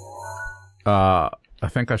up. I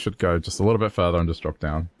think I should go just a little bit further and just drop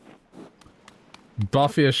down.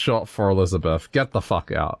 Buffy is short for Elizabeth. Get the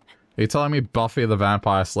fuck out. Are you telling me Buffy the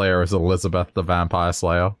Vampire Slayer is Elizabeth the Vampire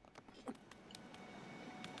Slayer?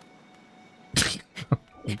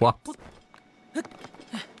 What?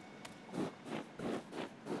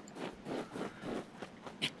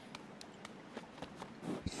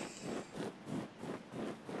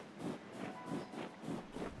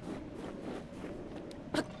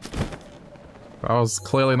 I was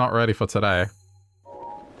clearly not ready for today.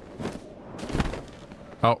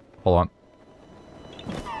 Oh, hold on.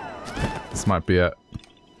 This might be it.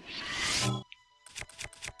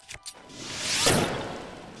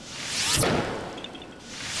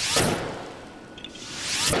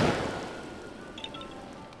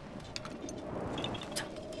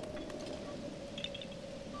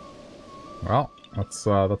 Well,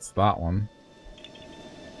 that's that one.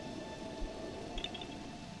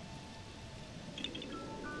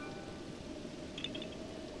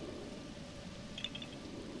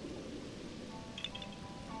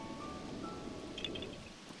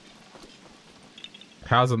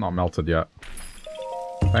 How's it not melted yet?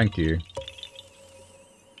 Thank you.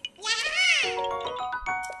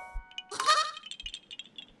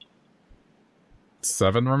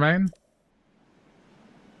 Seven remain?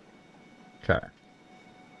 Okay.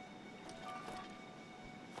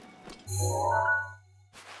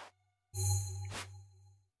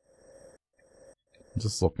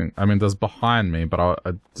 Just looking. I mean, there's behind me, but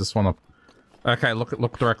I just want to... Okay,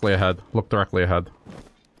 look directly ahead. Look directly ahead.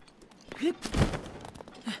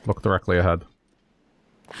 Look directly ahead.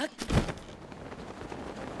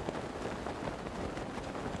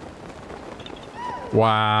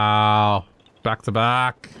 Wow. Back to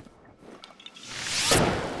back.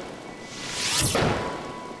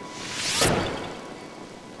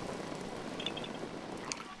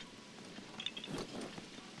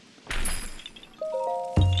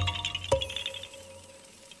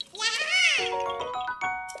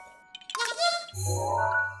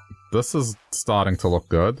 This is starting to look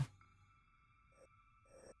good.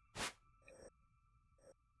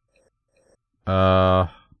 I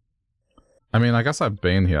mean, I guess I've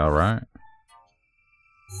been here, right?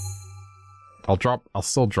 I'll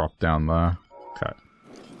still drop down there. Okay.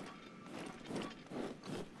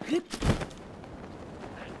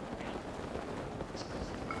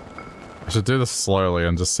 I should do this slowly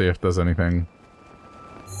and just see if there's anything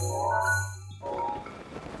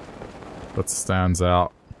that stands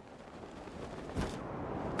out.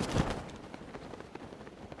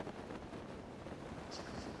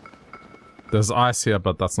 There's ice here,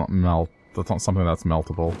 but that's not something that's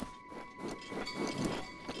meltable.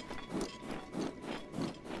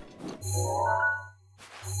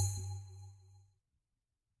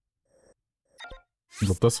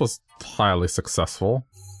 But this was highly successful.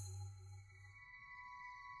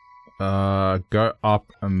 Go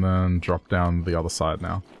up and then drop down the other side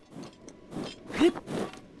now.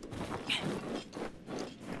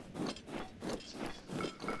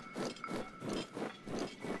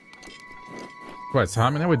 Wait, so how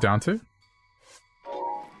many are we down to?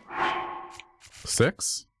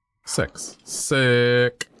 6? 6.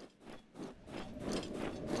 Sick.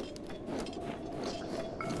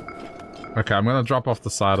 Okay, I'm gonna drop off the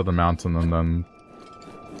side of the mountain and then...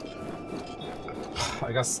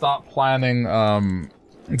 I guess start planning,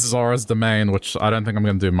 Zora's Domain, which I don't think I'm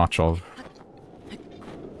gonna do much of.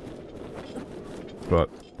 But,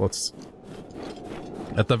 let's...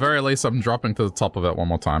 At the very least, I'm dropping to the top of it one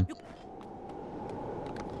more time.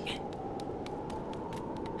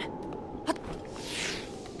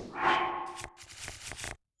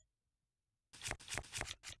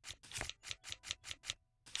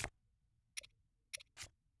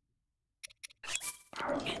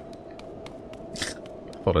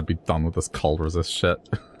 Thought I'd be done with this cold resist shit.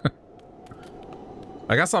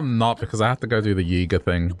 I guess I'm not, because I have to go do the Yiga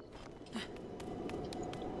thing.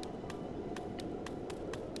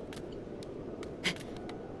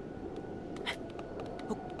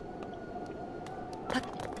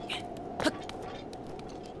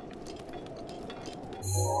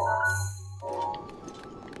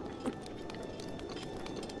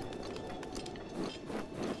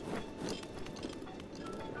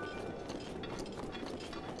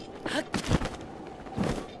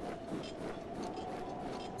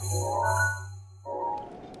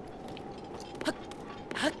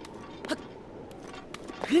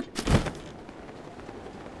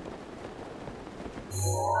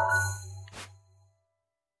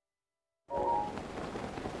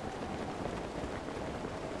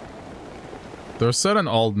 There are certain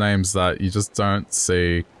old names that you just don't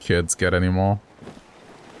see kids get anymore.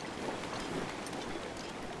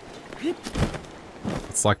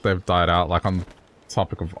 It's like they've died out, like on the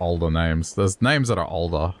topic of older names. There's names that are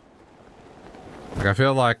older. Like, I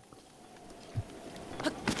feel like...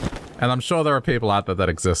 And I'm sure there are people out there that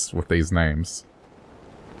exist with these names.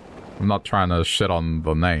 I'm not trying to shit on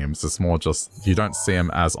the names, it's more just, you don't see them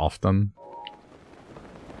as often.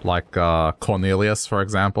 Like, Cornelius, for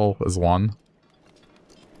example, is one.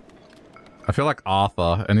 I feel like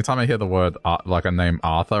Arthur, anytime I hear the word, like a name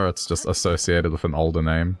Arthur, it's just associated with an older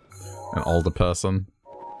name. An older person.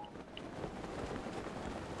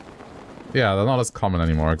 Yeah, they're not as common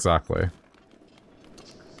anymore, exactly.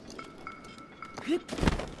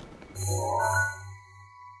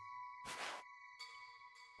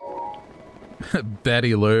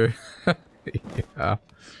 Betty Lou. Yeah.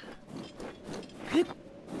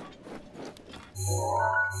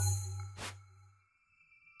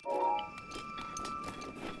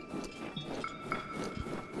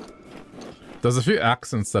 There's a few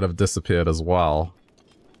accents that have disappeared as well.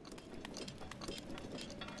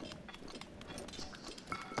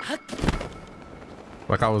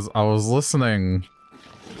 Like I was listening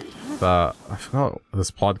I forgot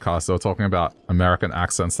this podcast, they were talking about American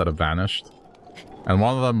accents that have vanished. And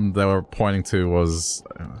one of them they were pointing to was,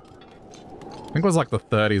 I think it was like the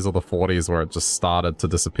 30s or the 40s where it just started to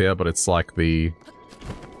disappear, but it's like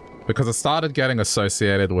because it started getting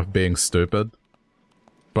associated with being stupid.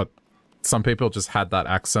 But some people just had that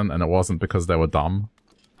accent and it wasn't because they were dumb.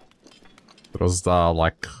 It was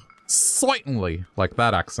like, certainly, like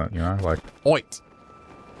that accent, you know? Like, oit!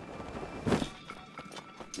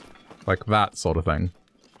 Like that sort of thing.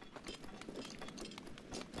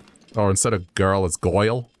 Or instead of girl, it's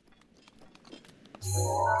goyle.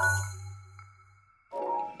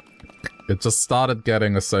 It just started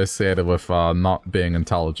getting associated with not being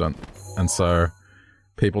intelligent. And so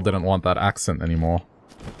people didn't want that accent anymore.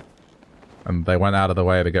 And they went out of the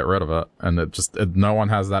way to get rid of it. And no one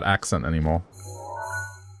has that accent anymore.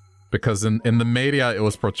 Because in the media, it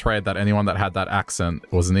was portrayed that anyone that had that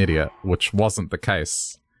accent was an idiot, which wasn't the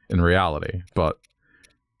case in reality. But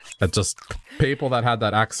it just, people that had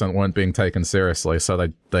that accent weren't being taken seriously, so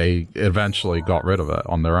they eventually got rid of it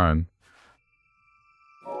on their own.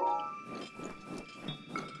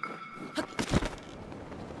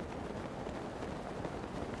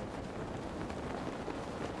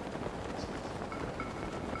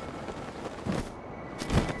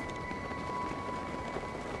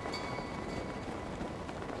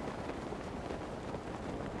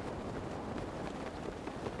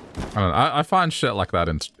 I don't know, I find shit like that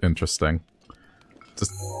interesting.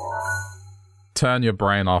 Just turn your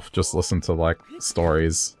brain off, just listen to, like,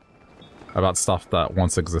 stories about stuff that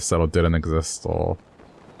once existed or didn't exist, or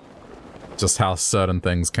just how certain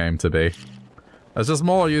things came to be. It's just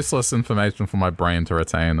more useless information for my brain to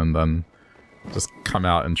retain and then just come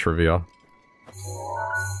out in trivia.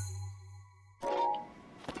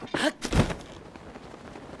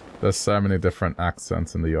 There's so many different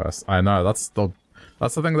accents in the US. I know, that's the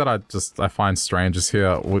thing that I find strange is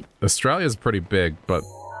here. Australia's pretty big, but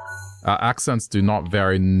accents do not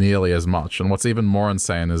vary nearly as much. And what's even more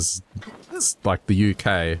insane is like the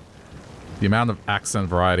UK. The amount of accent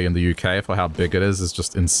variety in the UK for how big it is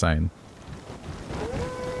just insane.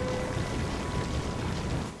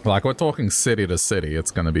 Like, we're talking city to city,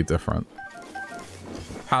 it's gonna be different.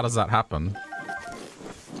 How does that happen?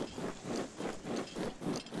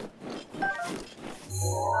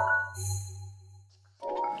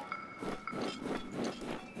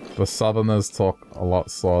 The Southerners talk a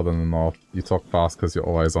lot slower than the North. You talk fast because you're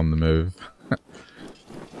always on the move.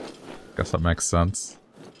 Guess that makes sense.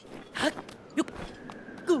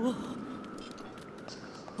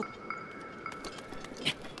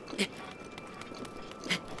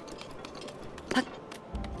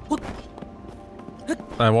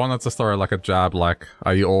 I wanted to throw like a jab like,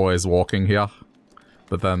 are you always walking here?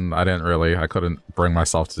 But then I couldn't bring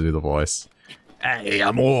myself to do the voice. Hey,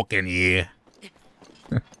 I'm walking here.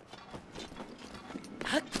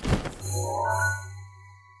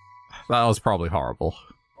 That was probably horrible,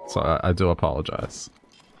 so I do apologize.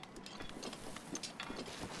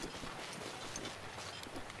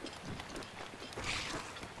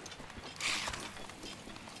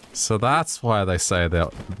 So that's why they say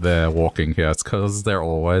they're walking here. It's because they're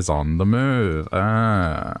always on the move.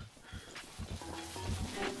 Ah.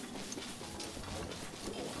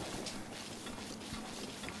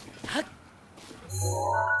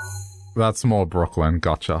 That's more Brooklyn,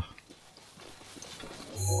 gotcha.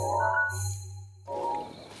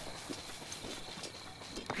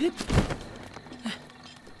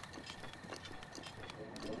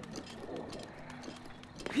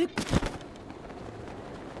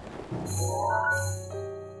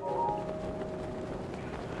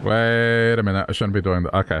 Wait a minute, I shouldn't be doing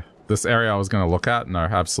that. Okay, this area I was gonna look at? No,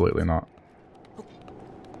 absolutely not.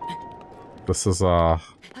 This is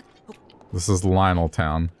Lionel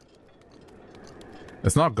Town.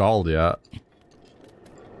 It's not gold yet.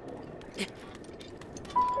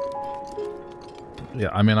 Yeah,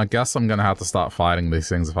 I mean, I guess I'm gonna have to start fighting these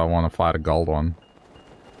things if I want to fight a gold one.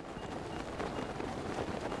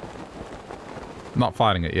 Not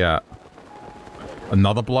fighting it yet.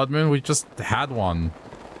 Another blood moon? We just had one.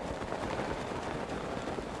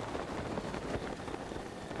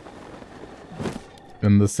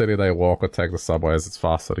 In the city they walk or take the subways, it's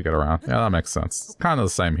faster to get around. Yeah, that makes sense. It's kind of the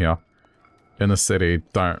same here. In the city,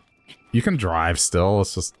 don't... You can drive still,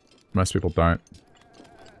 it's just... Most people don't.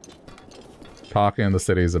 Parking in the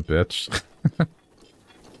city is a bitch.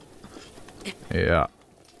 Yeah.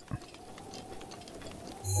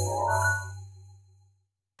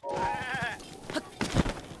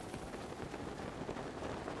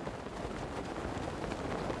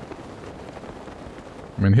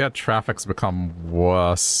 I mean, here traffic's become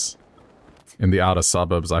worse in the outer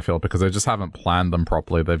suburbs, I feel, because they just haven't planned them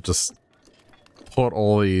properly. They've just put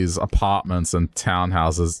all these apartments and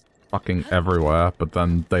townhouses fucking everywhere, but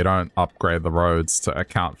then they don't upgrade the roads to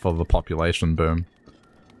account for the population boom.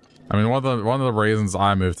 I mean, one of the reasons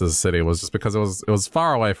I moved to the city was just because it was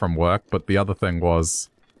far away from work, but the other thing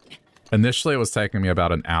was, initially it was taking me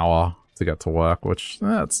about an hour to get to work, which,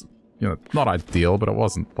 it's, you know, not ideal, but it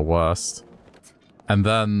wasn't the worst. And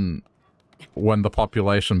then, when the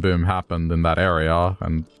population boom happened in that area,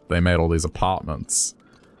 and they made all these apartments,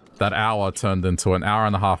 that hour turned into an hour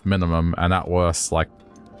and a half minimum, and at worst, like,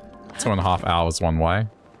 2.5 hours one way.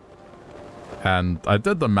 And I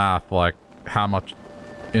did the math, like, how much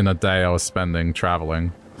in a day I was spending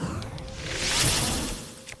traveling.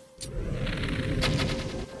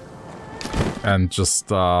 And just,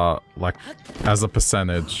 like, as a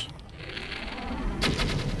percentage...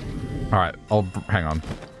 Alright, hang on.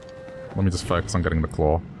 Let me just focus on getting the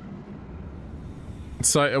claw.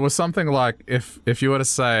 So it was something like, if you were to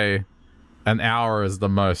say an hour is the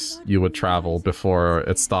most you would travel before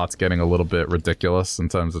it starts getting a little bit ridiculous in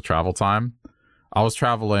terms of travel time, I was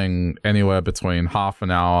traveling anywhere between half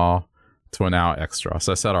an hour to an hour extra.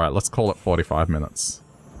 So I said, alright, let's call it 45 minutes.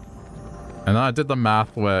 And then I did the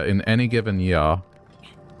math where in any given year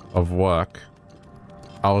of work,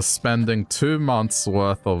 I was spending 2 months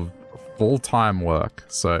worth of full-time work.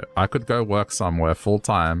 So I could go work somewhere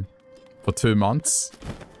full-time for 2 months.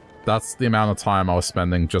 That's the amount of time I was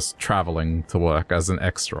spending just traveling to work as an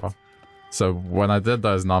extra. So when I did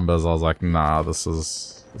those numbers, I was like, nah, this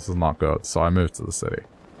is not good. So I moved to the city.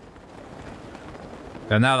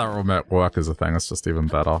 And now that remote work is a thing, it's just even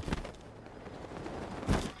better.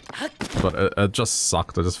 But it just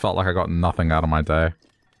sucked. I just felt like I got nothing out of my day.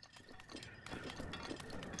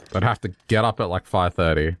 I'd have to get up at like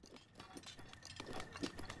 5:30.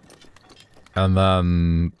 And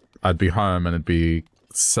then I'd be home and it'd be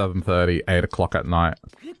 7:30, 8 o'clock at night.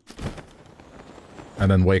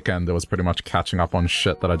 And then weekend, it was pretty much catching up on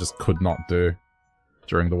shit that I just could not do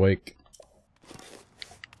during the week.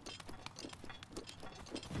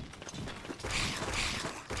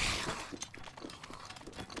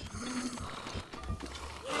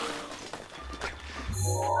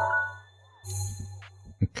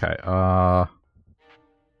 Okay,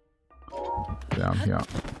 down here.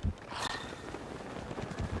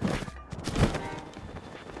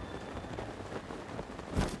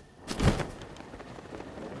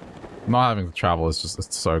 Not having to travel is just,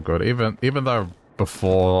 it's so good. Even though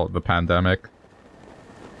before the pandemic,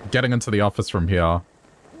 getting into the office from here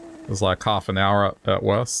was like half an hour at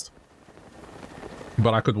worst.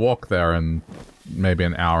 But I could walk there in maybe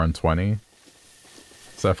an hour and 20.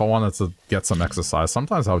 So if I wanted to get some exercise,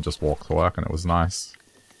 sometimes I would just walk to work and it was nice.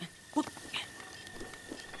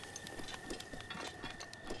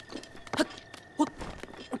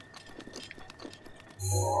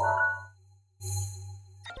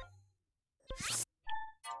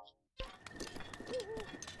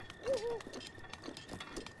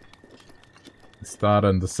 Started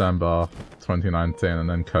in December 2019 and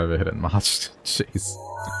then COVID hit in March. Jeez.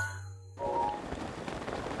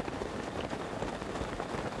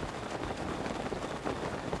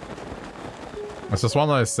 It's just one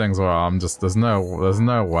of those things where I'm just, there's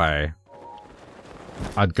no way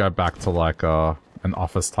I'd go back to like an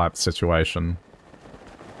office type situation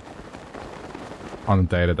on a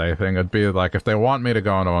day-to-day thing. It'd be like, if they want me to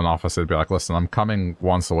go into an office, it'd be like, listen, I'm coming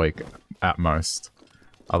once a week at most.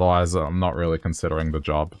 Otherwise, I'm not really considering the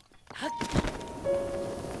job.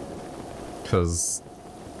 Because,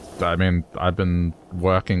 I mean, I've been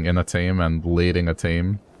working in a team and leading a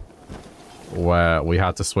team where we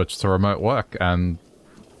had to switch to remote work, and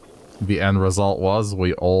the end result was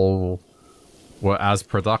we all were as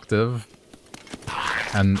productive,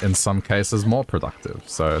 and in some cases more productive.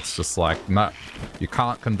 So it's just like, no, you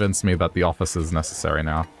can't convince me that the office is necessary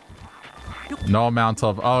now. No amount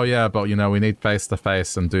of, oh yeah, but you know, we need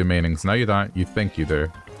face-to-face and do meetings. No, you don't. You think you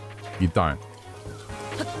do. You don't.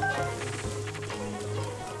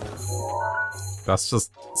 That's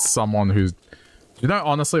just someone who's... You know,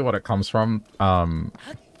 honestly, what it comes from?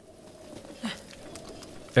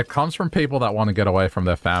 It comes from people that want to get away from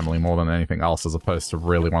their family more than anything else, as opposed to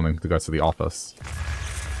really wanting to go to the office.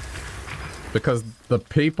 Because the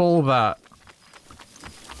people that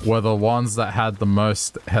were the ones that had the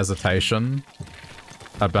most hesitation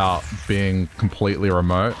about being completely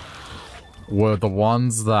remote were the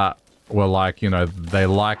ones that were like, you know, they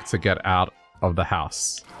like to get out of the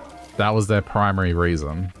house. That was their primary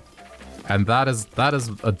reason. And that is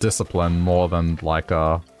a discipline more than like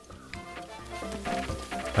a,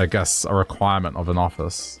 I guess, a requirement of an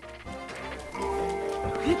office.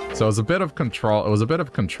 So it was a bit of control. It was a bit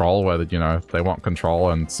of control where, you know, they want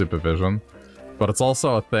control and supervision. But it's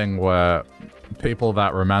also a thing where people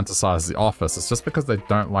that romanticize the office, it's just because they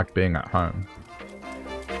don't like being at home.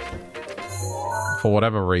 For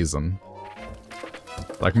whatever reason.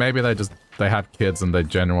 Like maybe they have kids and they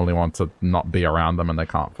genuinely want to not be around them and they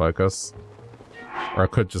can't focus. Or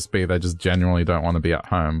it could just be they just genuinely don't want to be at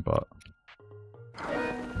home, but...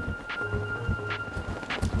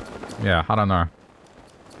 Yeah, I don't know.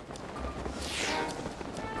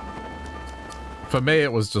 For me,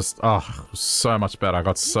 it was just, oh, it was so much better. I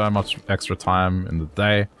got so much extra time in the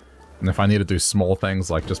day. And if I need to do small things,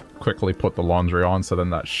 like just quickly put the laundry on so then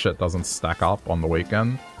that shit doesn't stack up on the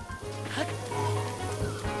weekend.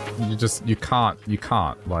 You can't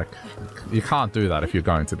do that if you're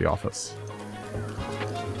going to the office.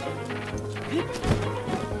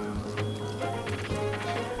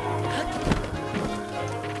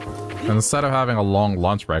 And instead of having a long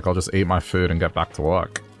lunch break, I'll just eat my food and get back to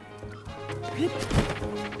work.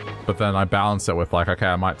 But then I balance it with like, okay,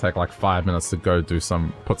 I might take like 5 minutes to go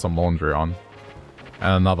put some laundry on.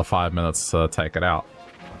 And another 5 minutes to take it out.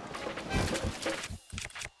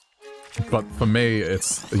 But for me,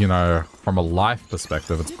 it's, you know, from a life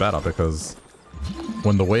perspective, it's better because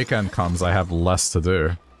when the weekend comes, I have less to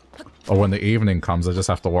do. Or when the evening comes, I just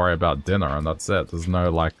have to worry about dinner and that's it. There's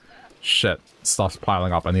no like, shit, stuff's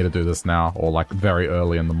piling up, I need to do this now. Or like very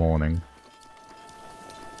early in the morning.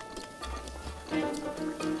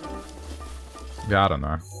 Yeah, I don't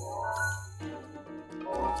know.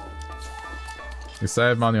 You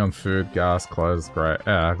save money on food, gas, clothes, great.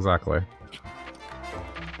 Yeah, exactly.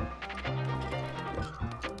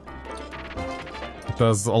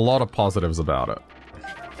 There's a lot of positives about it.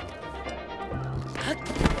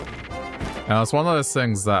 And it's one of those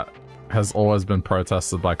things that has always been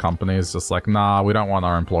protested by companies, just like, nah, we don't want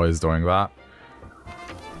our employees doing that.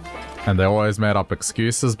 And they always made up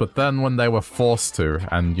excuses, but then when they were forced to,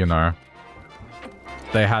 and, you know,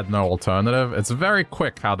 they had no alternative, it's very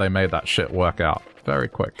quick how they made that shit work out. Very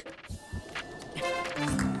quick.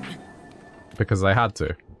 Because they had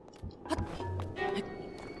to.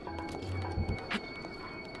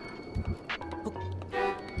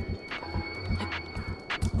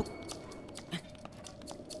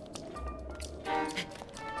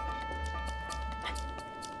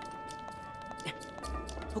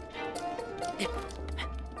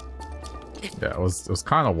 Yeah, it was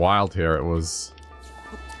kind of wild here. It was,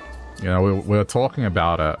 you know, we were talking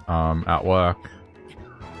about it at work.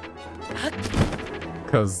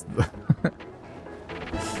 Because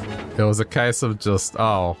it was a case of just,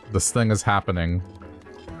 oh, this thing is happening.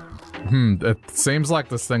 It seems like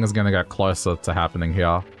this thing is going to get closer to happening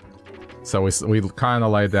here. So we kind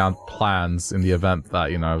of laid down plans in the event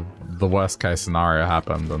that, you know, the worst case scenario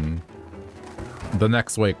happened, and the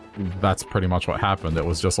next week, that's pretty much what happened. It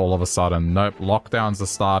was just all of a sudden, nope, lockdowns are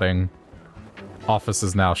starting. Office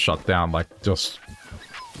is now shut down, like, just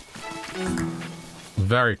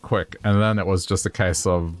very quick. And then it was just a case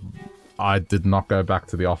of, I did not go back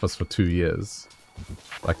to the office for 2 years.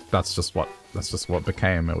 Like, that's just what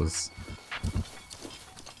became. It was...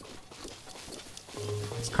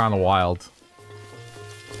 It's kind of wild.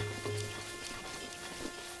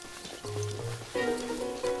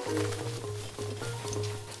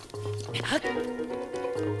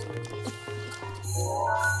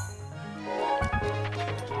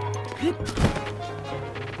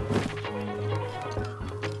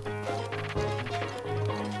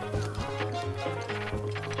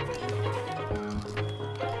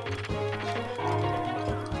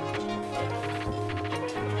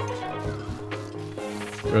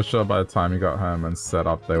 We were sure by the time you got home and set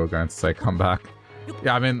up, they were going to say come back.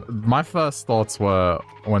 Yeah, I mean, my first thoughts were,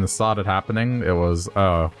 when it started happening, it was,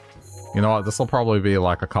 oh, you know what, this will probably be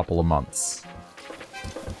like a couple of months.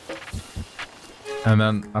 And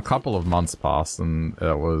then a couple of months passed, and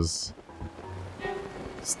it's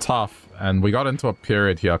tough. And we got into a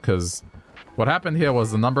period here, because what happened here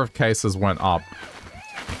was the number of cases went up.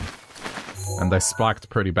 And they spiked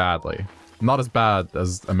pretty badly. Not as bad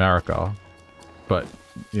as America, but,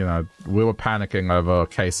 you know, we were panicking over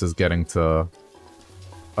cases getting to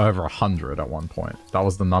over 100 at one point. That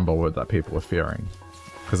was the number that people were fearing.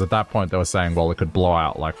 Because at that point they were saying, well, it could blow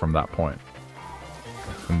out, like, from that point.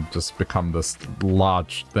 And just become this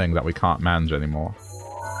large thing that we can't manage anymore.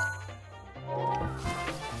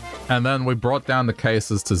 And then we brought down the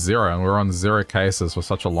cases to 0, and we were on 0 cases for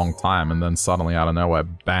such a long time, and then suddenly out of nowhere,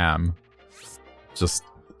 bam, just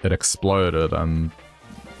it exploded and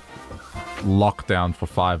lockdown for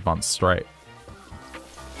 5 months straight.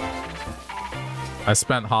 I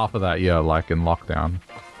spent half of that year, like, in lockdown.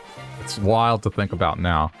 It's wild to think about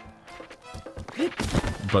now.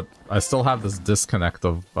 But I still have this disconnect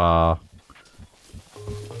of,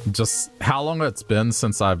 just how long it's been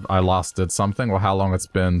since I last did something, or how long it's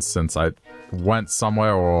been since I went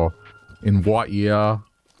somewhere, or in what year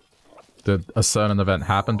did a certain event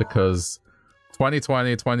happen, because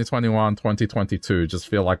 2020, 2021, 2022 just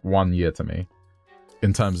feel like 1 year to me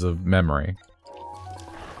in terms of memory.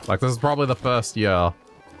 Like, this is probably the first year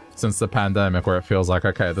since the pandemic where it feels like,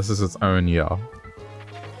 okay, this is its own year.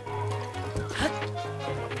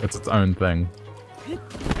 It's its own thing.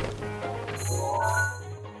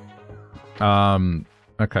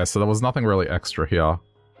 Okay, so there was nothing really extra here.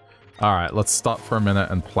 Alright, let's stop for a minute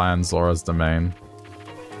and plan Zora's domain.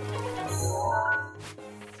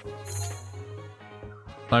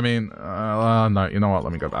 I mean, no, you know what,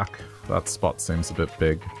 let me go back. That spot seems a bit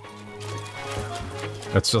big.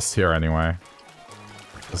 It's just here anyway.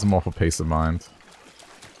 It's more for peace of mind.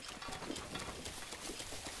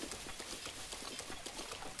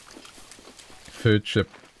 Food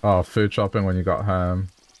shopping when you got home.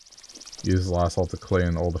 Use Lysol to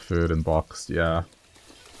clean all the food in box. Yeah.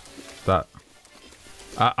 That...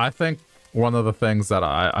 I think one of the things that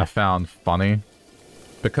I found funny,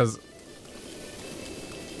 because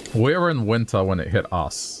we were in winter when it hit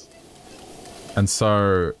us. And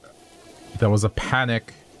so there was a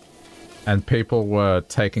panic and people were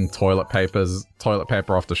taking toilet paper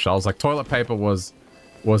off the shelves. Like, toilet paper was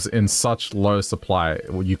in such low supply,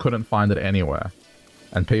 you couldn't find it anywhere.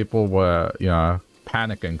 And people were, you know,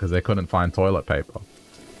 panicking because they couldn't find toilet paper.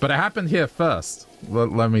 But it happened here first.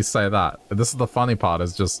 Let me say that. This is the funny part,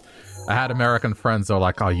 is just, I had American friends that were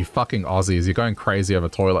like, oh, you fucking Aussies, you're going crazy over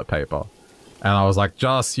toilet paper. And I was like,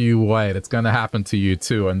 just you wait, it's gonna happen to you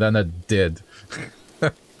too. And then it did.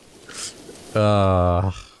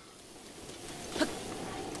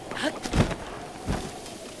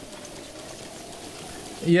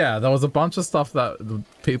 Yeah, there was a bunch of stuff that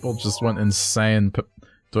people just went insane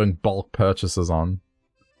doing bulk purchases on.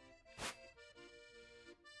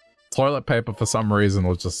 Toilet paper, for some reason,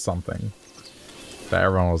 was just something that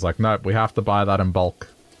everyone was like, nope, we have to buy that in bulk.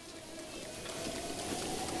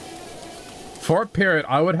 For a period,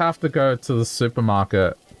 I would have to go to the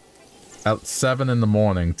supermarket at 7 in the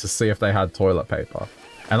morning to see if they had toilet paper.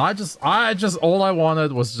 And I just, all I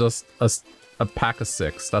wanted was just a pack of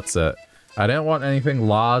 6, that's it. I didn't want anything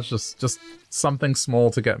large, just something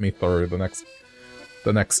small to get me through the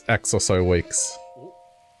next X or so weeks.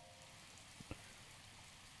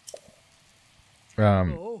 I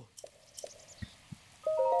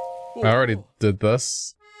already did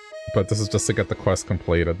this, but this is just to get the quest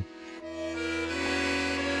completed.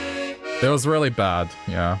 It was really bad,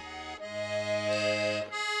 yeah.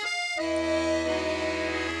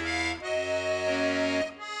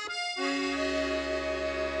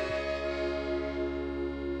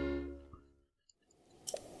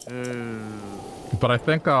 But I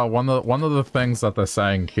think one of the things that they're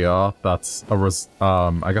saying here that's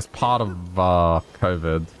I guess part of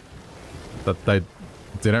COVID that they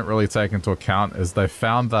didn't really take into account is they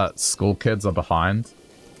found that school kids are behind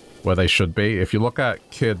where they should be. If you look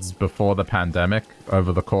at kids before the pandemic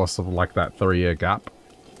over the course of like that 3-year gap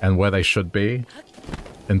and where they should be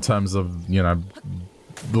in terms of, you know,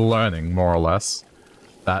 learning more or less,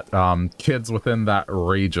 that kids within that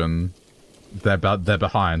region, they're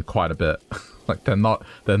behind quite a bit. Like they're not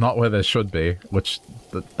where they should be, which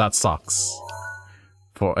that sucks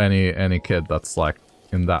for any kid that's like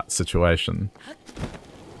in that situation.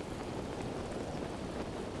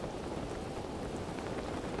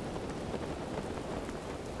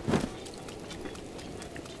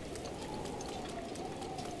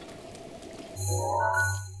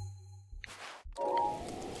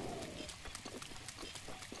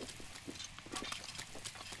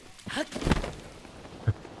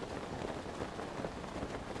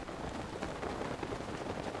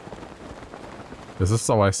 Is this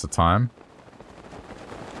a waste of time?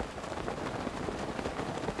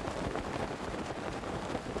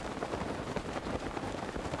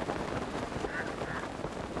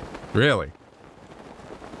 Really?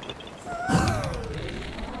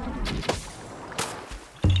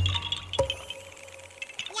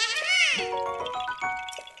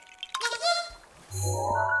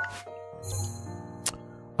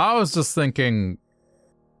 I was just thinking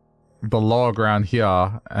the lower ground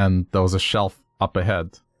here, and there was a shelf up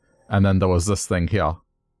ahead, and then there was this thing here.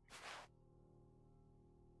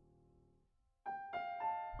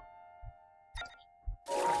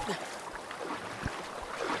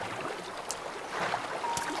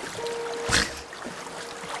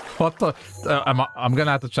 What the? I'm gonna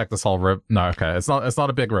have to check this whole river. No, okay, it's not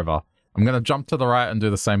a big river. I'm gonna jump to the right and do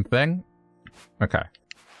the same thing. Okay.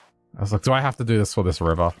 I was like, do I have to do this for this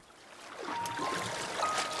river?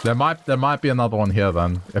 There might be another one here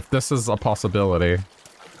then, if this is a possibility.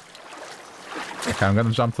 Okay, I'm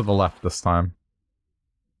gonna jump to the left this time.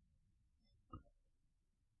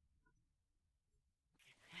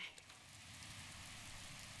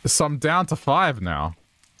 So I'm down to 5 now.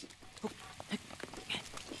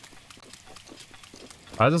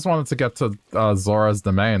 I just wanted to get to Zora's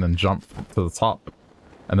domain and jump to the top.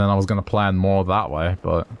 And then I was gonna plan more that way,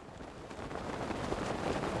 but...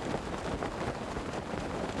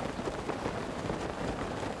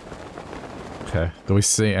 Okay, do we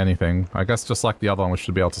see anything? I guess just like the other one, we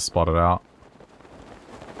should be able to spot it out.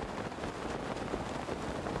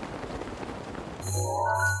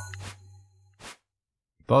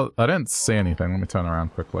 I didn't see anything. Let me turn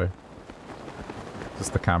around quickly.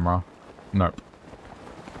 Just the camera. Nope.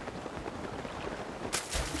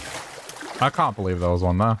 I can't believe there was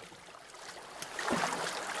one there.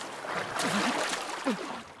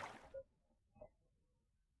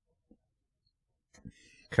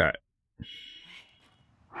 Okay.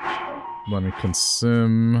 Let me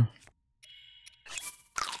consume.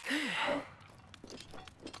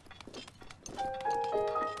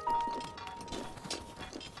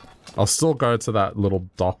 I'll still go to that little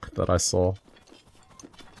dock that I saw.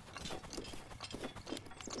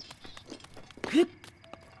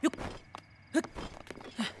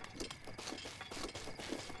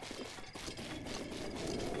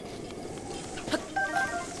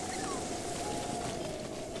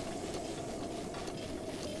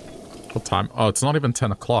 What time? Oh, it's not even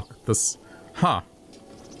 10 o'clock. This... Huh.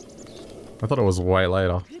 I thought it was way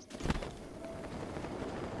later.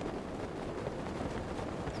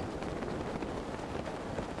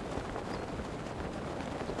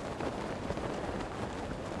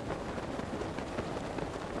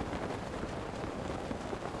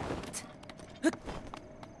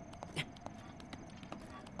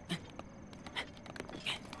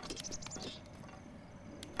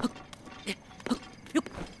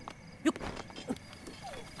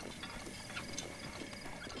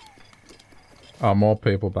 More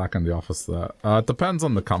people back in the office there. It depends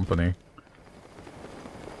on the company.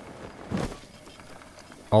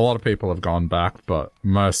 A lot of people have gone back, but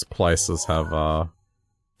most places have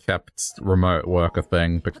kept remote work a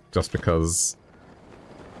thing just because...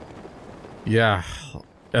 Yeah,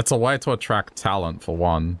 it's a way to attract talent for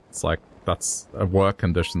one. It's like, that's a work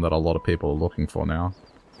condition that a lot of people are looking for now.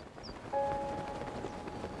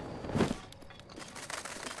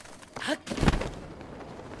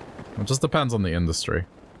 It just depends on the industry.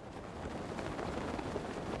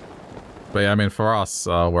 But yeah, I mean, for us,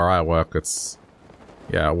 where I work, it's...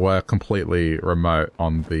 Yeah, we're completely remote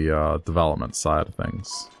on the development side of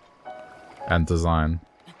things. And design.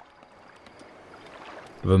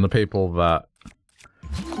 But then the people that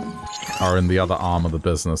are in the other arm of the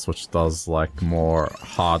business, which does, like, more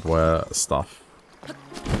hardware stuff.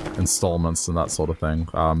 Installments and that sort of thing.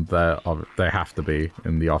 They have to be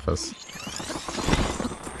in the office.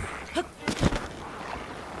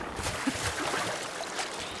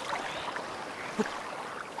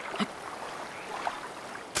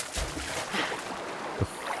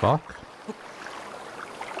 Fuck.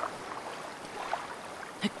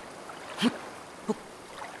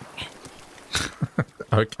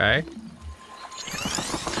 Okay.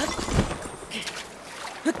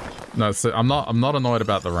 No, so I'm not annoyed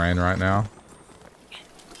about the rain right now.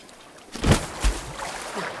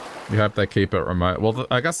 You hope they keep it remote. Well,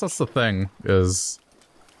 I guess that's the thing, is...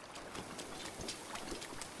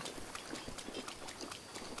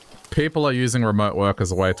 People are using remote work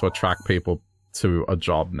as a way to attract people to a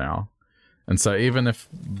job now. And so even if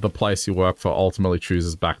the place you work for ultimately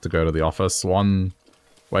chooses back to go to the office, one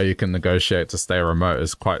way you can negotiate to stay remote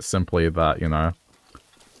is quite simply that, you know,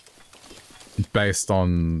 based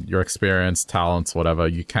on your experience, talents, whatever,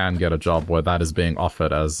 you can get a job where that is being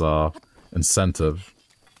offered as a incentive.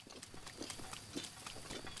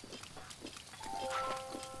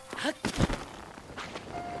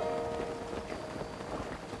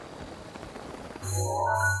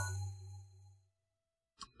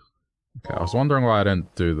 Okay, I was wondering why I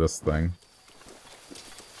didn't do this thing.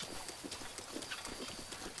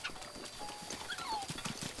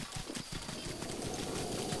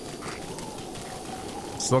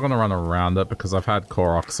 Still gonna run around it because I've had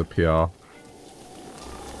Koroks appear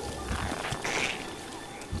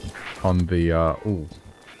on the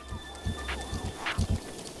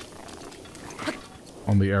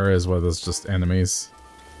on the areas where there's just enemies.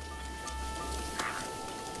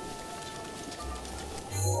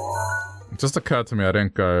 It just occurred to me I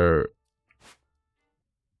didn't go...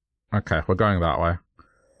 Okay, we're going that way.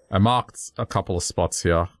 I marked a couple of spots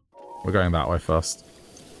here. We're going that way first.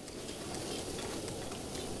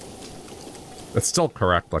 It's still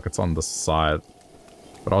correct, like it's on the side.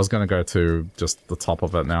 But I was gonna go to just the top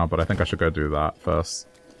of it now, but I think I should go do that first.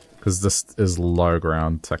 Because this is low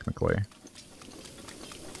ground, technically.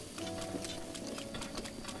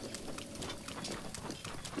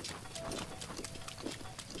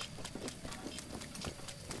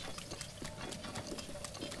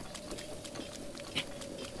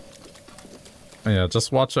 Yeah,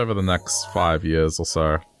 just watch over the next 5 years or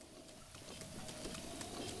so.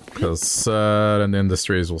 Because certain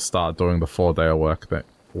industries will start doing the 4-day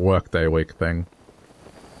workday week thing.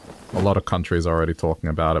 A lot of countries are already talking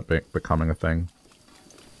about it becoming a thing.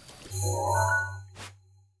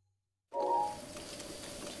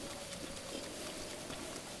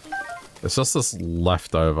 It's just this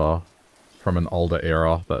leftover from an older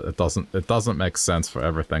era that it doesn't make sense for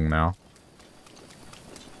everything now.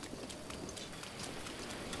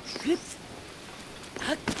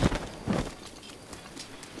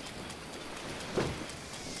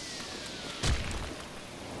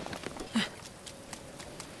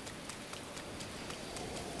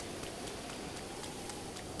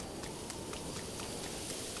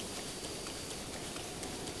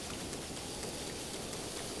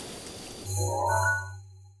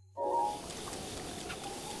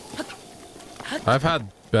 I've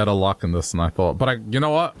had better luck in this than I thought, but you know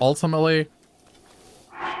what? Ultimately,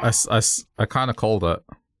 I kind of called it.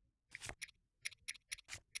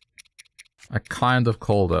 I kind of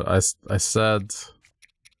called it. I said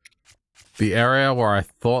the area where I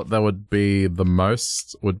thought there would be the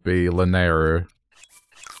most would be Linearu,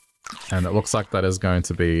 and it looks like that is going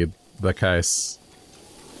to be the case.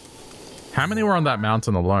 How many were on that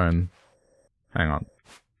mountain alone? Hang on.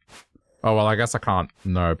 Oh, well, I guess I can't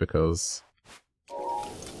know because...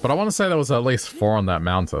 But I want to say there was at least 4 on that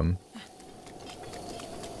mountain.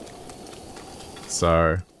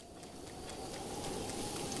 So...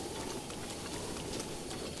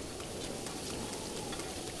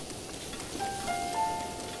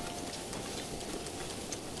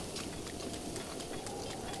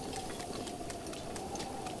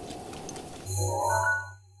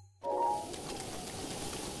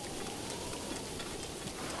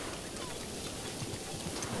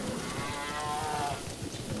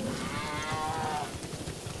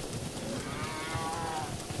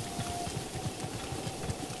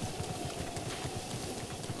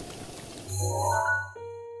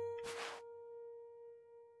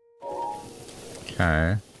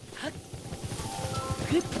 Okay.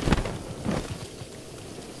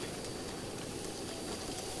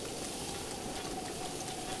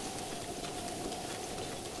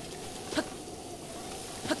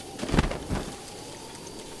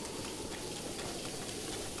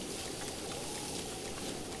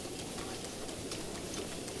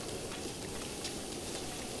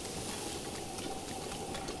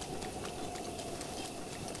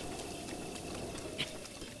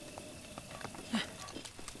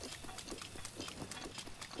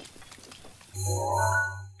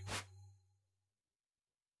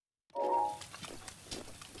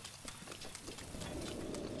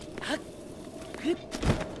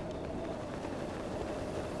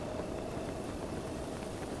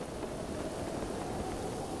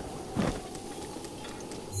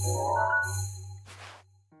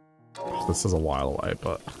 This is a while away,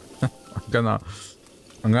 but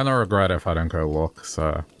I'm gonna regret it if I don't go look,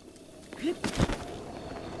 so...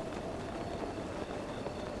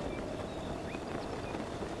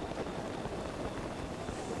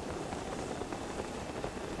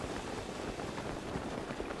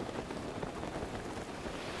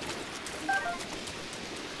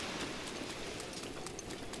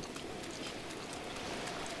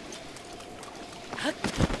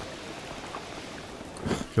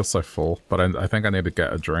 feel so full, but I think I need to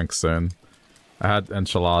get a drink soon. I had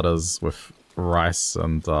enchiladas with rice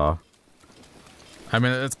and, I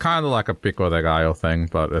mean, it's kind of like a pico de gallo thing,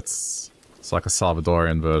 but it's like a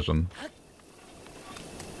Salvadorian version.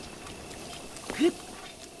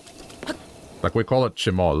 Like, we call it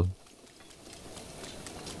chimol.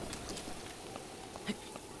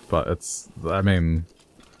 But it's, I mean,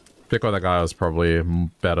 pico de gallo is probably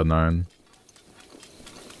better known.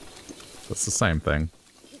 It's the same thing,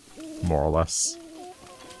 more or less.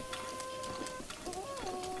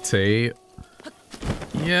 Tea?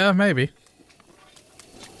 Yeah, maybe.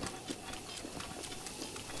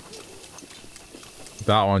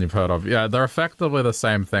 That one you've heard of. Yeah, they're effectively the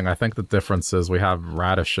same thing. I think the difference is we have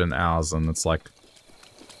radish in ours, and it's like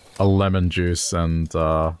a lemon juice and,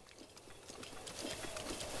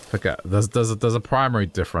 forget. There's a primary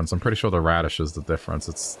difference. I'm pretty sure the radish is the difference.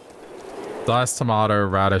 It's diced tomato,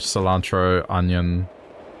 radish, cilantro, onion,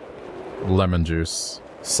 lemon juice,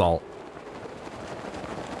 salt.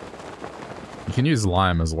 You can use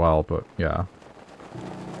lime as well, but yeah.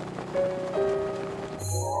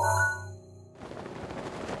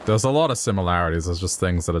 There's a lot of similarities, there's just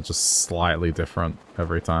things that are just slightly different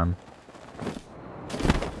every time.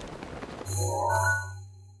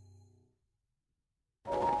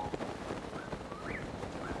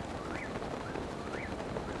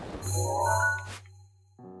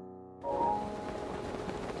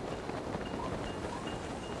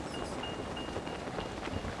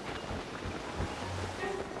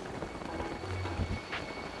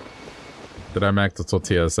 Did I make the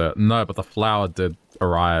tortillas yet? No, but the flour did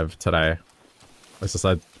arrive today. It's just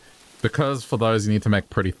because for those you need to make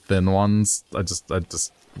pretty thin ones, I just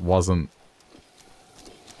wasn't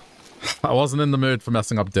in the mood for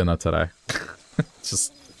messing up dinner today.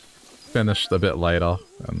 Just finished a bit later,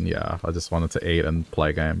 and yeah, I just wanted to eat and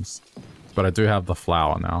play games. But I do have the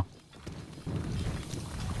flour now.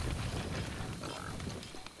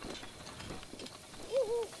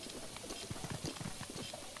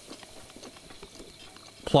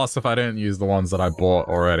 Plus, if I didn't use the ones that I bought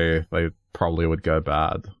already, they probably would go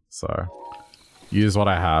bad. So, use what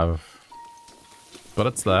I have. But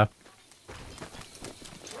it's there.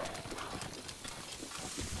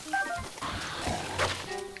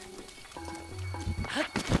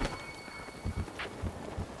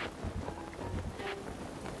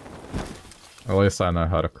 At least I know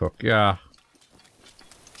how to cook. Yeah.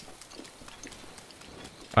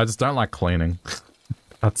 I just don't like cleaning.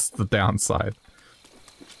 That's the downside.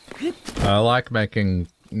 I like making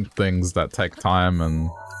things that take time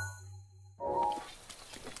and,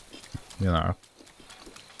 you know,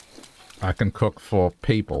 I can cook for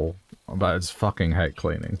people, but I just fucking hate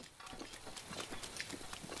cleaning.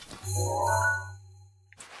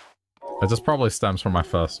 It just probably stems from my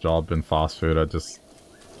first job in fast food. I just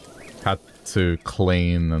had to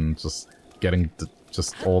clean and just getting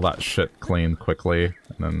just all that shit clean quickly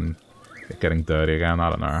and then it getting dirty again.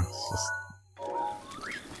 I don't know. It's just...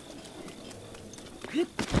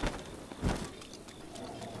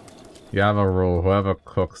 You have a rule, whoever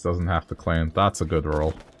cooks doesn't have to clean. That's a good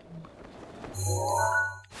rule.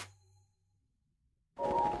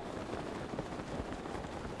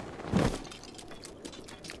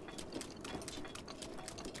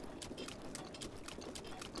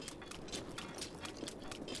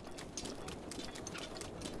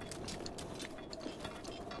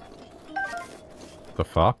 The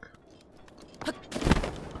fuck?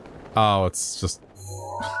 Oh, it's just...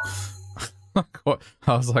 What?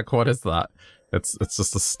 I was like, what is that? It's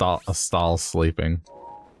just a stall sleeping.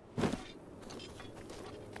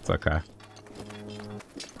 It's okay.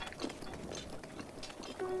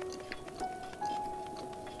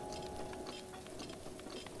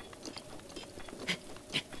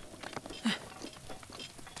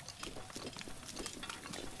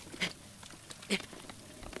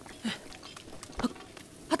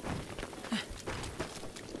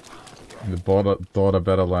 Your daughter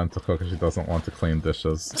better learn to cook if she doesn't want to clean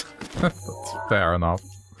dishes. That's fair enough.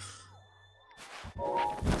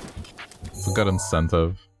 It's a good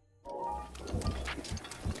incentive.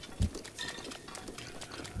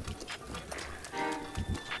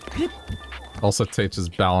 Also teaches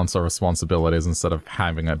balance of responsibilities instead of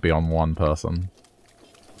having it be on one person,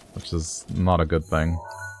 which is not a good thing.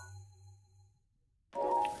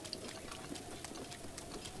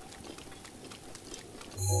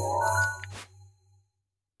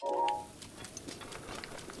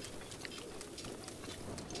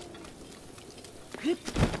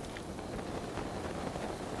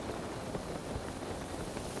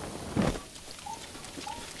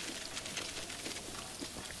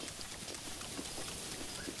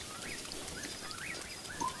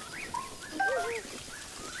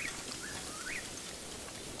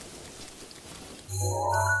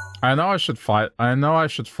 I know I should fight. I know I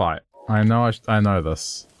should fight. I know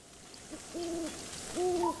this.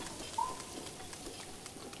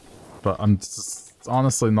 But I'm just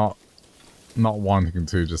honestly not wanting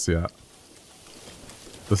to just yet.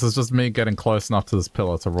 This is just me getting close enough to this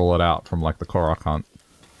pillar to rule it out from like the Korok hunt.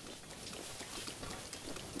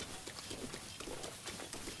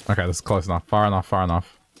 Okay, this is close enough. Far enough, far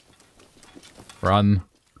enough. Run.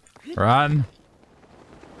 Run!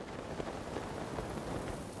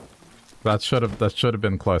 That should have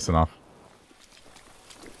been close enough.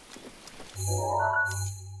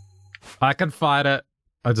 I can fight it.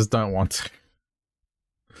 I just don't want to.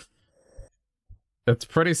 It's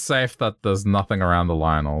pretty safe that there's nothing around the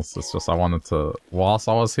Lionels. It's just I wanted to, whilst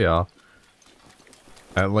I was here,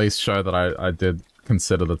 at least show that I did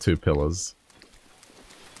consider the two pillars.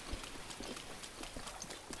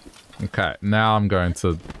 Okay, now I'm going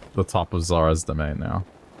to the top of Zora's domain now.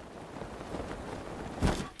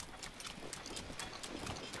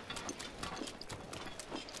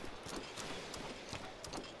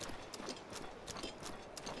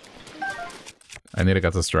 I need to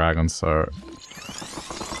get this dragon, so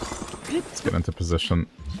let's get into position.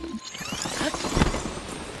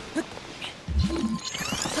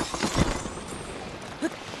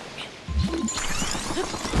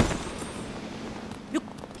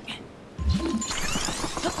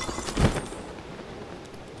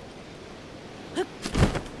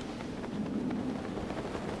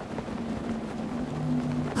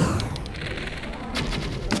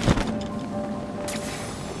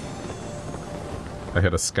 I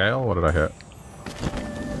hit a scale? What did I hit?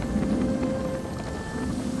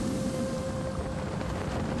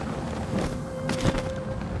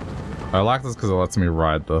 I like this because it lets me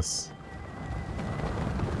ride this.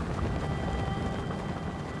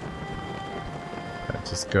 Okay,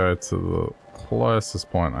 just go to the closest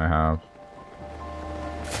point I have.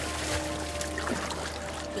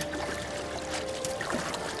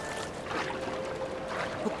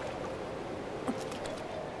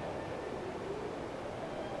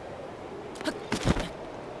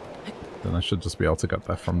 Then I should just be able to get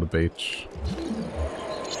there from the beach.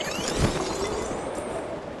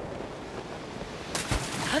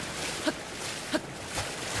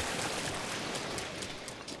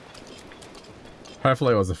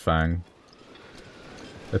 Hopefully it was a fang.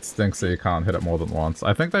 It stinks that you can't hit it more than once.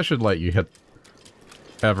 I think they should let you hit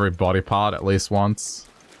every body part at least once.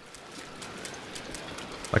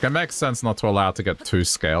 Like, it makes sense not to allow it to get two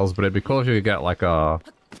scales, but it'd be cool if you could get like a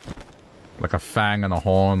fang and a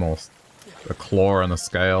horn, or a claw and a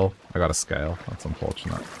scale. I got a scale. That's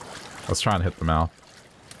unfortunate. Let's try and hit the mouth.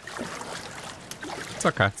 It's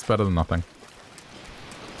okay. It's better than nothing.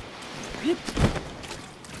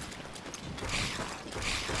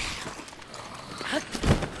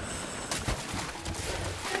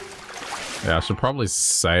 Yeah, I should probably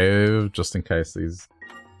save just in case these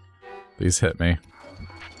hit me.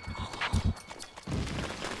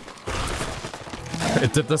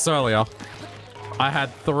 It did this earlier. I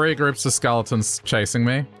had 3 groups of skeletons chasing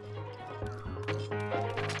me.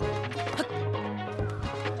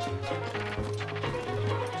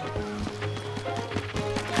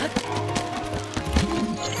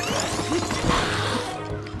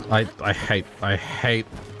 I hate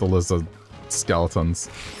the lizard skeletons.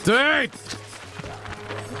 Dude!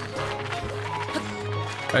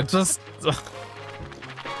 I just...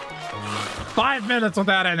 5 minutes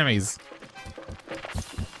without enemies!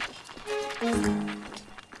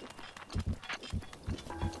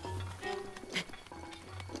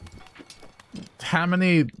 How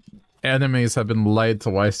many enemies have been laid to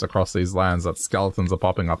waste across these lands that skeletons are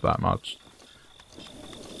popping up that much?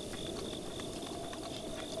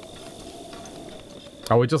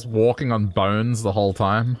 Are we just walking on bones the whole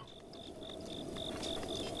time?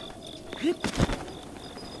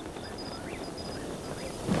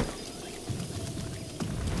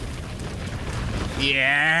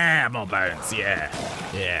 Yeah, more bones, yeah.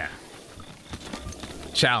 Yeah.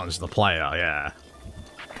 Challenge the player, yeah.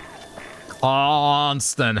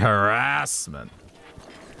 Constant harassment.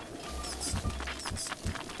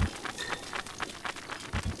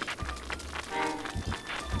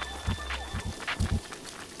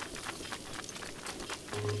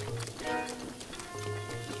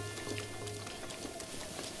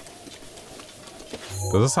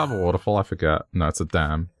 Does this have a waterfall? I forget. No, it's a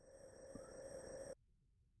dam.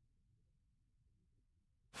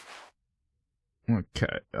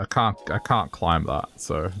 Okay, I can't climb that,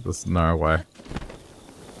 so there's no way.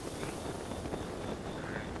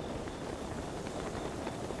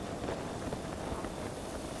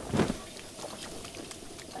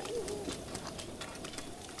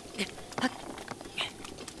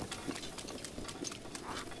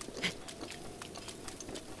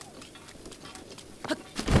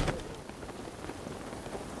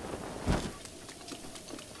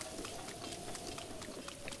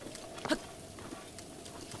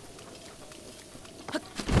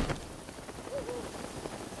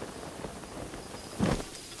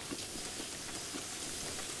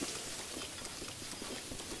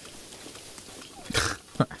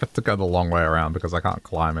 have to go the long way around because I can't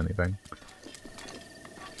climb anything.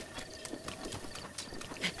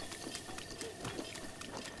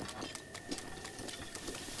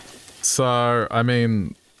 So, I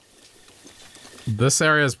mean, this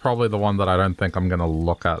area is probably the one that I don't think I'm gonna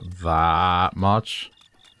look at that much.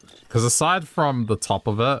 Because aside from the top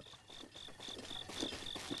of it,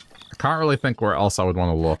 I can't really think where else I would want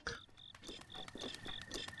to look.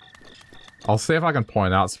 I'll see if I can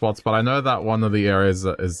point out spots, but I know that one of the areas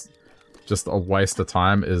that is just a waste of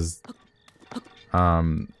time is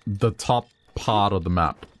the top part of the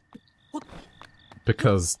map.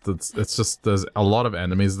 Because it's just, there's a lot of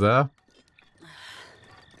enemies there.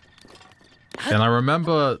 And I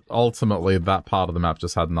remember, ultimately, that part of the map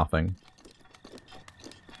just had nothing.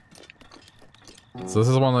 So this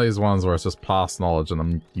is one of these ones where it's just past knowledge and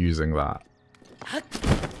I'm using that.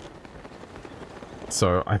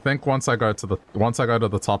 So I think once I go to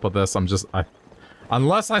the top of this,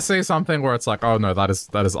 unless I see something where it's like, oh no, that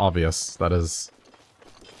is obvious. That is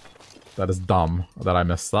dumb that I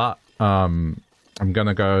missed that. I'm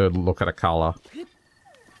gonna go look at a color.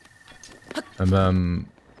 And then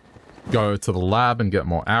go to the lab and get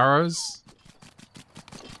more arrows.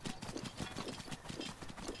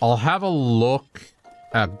 I'll have a look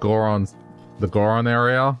at the Goron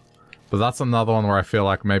area, but that's another one where I feel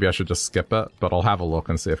like maybe I should just skip it, but I'll have a look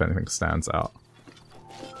and see if anything stands out.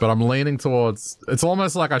 But I'm leaning towards... It's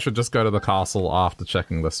almost like I should just go to the castle after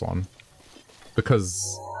checking this one.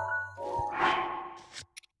 Because...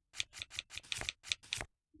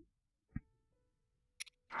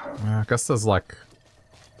 I guess there's like...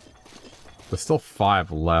 There's still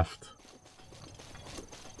 5 left.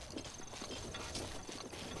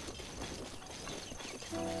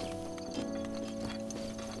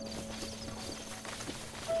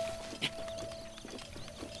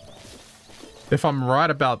 If I'm right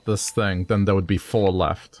about this thing, then there would be 4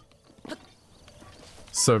 left.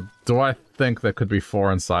 So, do I think there could be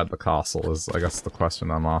 4 inside the castle is, I guess, the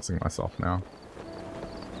question I'm asking myself now.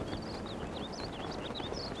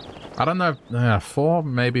 I don't know, yeah, 4?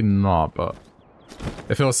 Maybe not, but...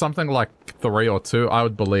 If it was something like 3 or 2, I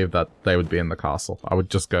would believe that they would be in the castle. I would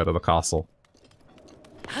just go to the castle.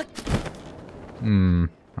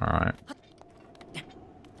 Alright.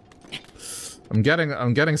 I'm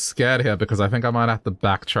getting scared here because I think I might have to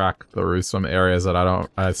backtrack through some areas that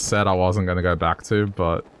I said I wasn't going to go back to,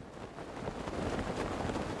 but...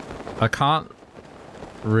 I can't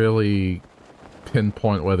really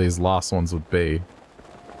pinpoint where these last ones would be.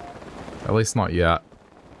 At least not yet.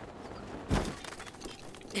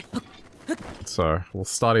 So, we'll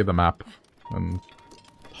study the map, and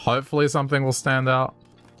hopefully something will stand out.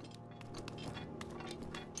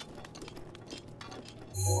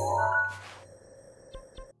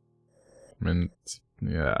 I mean,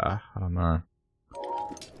 yeah, I don't know.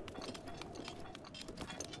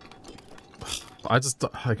 I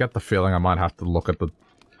get the feeling I might have to look at the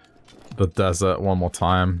desert one more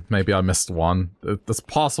time. Maybe I missed one. It's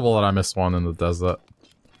possible that I missed one in the desert.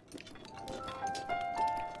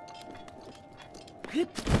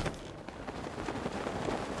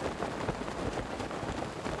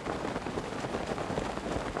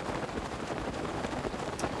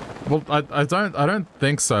 Well, I don't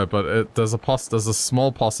think so, but there's a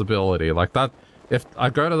small possibility like that. If I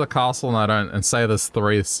go to the castle and say there's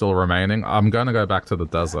 3 still remaining, I'm gonna go back to the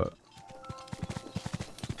desert.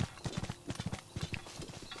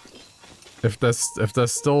 If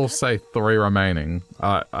there's still, say, 3 remaining,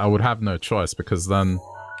 I would have no choice, because then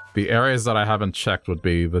the areas that I haven't checked would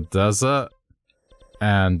be the desert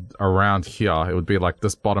and around here. It would be like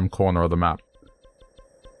this bottom corner of the map.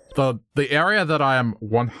 The area that I am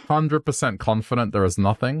 100% confident there is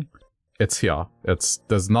nothing, it's here.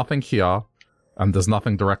 There's nothing here, and there's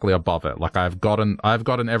nothing directly above it. Like I've gotten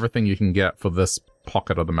everything you can get for this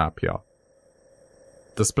pocket of the map here.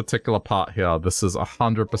 This particular part here, this is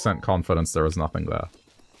 100% confidence there is nothing there.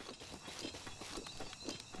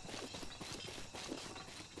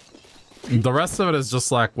 The rest of it is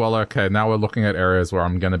just like, well, okay, now we're looking at areas where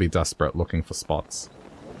I'm gonna be desperate looking for spots.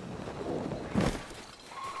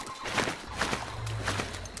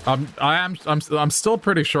 I'm still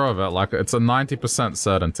pretty sure of it. Like, it's a 90%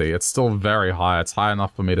 certainty. It's still very high. It's high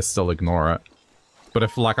enough for me to still ignore it. But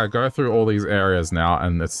if, like, I go through all these areas now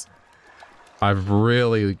and I've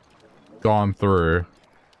really gone through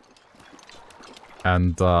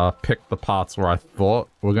and picked the parts where I thought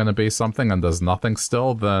were going to be something and there's nothing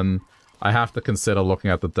still, then I have to consider looking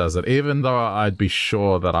at the desert. Even though I'd be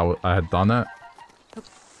sure that I had done it,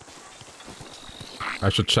 I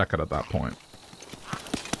should check it at that point.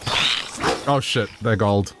 Oh shit, they're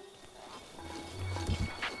gold.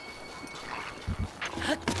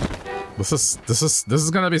 This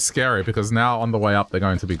is gonna be scary because now on the way up they're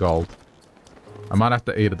going to be gold. I might have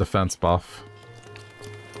to eat a defense buff.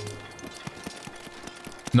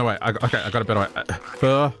 No wait, okay, I got a better way.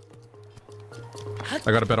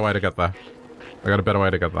 I got a better way to get there. I got a better way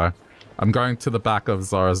to get there. I'm going to the back of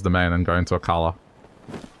Zora's domain and going to Akala.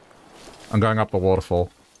 I'm going up the waterfall.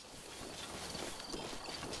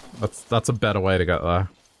 That's a better way to get there.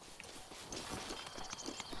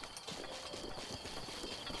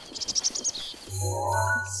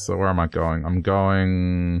 So where am I going? I'm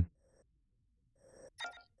going...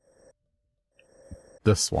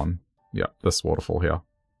 this one. Yeah, this waterfall here.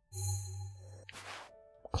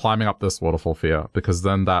 Climbing up this waterfall here, because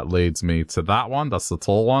then that leads me to that one. That's the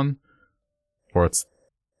tall one. Or it's...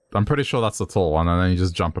 I'm pretty sure that's the tall one, and then you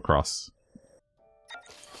just jump across.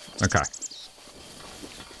 Okay.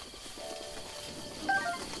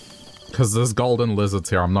 Because there's golden lizards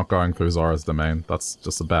here, I'm not going through Zora's domain. That's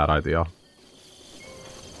just a bad idea.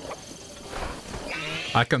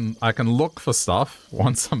 I can look for stuff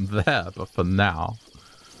once I'm there, but for now,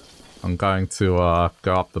 I'm going to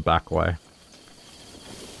go up the back way.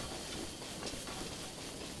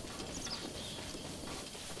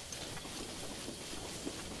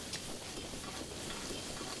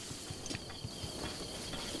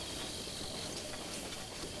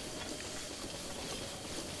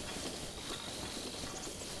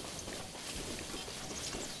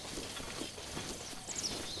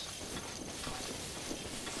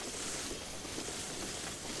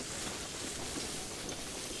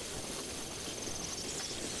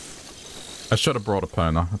 I should have brought a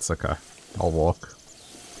Pona. It's okay. I'll walk.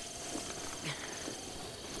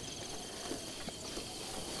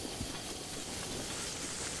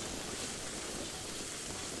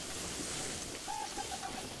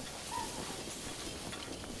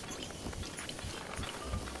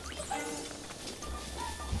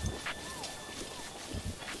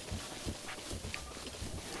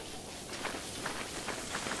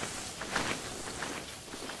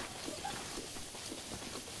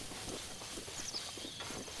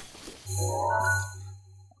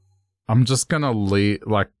 I'm just gonna leave,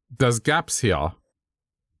 like, there's gaps here.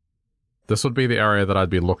 This would be the area that I'd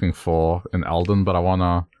be looking for in Elden, but I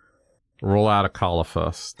wanna rule out Akala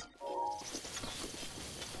first.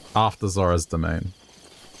 After Zora's domain.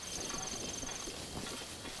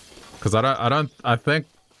 Because I think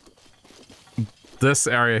this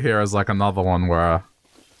area here is like another one where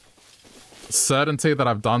certainty that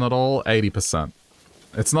I've done it all, 80%.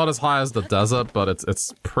 It's not as high as the desert, but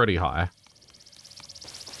it's pretty high.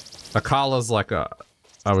 Akala's like I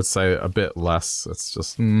would say a bit less. It's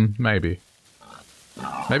just, maybe.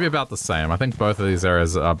 Maybe about the same. I think both of these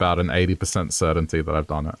areas are about an 80% certainty that I've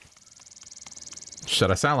done it. Shit,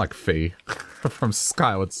 I sound like Fee from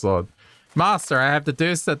Skyward Sword. Master, I have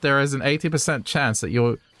deduced that there is an 80% chance that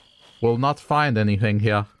you will not find anything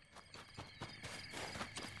here.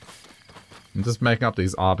 I'm just making up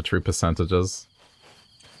these arbitrary percentages.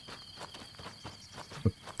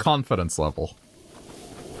 The confidence level.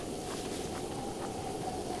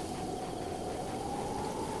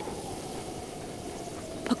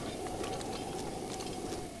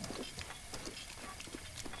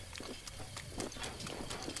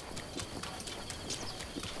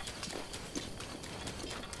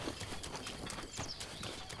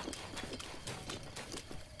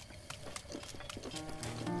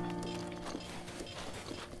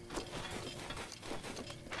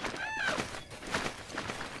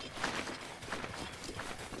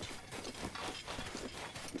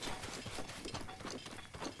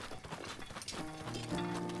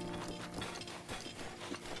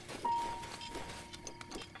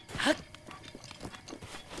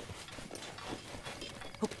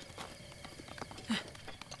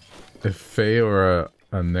 If Faye were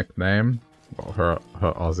a nickname, what her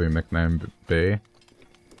Aussie nickname be?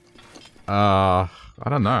 I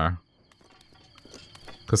don't know.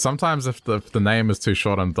 Because sometimes if the name is too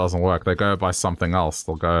short and it doesn't work, they go by something else.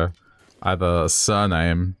 They'll go either a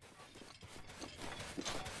surname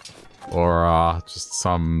or just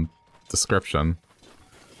some description.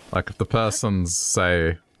 Like if the person's,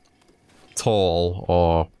 say, tall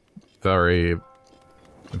or very,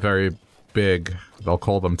 very big, they'll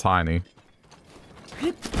call them tiny.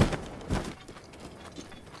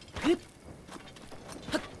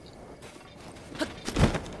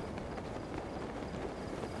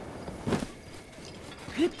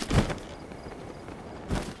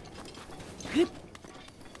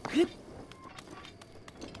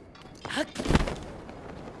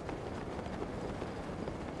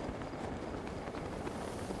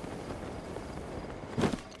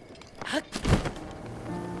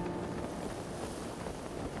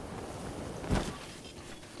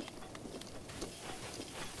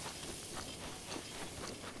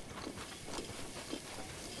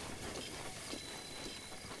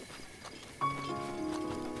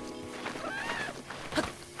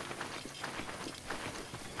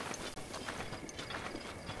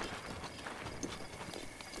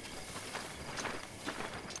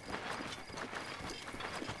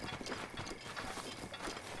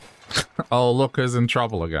 Oh, look who's in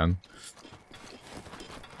trouble again.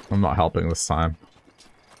 I'm not helping this time.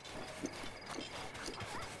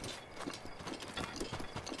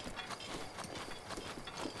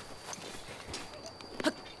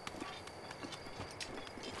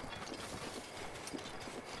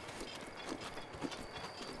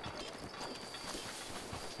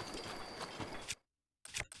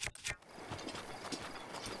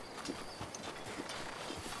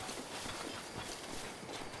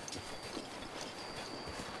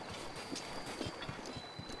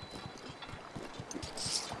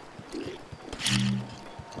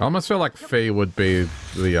 I almost feel like Fee would be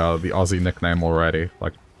the Aussie nickname already,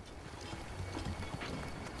 like,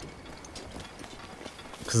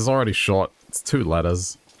 because it's already short. It's 2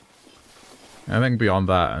 letters. Anything beyond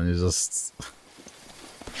that, and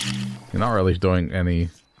you're not really doing any.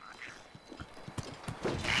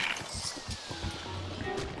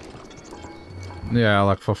 Yeah,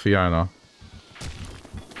 like for Fiona.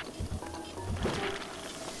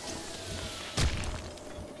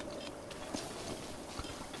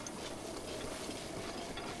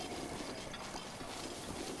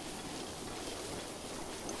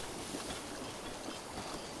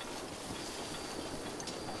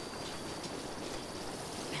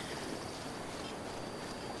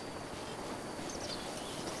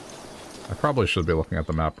 Probably should be looking at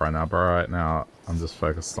the map right now, but right now I'm just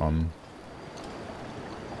focused on...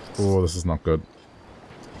 Oh, this is not good.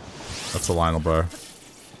 That's a Lionel bow.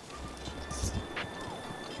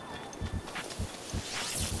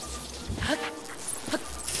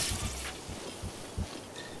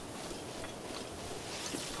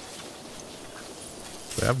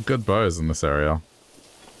 They have good bows in this area.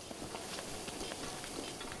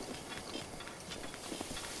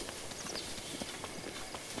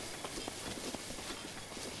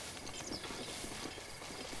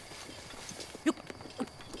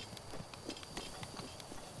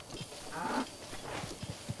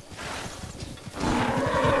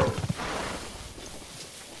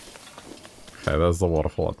 There's the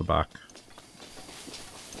waterfall at the back.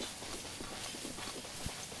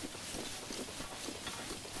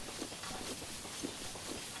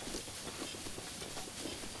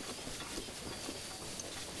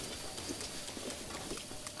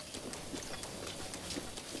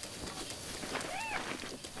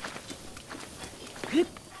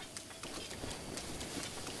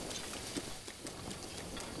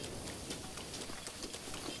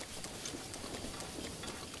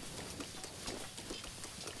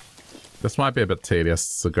 This might be a bit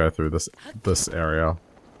tedious to go through this area.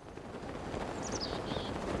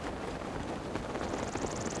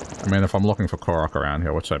 I mean, if I'm looking for Korok around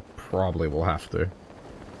here, which I probably will have to.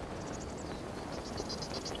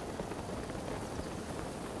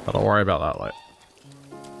 But I'll worry about that later.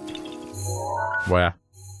 Where?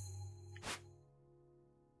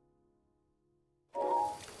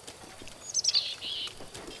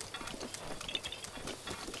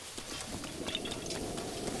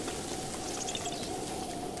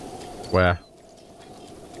 Where?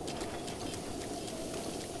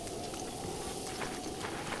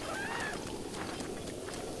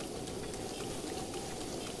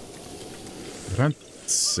 I don't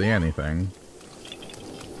see anything.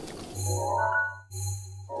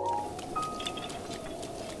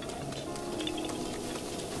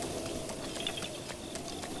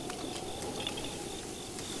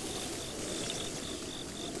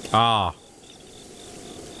 Ah.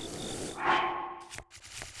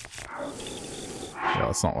 Yeah,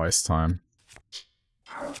 let's not waste time.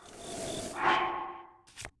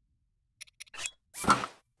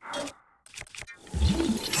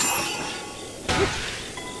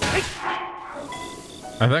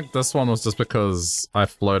 I think this one was just because I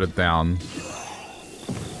floated down.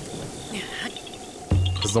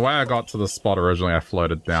 Because the way I got to the spot originally, I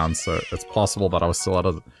floated down, so it's possible that I was still at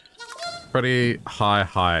a pretty high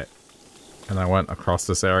height. And I went across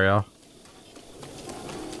this area.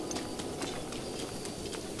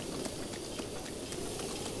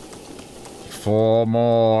 Four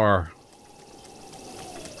more.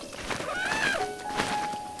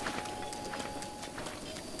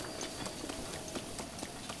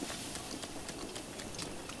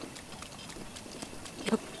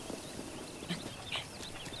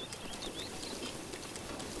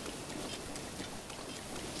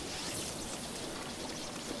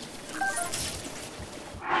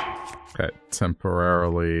 Okay,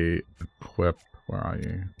 temporarily equip. Where are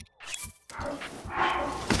you?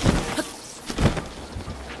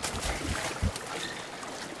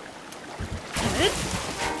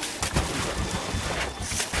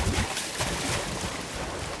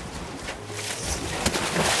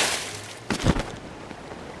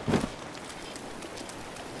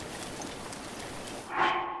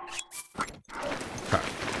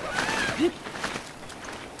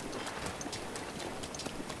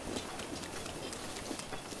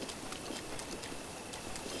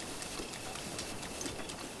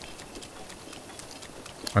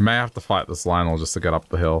 may have to fight this Lionel just to get up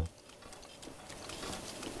the hill.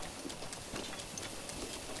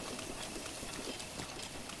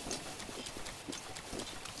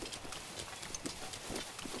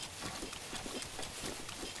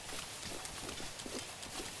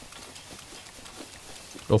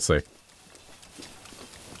 We'll see.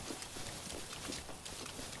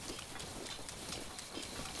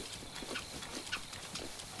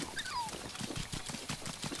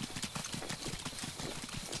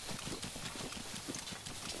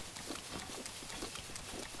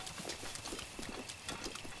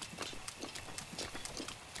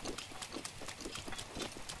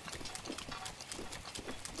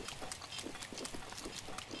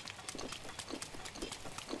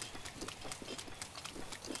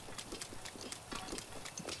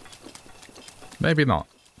 Maybe not.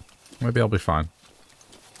 Maybe I'll be fine.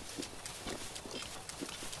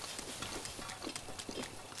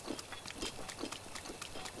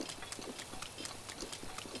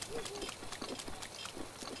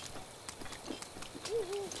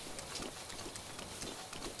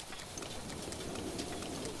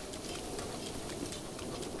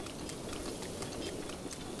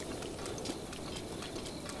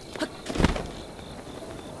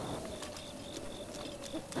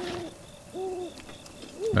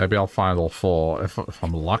 Maybe I'll find all four if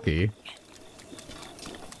I'm lucky.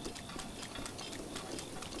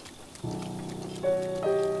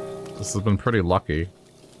 This has been pretty lucky.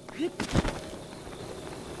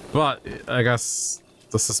 But I guess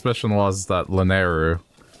the suspicion was that Linearu,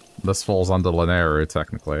 this falls under Linearu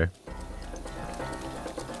technically.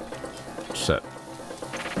 Shit.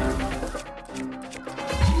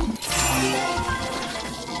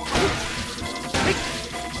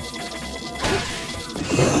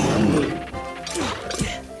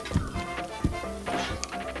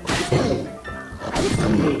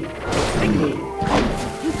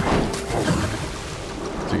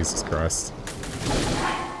 Jesus Christ.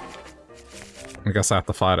 I guess I have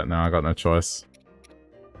to fight it now, I got no choice.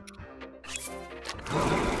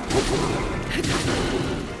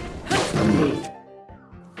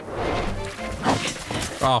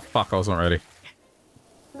 Oh fuck, I wasn't ready.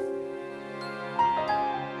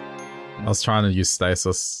 I was trying to use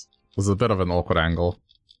stasis. It was a bit of an awkward angle.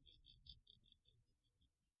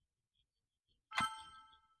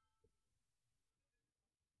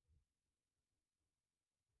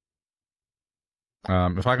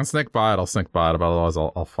 If I can sneak by it, I'll sneak by it, but otherwise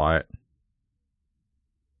I'll fight.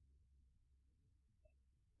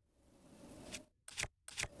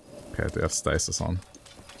 Okay, I do have stasis on.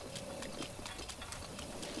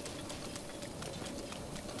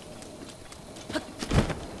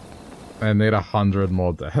 I need 100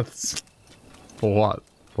 more deaths. For what?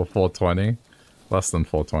 For 420? Less than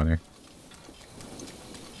 420.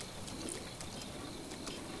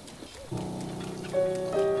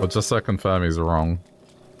 Well, just so confirm he's wrong.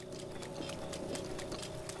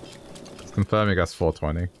 Just confirm he gets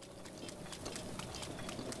 420.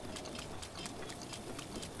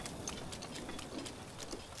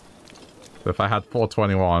 So if I had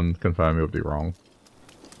 421, confirm he would be wrong.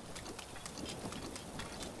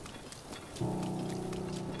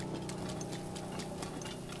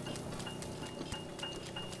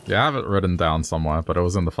 Yeah, I have it written down somewhere, but it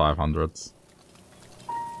was in the 500s.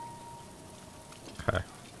 Okay.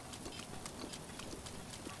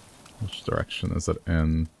 Which direction is it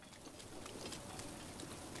in?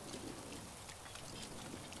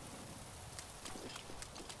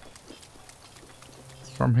 It's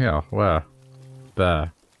from here. Where?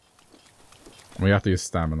 There. We have to use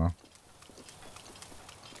stamina.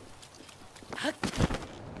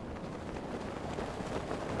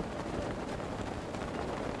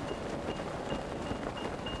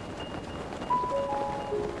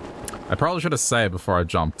 I probably should have saved before I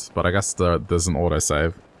jumped, but I guess there's an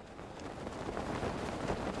autosave.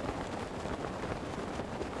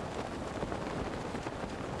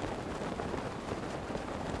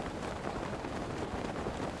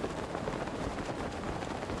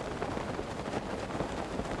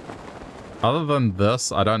 Other than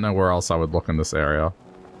this, I don't know where else I would look in this area.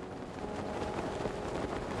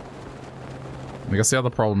 I guess the other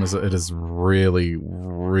problem is that it is really,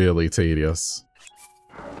 really tedious.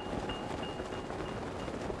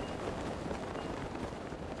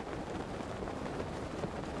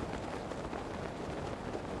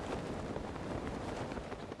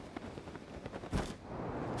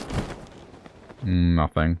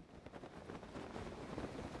 Nothing.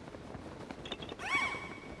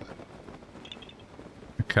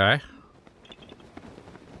 Okay.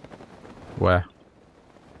 Where?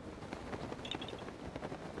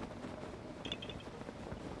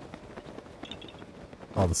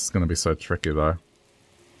 Oh, this is gonna be so tricky though.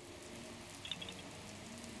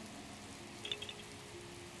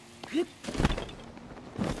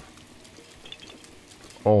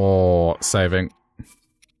 Oh, saving.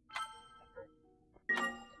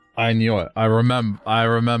 I knew it. I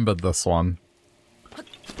remembered this one.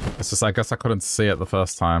 It's just, I guess I couldn't see it the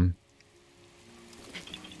first time.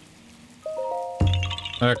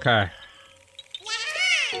 Okay.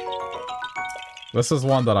 This is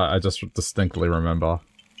one that I just distinctly remember.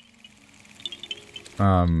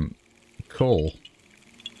 Cool.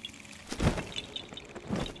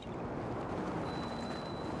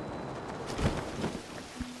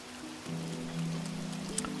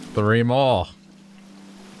 Three more.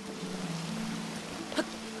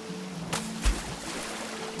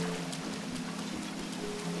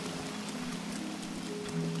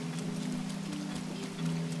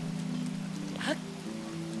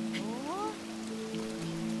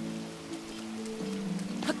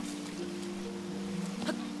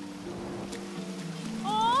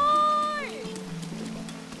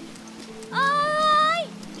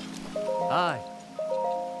 Hi.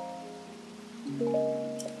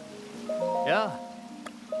 Yeah.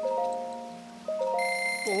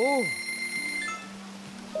 Oh.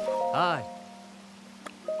 Hi.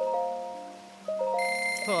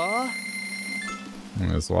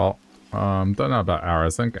 As well. Don't know about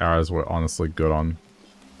arrows. I think arrows were honestly good on.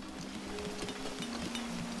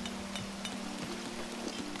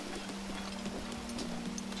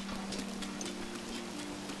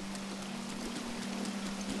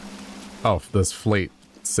 Oh, there's fleet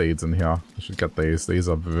seeds in here. I should get these. These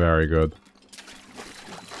are very good.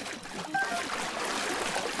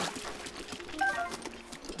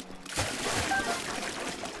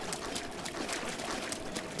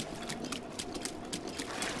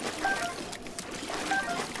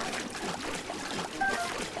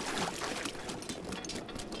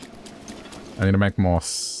 I need to make more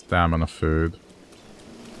stamina food.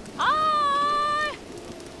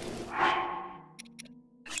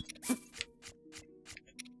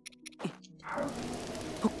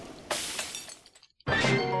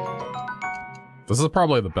 This is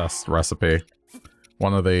probably the best recipe.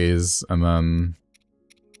 One of these, and then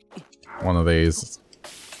one of these.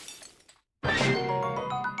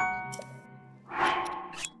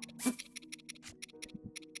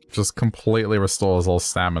 Just completely restores all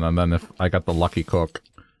stamina, and then if I get the lucky cook,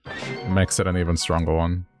 it makes it an even stronger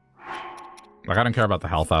one. Like, I don't care about the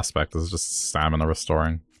health aspect, it's just stamina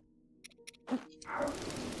restoring.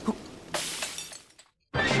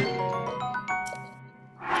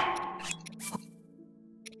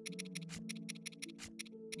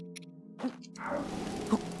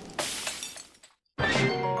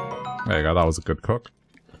 There you go, that was a good cook.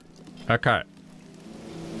 Okay.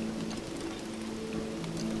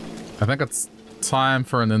 I think it's time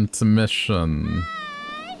for an intermission.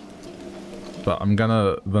 But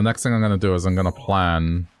the next thing I'm gonna do is I'm gonna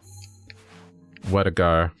plan where to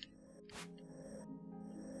go.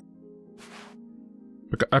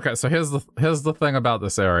 Okay, so here's the thing about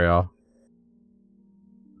this area.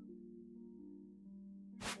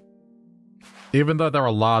 Even though there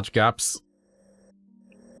are large gaps,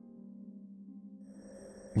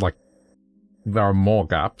 like, there are more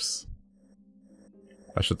gaps,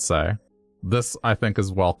 I should say. This, I think, is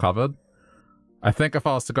well covered. I think if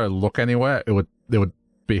I was to go look anywhere, it would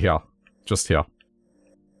be here. Just here.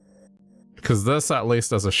 Because this, at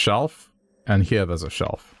least, there's a shelf, and here there's a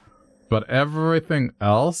shelf. But everything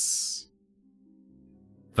else,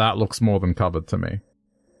 that looks more than covered to me.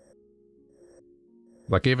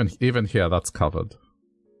 Like, even here, that's covered.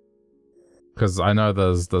 Because I know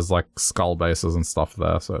there's like skull bases and stuff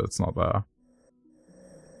there, so it's not there.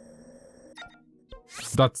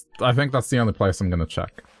 I think that's the only place I'm gonna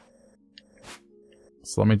check.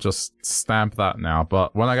 So let me just stamp that now,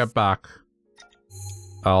 but when I get back,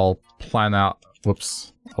 I'll plan out,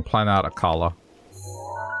 whoops, I'll plan out a color.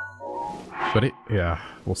 But yeah,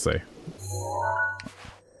 we'll see.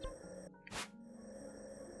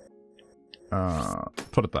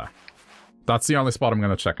 Put it there. That's the only spot I'm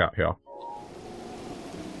gonna check out here.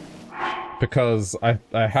 Because I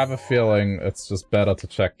have a feeling it's just better to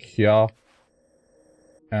check here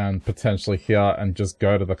and potentially here and just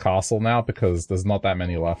go to the castle now because there's not that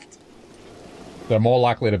many left. They're more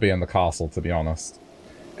likely to be in the castle, to be honest.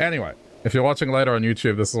 Anyway, if you're watching later on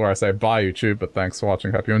YouTube, this is where I say bye YouTube, but thanks for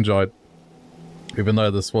watching, hope you enjoyed. Even though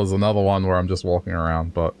this was another one where I'm just walking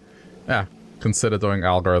around, but yeah, consider doing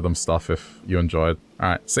algorithm stuff if you enjoyed.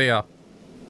 Alright, see ya!